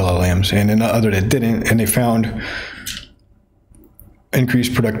just LLMs, and another that didn't, and they found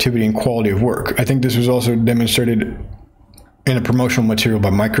increased productivity and quality of work. I think this was also demonstrated in a promotional material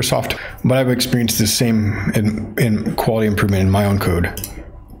by Microsoft, but I've experienced the same in quality improvement in my own code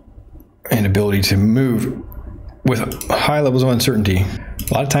and ability to move with high levels of uncertainty.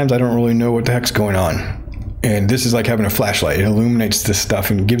 A lot of times I don't really know what the heck's going on. And this is like having a flashlight. It illuminates this stuff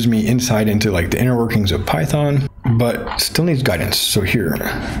and gives me insight into like the inner workings of Python, but still needs guidance. So here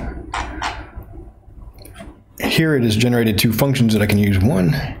it has generated two functions that I can use.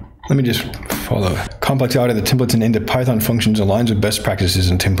 One, let me just follow. Complex out of the templates and into Python functions aligns with best practices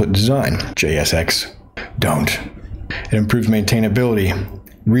in template design. JSX. Don't. It improves maintainability,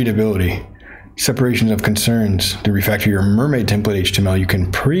 readability, separations of concerns. To refactor your Mermaid template HTML, you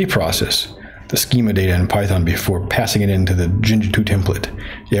can pre-process the schema data in Python before passing it into the Django 2 template.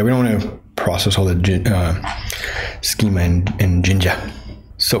 Yeah, we don't want to process all the schema in Django.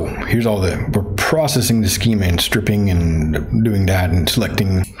 So here's we're processing the schema and stripping and doing that and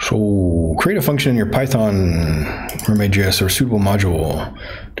selecting. So create a function in your Python Mermaid.js or suitable module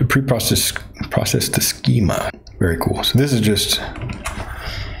to process the schema. Very cool. So this is just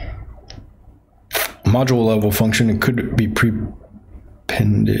a module level function. It could be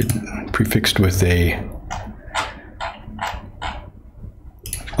prefixed with a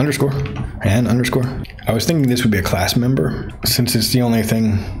underscore and underscore. I was thinking this would be a class member since it's the only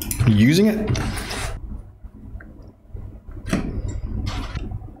thing using it.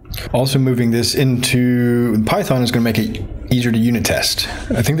 Also moving this into Python is going to make it easier to unit test.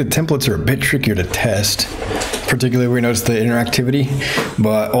 I think the templates are a bit trickier to test, particularly where we notice the interactivity,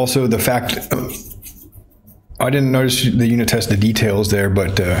 but also the fact, I didn't notice the unit test, the details there,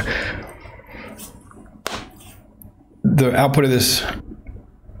 but the output of this,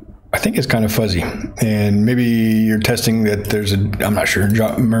 I think it's kind of fuzzy, and maybe you're testing that there's I'm not sure,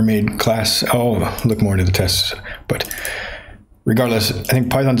 Mermaid class. I'll look more into the tests, but regardless, I think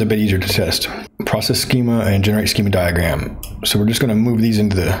Python's a bit easier to test. Process schema and generate schema diagram. So we're just going to move these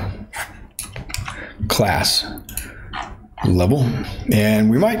into the class level, and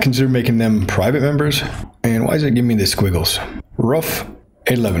we might consider making them private members. And why is it giving me the squiggles? Rough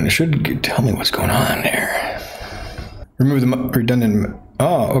 811. It should tell me what's going on there. Remove the redundant.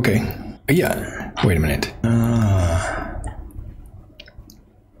 Oh, okay. Yeah. Wait a minute.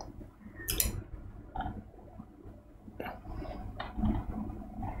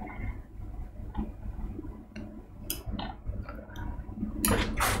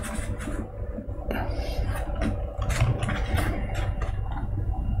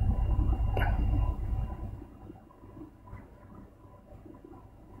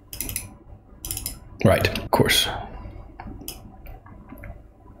 source.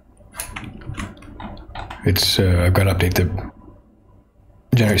 It's I've got to update the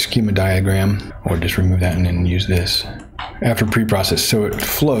generate schema diagram, or just remove that and then use this after pre-process so it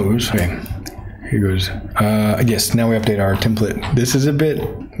flows. Okay, here goes. Yes, now we update our template. This is a bit,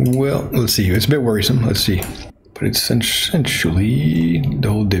 well, let's see, it's a bit worrisome. Let's see, but it's essentially the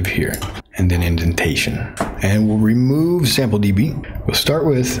whole div here and then indentation, and we'll remove sample DB. We'll start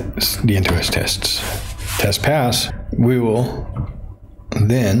with the NTOS tests. Test pass, we will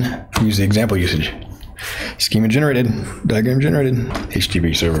then use the example usage. Schema generated, diagram generated,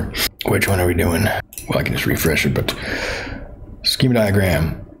 HTTP server. Which one are we doing? Well, I can just refresh it, but schema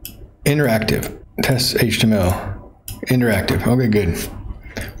diagram, interactive, test HTML, interactive. Okay, good.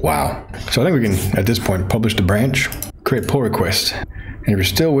 Wow. So I think we can, at this point, publish the branch, create pull request. And if you're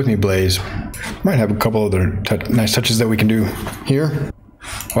still with me, Blaze, might have a couple other nice touches that we can do here.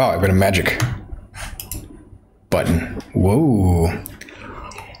 Wow, I've got a magic button. Whoa.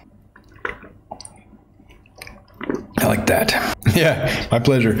 I like that. Yeah, my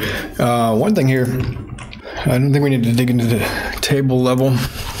pleasure. One thing here, I don't think we need to dig into the table level.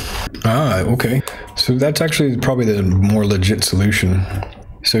 Okay. So that's actually probably the more legit solution.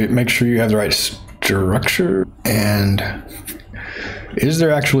 So make sure you have the right structure, and is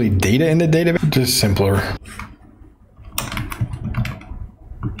there actually data in the database? Just simpler.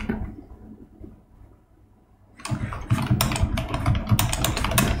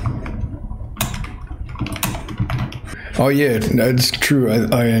 Oh yeah, that's true.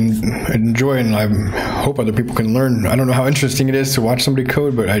 I enjoy it, and I hope other people can learn. I don't know how interesting it is to watch somebody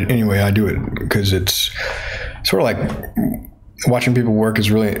code, but anyway, I do it because it's sort of like watching people work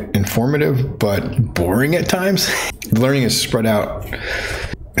is really informative, but boring at times. Learning is spread out,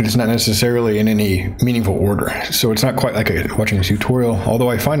 and it's not necessarily in any meaningful order. So it's not quite like watching a tutorial, although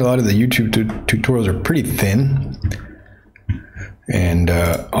I find a lot of the YouTube tutorials are pretty thin. And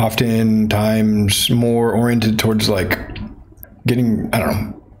oftentimes more oriented towards like getting, I don't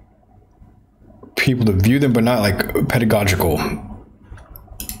know, people to view them, but not like pedagogical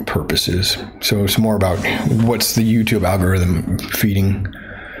purposes. So it's more about what's the YouTube algorithm feeding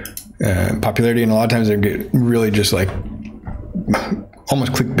popularity, and a lot of times they get really just like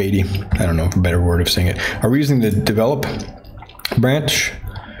almost clickbaity. I don't know if a better word of saying it. Are we using the develop branch?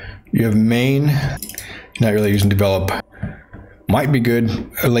 You have main, you're not really using develop. Might be good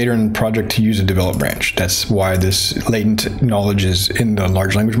later in the project to use a develop branch. That's why this latent knowledge is in the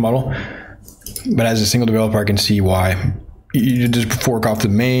large language model. But as a single developer, I can see why you just fork off the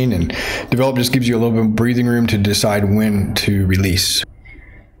main, and develop just gives you a little bit of breathing room to decide when to release.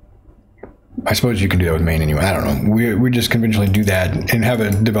 I suppose you can do that with main anyway. I don't know. We just conventionally do that and have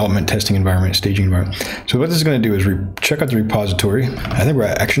a development testing environment, staging environment. So what this is going to do is check out the repository. I think we're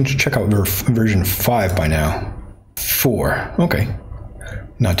actually should check out version 5 by now. 4, okay,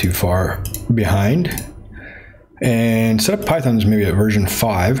 not too far behind. And set up Python's maybe at version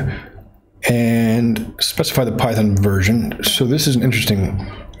 5 and specify the Python version. So this is an interesting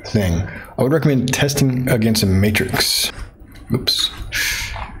thing. I would recommend testing against a matrix. Oops.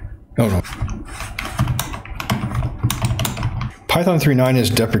 Oh no. Python 3.9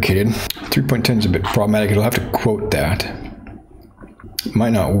 is deprecated. 3.10 is a bit problematic. It'll have to quote that.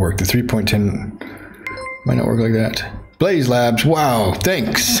 Might not work. The 3.10 might not work like that. Blaze Labs, wow,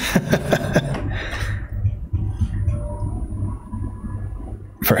 thanks.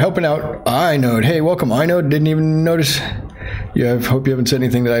 For helping out iNode. Hey, welcome iNode, didn't even notice. Yeah, I hope you haven't said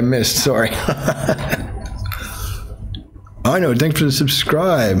anything that I missed, sorry. iNode, thanks for the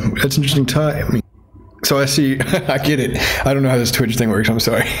subscribe. That's interesting time. So I see, I get it. I don't know how this Twitch thing works, I'm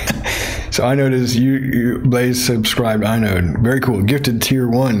sorry. So iNode is you Blaze subscribed iNode. Very cool, gifted tier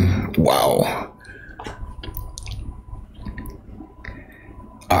 1, wow.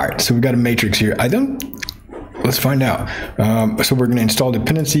 All right, so we've got a matrix here. Let's find out. So we're gonna install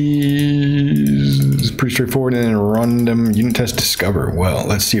dependencies, pretty straightforward, and then run them, unit test discover. Well,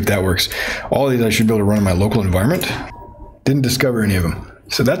 let's see if that works. All of these I should be able to run in my local environment. Didn't discover any of them,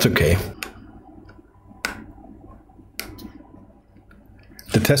 so that's okay.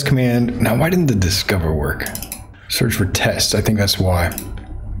 The test command, now why didn't the discover work? Search for tests, I think that's why.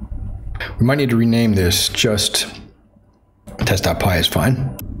 We might need to rename this, just test.py is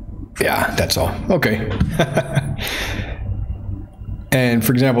fine. Yeah, that's all. Okay. And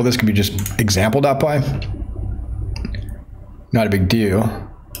for example, this could be just example.py. Not a big deal.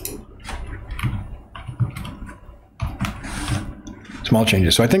 Small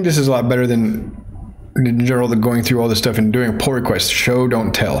changes. So I think this is a lot better than in general than going through all this stuff and doing a pull request, show,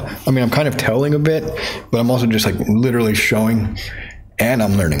 don't tell. I mean, I'm kind of telling a bit, but I'm also just like literally showing, and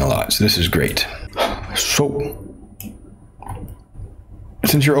I'm learning a lot. So this is great. So,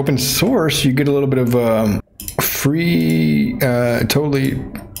 since you're open source, you get a little bit of free, totally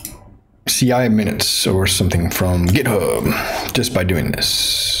CI minutes or something from GitHub just by doing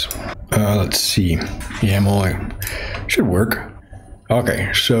this. Let's see. YAML should work.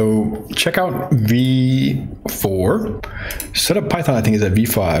 Okay, so check out V4. Setup Python, I think, is at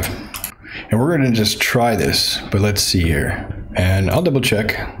V5. And we're going to just try this, but let's see here. And I'll double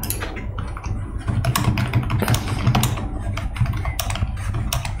check.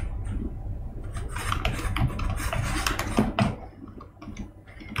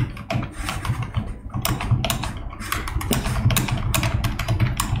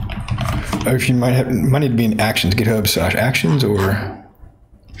 Or if you might need to be in Actions, GitHub/Actions or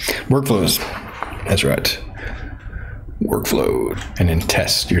Workflows. That's right. Workflow. And then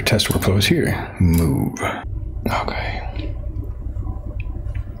test. Your test workflow is here. Move. Okay.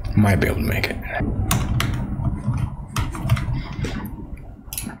 Might be able to make it.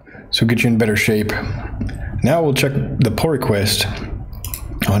 So get you in better shape. Now we'll check the pull request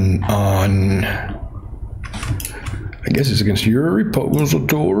on I guess it's against your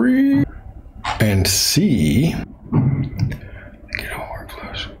repository and see.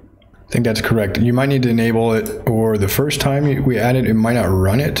 I think that's correct. You might need to enable it, or the first time we add it, it might not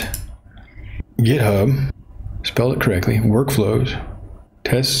run it. GitHub, spelled it correctly, workflows,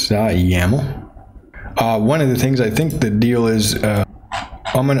 tests.yaml. One of the things, I think the deal is,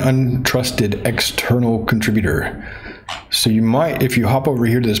 I'm an untrusted external contributor. So you might, if you hop over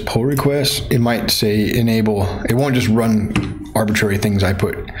here to this pull request, it might say enable. It won't just run arbitrary things I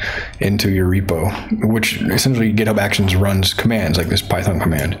put into your repo, which essentially GitHub Actions runs commands like this Python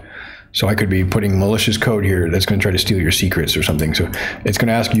command. So I could be putting malicious code here that's going to try to steal your secrets or something. So it's going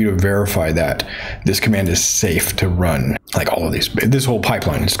to ask you to verify that this command is safe to run. Like all of these, this whole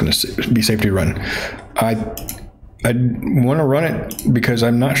pipeline is going to be safe to run. I want to run it because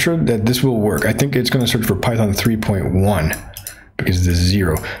I'm not sure that this will work. I think it's going to search for Python 3.1 because this is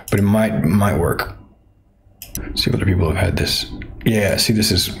 0, but it might work. Let's see what other people have had this. Yeah, see, this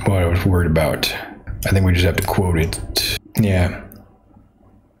is what I was worried about. I think we just have to quote it. Yeah.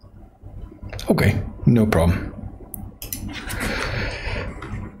 Okay, no problem.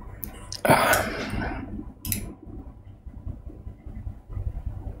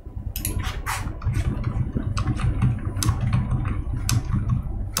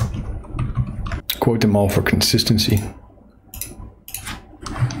 Quote them all for consistency.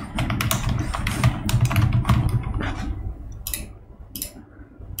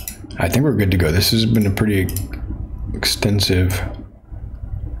 I think we're good to go. This has been a pretty extensive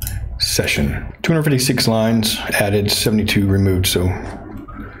session. 256 lines added, 72 removed, so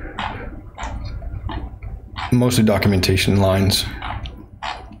mostly documentation lines.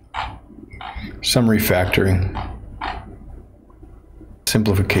 Some refactoring,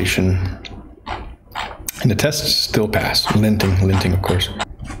 simplification, and the tests still pass. Linting, of course.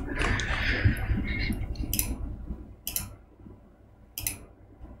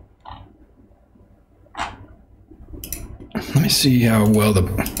 Let me see how well the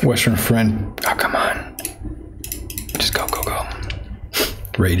Western friend. Oh, come on. Just go.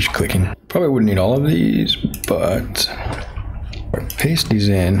 Rage clicking. Probably wouldn't need all of these, but paste these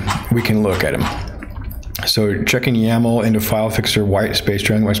in. We can look at them. So checking YAML into file fixer, white space,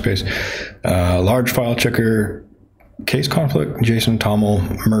 trailing white space, large file checker, case conflict, JSON,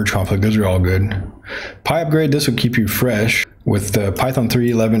 TOML, merge conflict. Those are all good. PyUpgrade, this will keep you fresh with Python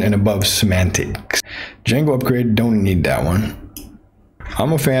 3.11 and above semantics. Django upgrade, don't need that one.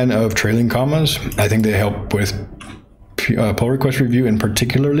 I'm a fan of trailing commas. I think they help with pull request review in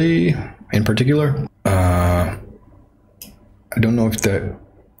particular. I don't know if that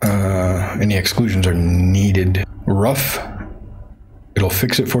any exclusions are needed. Rough, it'll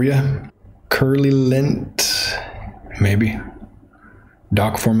fix it for you. Curly lint, maybe.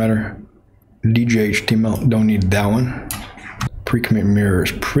 Doc formatter, DJ HTML, don't need that one. Pre-commit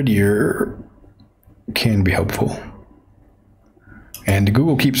mirrors, prettier, can be helpful. And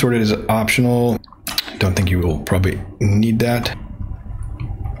Google Keep Sorted is optional. Don't think you will probably need that.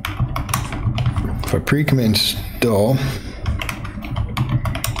 If I pre-commit install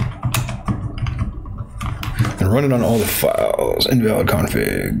and run it on all the files, invalid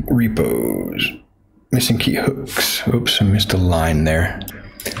config, repos, missing key hooks. Oops, I missed a line there.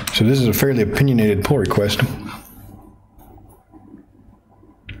 So this is a fairly opinionated pull request.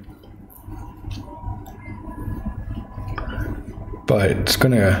 But it's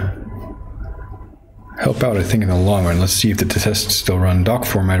going to help out, I think, in the long run. Let's see if the tests still run. Doc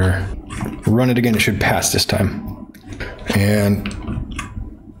formatter. Run it again. It should pass this time. And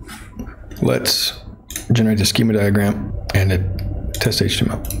let's generate the schema diagram and a test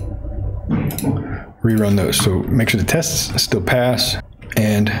HTML. Rerun those. So make sure the tests still pass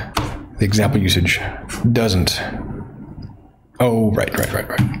and the example usage doesn't. Oh, right.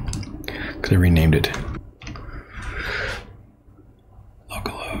 Because I renamed it.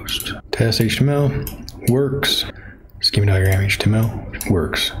 Localhost. Test HTML works. Schema diagram HTML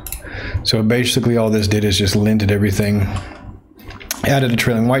works. So basically all this did is just linted everything. Added a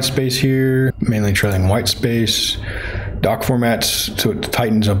trailing white space here, mainly trailing white space. Doc formats, so it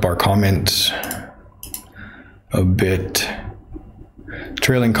tightens up our comments a bit.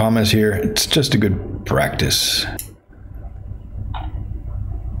 Trailing commas here, it's just a good practice.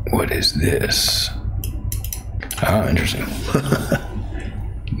 What is this? Ah, interesting.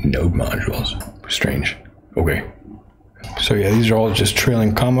 Node modules. Strange. Okay. So yeah, these are all just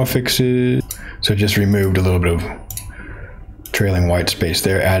trailing comma fixes. So just removed a little bit of trailing white space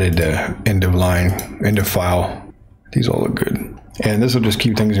there, added end of line, end of file. These all look good. And this will just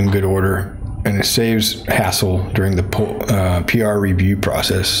keep things in good order, and it saves hassle during the PR review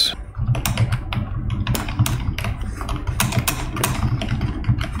process.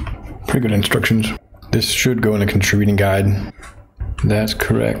 Pretty good instructions. This should go in a contributing guide. That's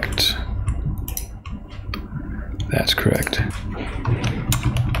correct. That's correct.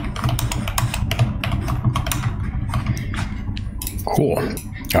 Cool.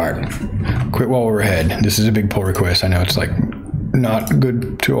 All right. Quit while we're ahead. This is a big pull request. I know it's like not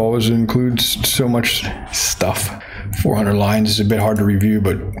good to always include so much stuff. 400 lines is a bit hard to review,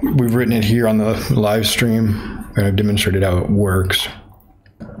 but we've written it here on the live stream and I've demonstrated how it works.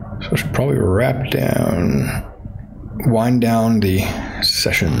 So I should probably wind down the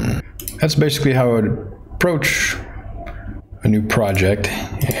session. That's basically how I would approach a new project,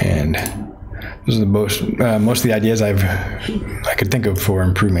 and those are the most of the ideas I could think of for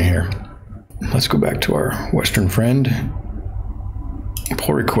improvement here. Let's go back to our Western friend.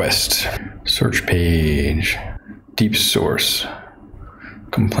 Pull requests, search page, deep source,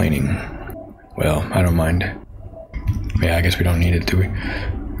 complaining. Well, I don't mind. Yeah, I guess we don't need it, do we?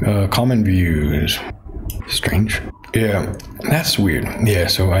 Common views. Strange. Yeah, that's weird. Yeah,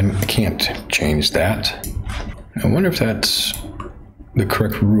 so I can't change that. I wonder if that's the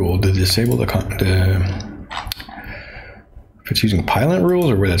correct rule to disable if it's using Pylint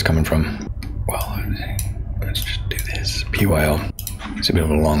rules or where that's coming from. Well, let's just do this. PYL. It's a bit of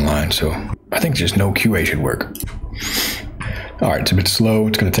a long line, so I think just no QA should work. All right, it's a bit slow.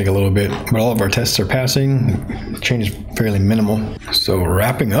 It's going to take a little bit, but all of our tests are passing. Change is fairly minimal. So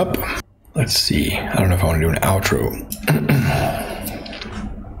wrapping up, let's see. I don't know if I want to do an outro.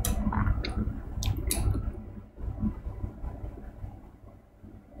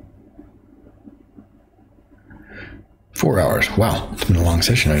 4 hours. Wow, it's been a long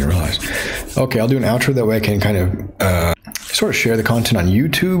session, I didn't realize. Okay, I'll do an outro, that way I can kind of sort of share the content on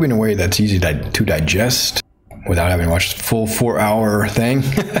YouTube in a way that's easy to digest without having to watch the full 4-hour thing.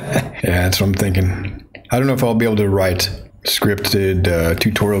 Yeah, that's what I'm thinking. I don't know if I'll be able to write scripted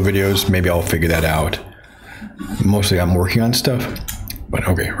tutorial videos. Maybe I'll figure that out. Mostly I'm working on stuff. But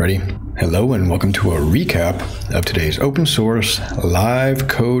okay, ready? Hello and welcome to a recap of today's open source live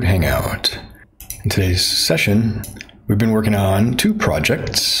code hangout. In today's session, we've been working on 2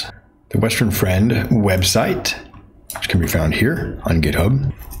 projects. The Western Friend website, which can be found here on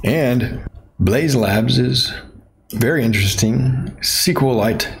GitHub, and Blaze Labs' very interesting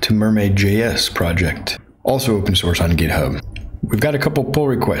SQLite to Mermaid.js project, also open source on GitHub. We've got a couple pull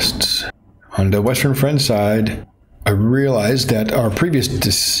requests. On the Western Friend side, I realized that our previous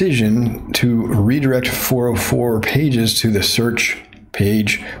decision to redirect 404 pages to the search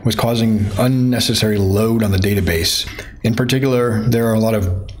page was causing unnecessary load on the database. In particular, there are a lot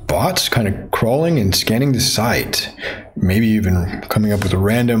of bots kind of crawling and scanning the site, maybe even coming up with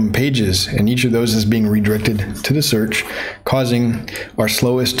random pages, and each of those is being redirected to the search, causing our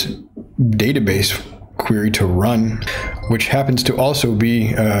slowest database query to run, which happens to also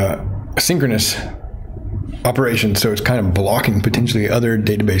be a synchronous operation, so it's kind of blocking potentially other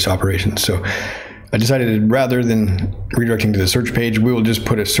database operations. So I decided rather than redirecting to the search page, we will just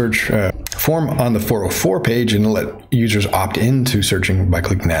put a search form on the 404 page and let users opt into searching by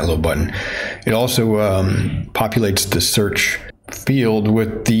clicking that little button. It also populates the search field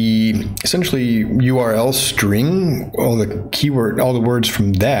with the essentially URL string, all the words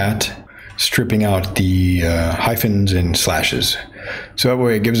from that, stripping out the hyphens and slashes. So that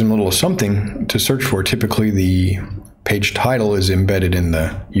way it gives them a little something to search for. Typically the page title is embedded in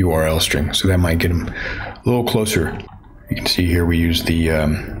the URL string, so that might get them a little closer. You can see here we use the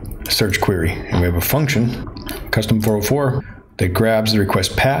search query, and we have a function, custom 404, that grabs the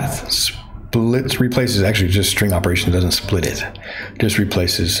request path, replaces, actually just string operation, doesn't split it, just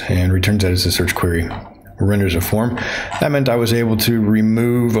replaces and returns that as a search query, renders a form. That meant I was able to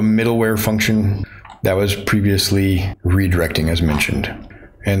remove a middleware function that was previously redirecting, as mentioned.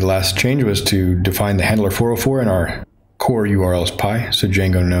 And the last change was to define the handler 404 in our core URLs py, so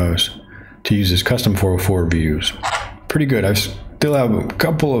Django knows to use this custom 404 views. Pretty good. I still have a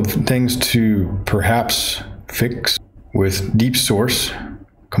couple of things to perhaps fix with deep source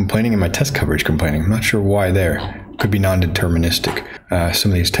complaining and my test coverage complaining. I'm not sure why there. Could be non-deterministic.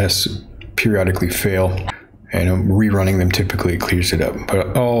 Some of these tests periodically fail, and rerunning them typically clears it up.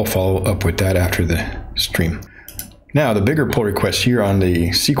 But I'll follow up with that after the stream. Now, the bigger pull request here on the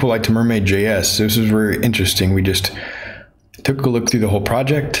SQLite to Mermaid.js. This is very interesting. We just took a look through the whole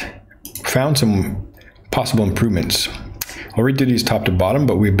project, found some possible improvements. I'll read through these top to bottom,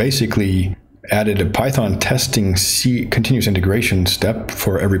 but we basically added a Python testing continuous integration step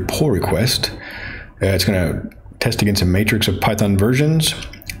for every pull request. It's going to test against a matrix of Python versions,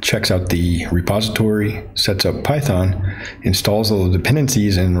 checks out the repository, sets up Python, installs all the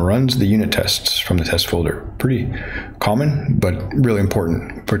dependencies, and runs the unit tests from the test folder. Pretty common, but really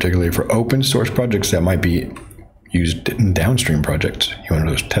important, particularly for open source projects that might be used in downstream projects. You want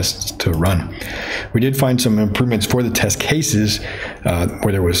those tests to run. We did find some improvements for the test cases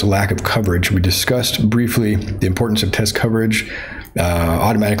where there was a lack of coverage. We discussed briefly the importance of test coverage,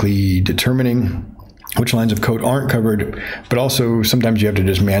 automatically determining which lines of code aren't covered, but also sometimes you have to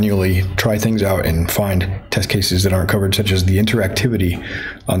just manually try things out and find test cases that aren't covered, such as the interactivity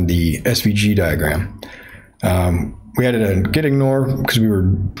on the SVG diagram. We added a git ignore because we were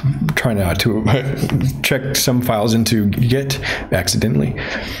trying to check some files into Git accidentally.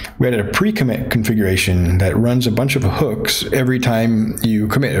 We added a pre-commit configuration that runs a bunch of hooks every time you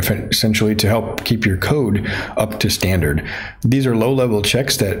commit, essentially to help keep your code up to standard. These are low-level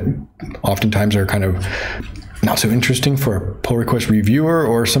checks that oftentimes are kind of not so interesting for a pull request reviewer,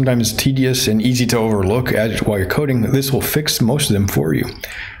 or sometimes tedious and easy to overlook while you're coding. This will fix most of them for you.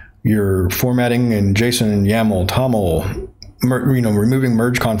 Your formatting in JSON, YAML, TOML, removing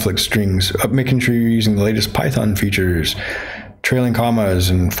merge conflict strings, making sure you're using the latest Python features, trailing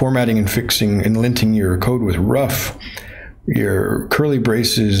commas, and formatting and fixing and linting your code with rough, your curly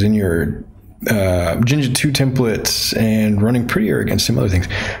braces in your Jinja 2 templates, and running prettier against some other things.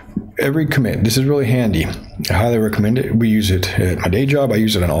 Every commit, this is really handy. I highly recommend it. We use it at my day job. I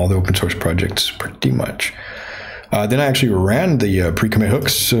use it on all the open source projects pretty much. Then I actually ran the pre-commit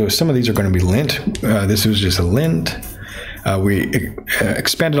hooks. So some of these are going to be lint. This was just a lint. We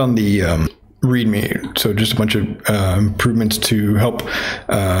expanded on the README. So just a bunch of improvements to help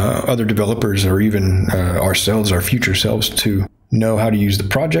other developers, or even ourselves, our future selves, to know how to use the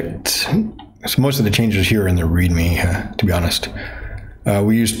project. So most of the changes here are in the README, to be honest.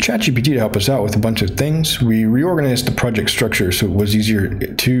 We used ChatGPT to help us out with a bunch of things. We reorganized the project structure so it was easier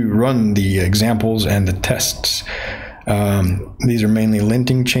to run the examples and the tests. These are mainly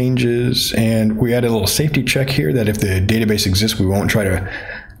linting changes, and we added a little safety check here that if the database exists, we won't try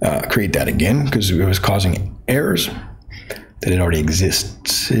to create that again because it was causing errors, that it already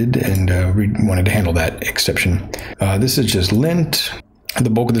existed, and we wanted to handle that exception. This is just lint. The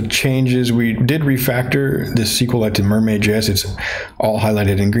bulk of the changes, we did refactor this SQLite to Mermaid.js. It's all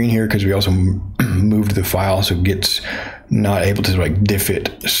highlighted in green here because we also moved the file so Git's not able to like diff it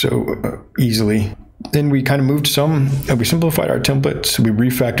so easily. Then we kind of moved we simplified our templates. We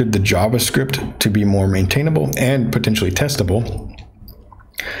refactored the JavaScript to be more maintainable and potentially testable.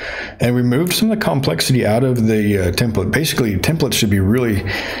 And we moved some of the complexity out of the template. Basically, templates should be really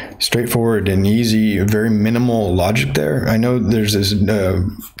straightforward and easy, very minimal logic there. I know there's this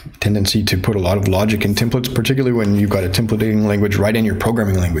tendency to put a lot of logic in templates, particularly when you've got a templating language right in your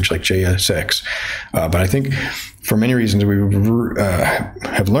programming language like JSX. But I think for many reasons we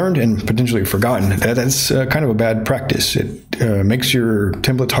have learned and potentially forgotten that that's kind of a bad practice. It makes your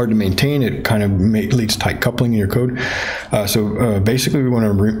templates hard to maintain. It kind of leads to tight coupling in your code. So basically we want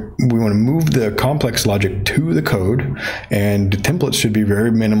to move the complex logic to the code, and the templates should be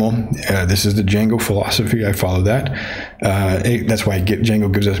very minimal. This is the Django philosophy. I follow that. That's why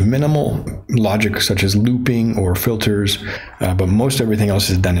Django gives us minimal logic such as looping or filters, but most everything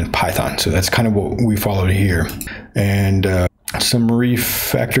else is done in Python. So that's kind of what we followed here. And some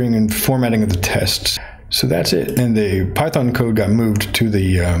refactoring and formatting of the tests. So that's it. And the Python code got moved to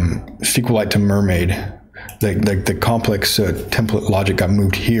the SQLite to Mermaid. The complex template logic got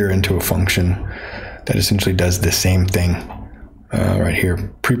moved here into a function that essentially does the same thing right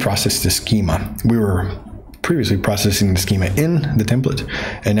here. Pre-process the schema. We were previously processing the schema in the template,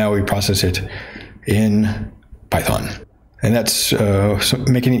 and now we process it in Python. And that's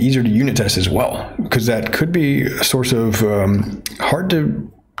making it easier to unit test as well, because that could be a source of hard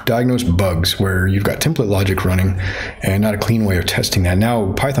to diagnose bugs where you've got template logic running and not a clean way of testing that.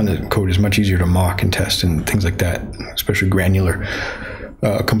 Now Python code is much easier to mock and test and things like that, especially granular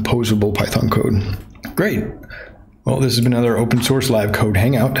composable Python code. Great. Well, this has been another open source live code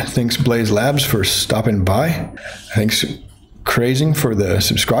hangout. Thanks Blaze Labs for stopping by. Thanks Crazing for the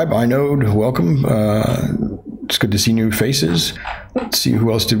subscribe. inode, welcome. It's good to see new faces. Let's see,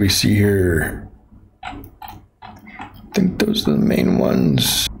 who else did we see here? I think those are the main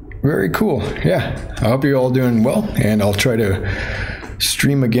ones. Very cool. Yeah, I hope you're all doing well, and I'll try to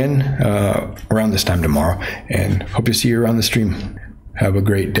stream again around this time tomorrow, and hope to see you around the stream. Have a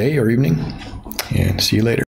great day or evening, and see you later.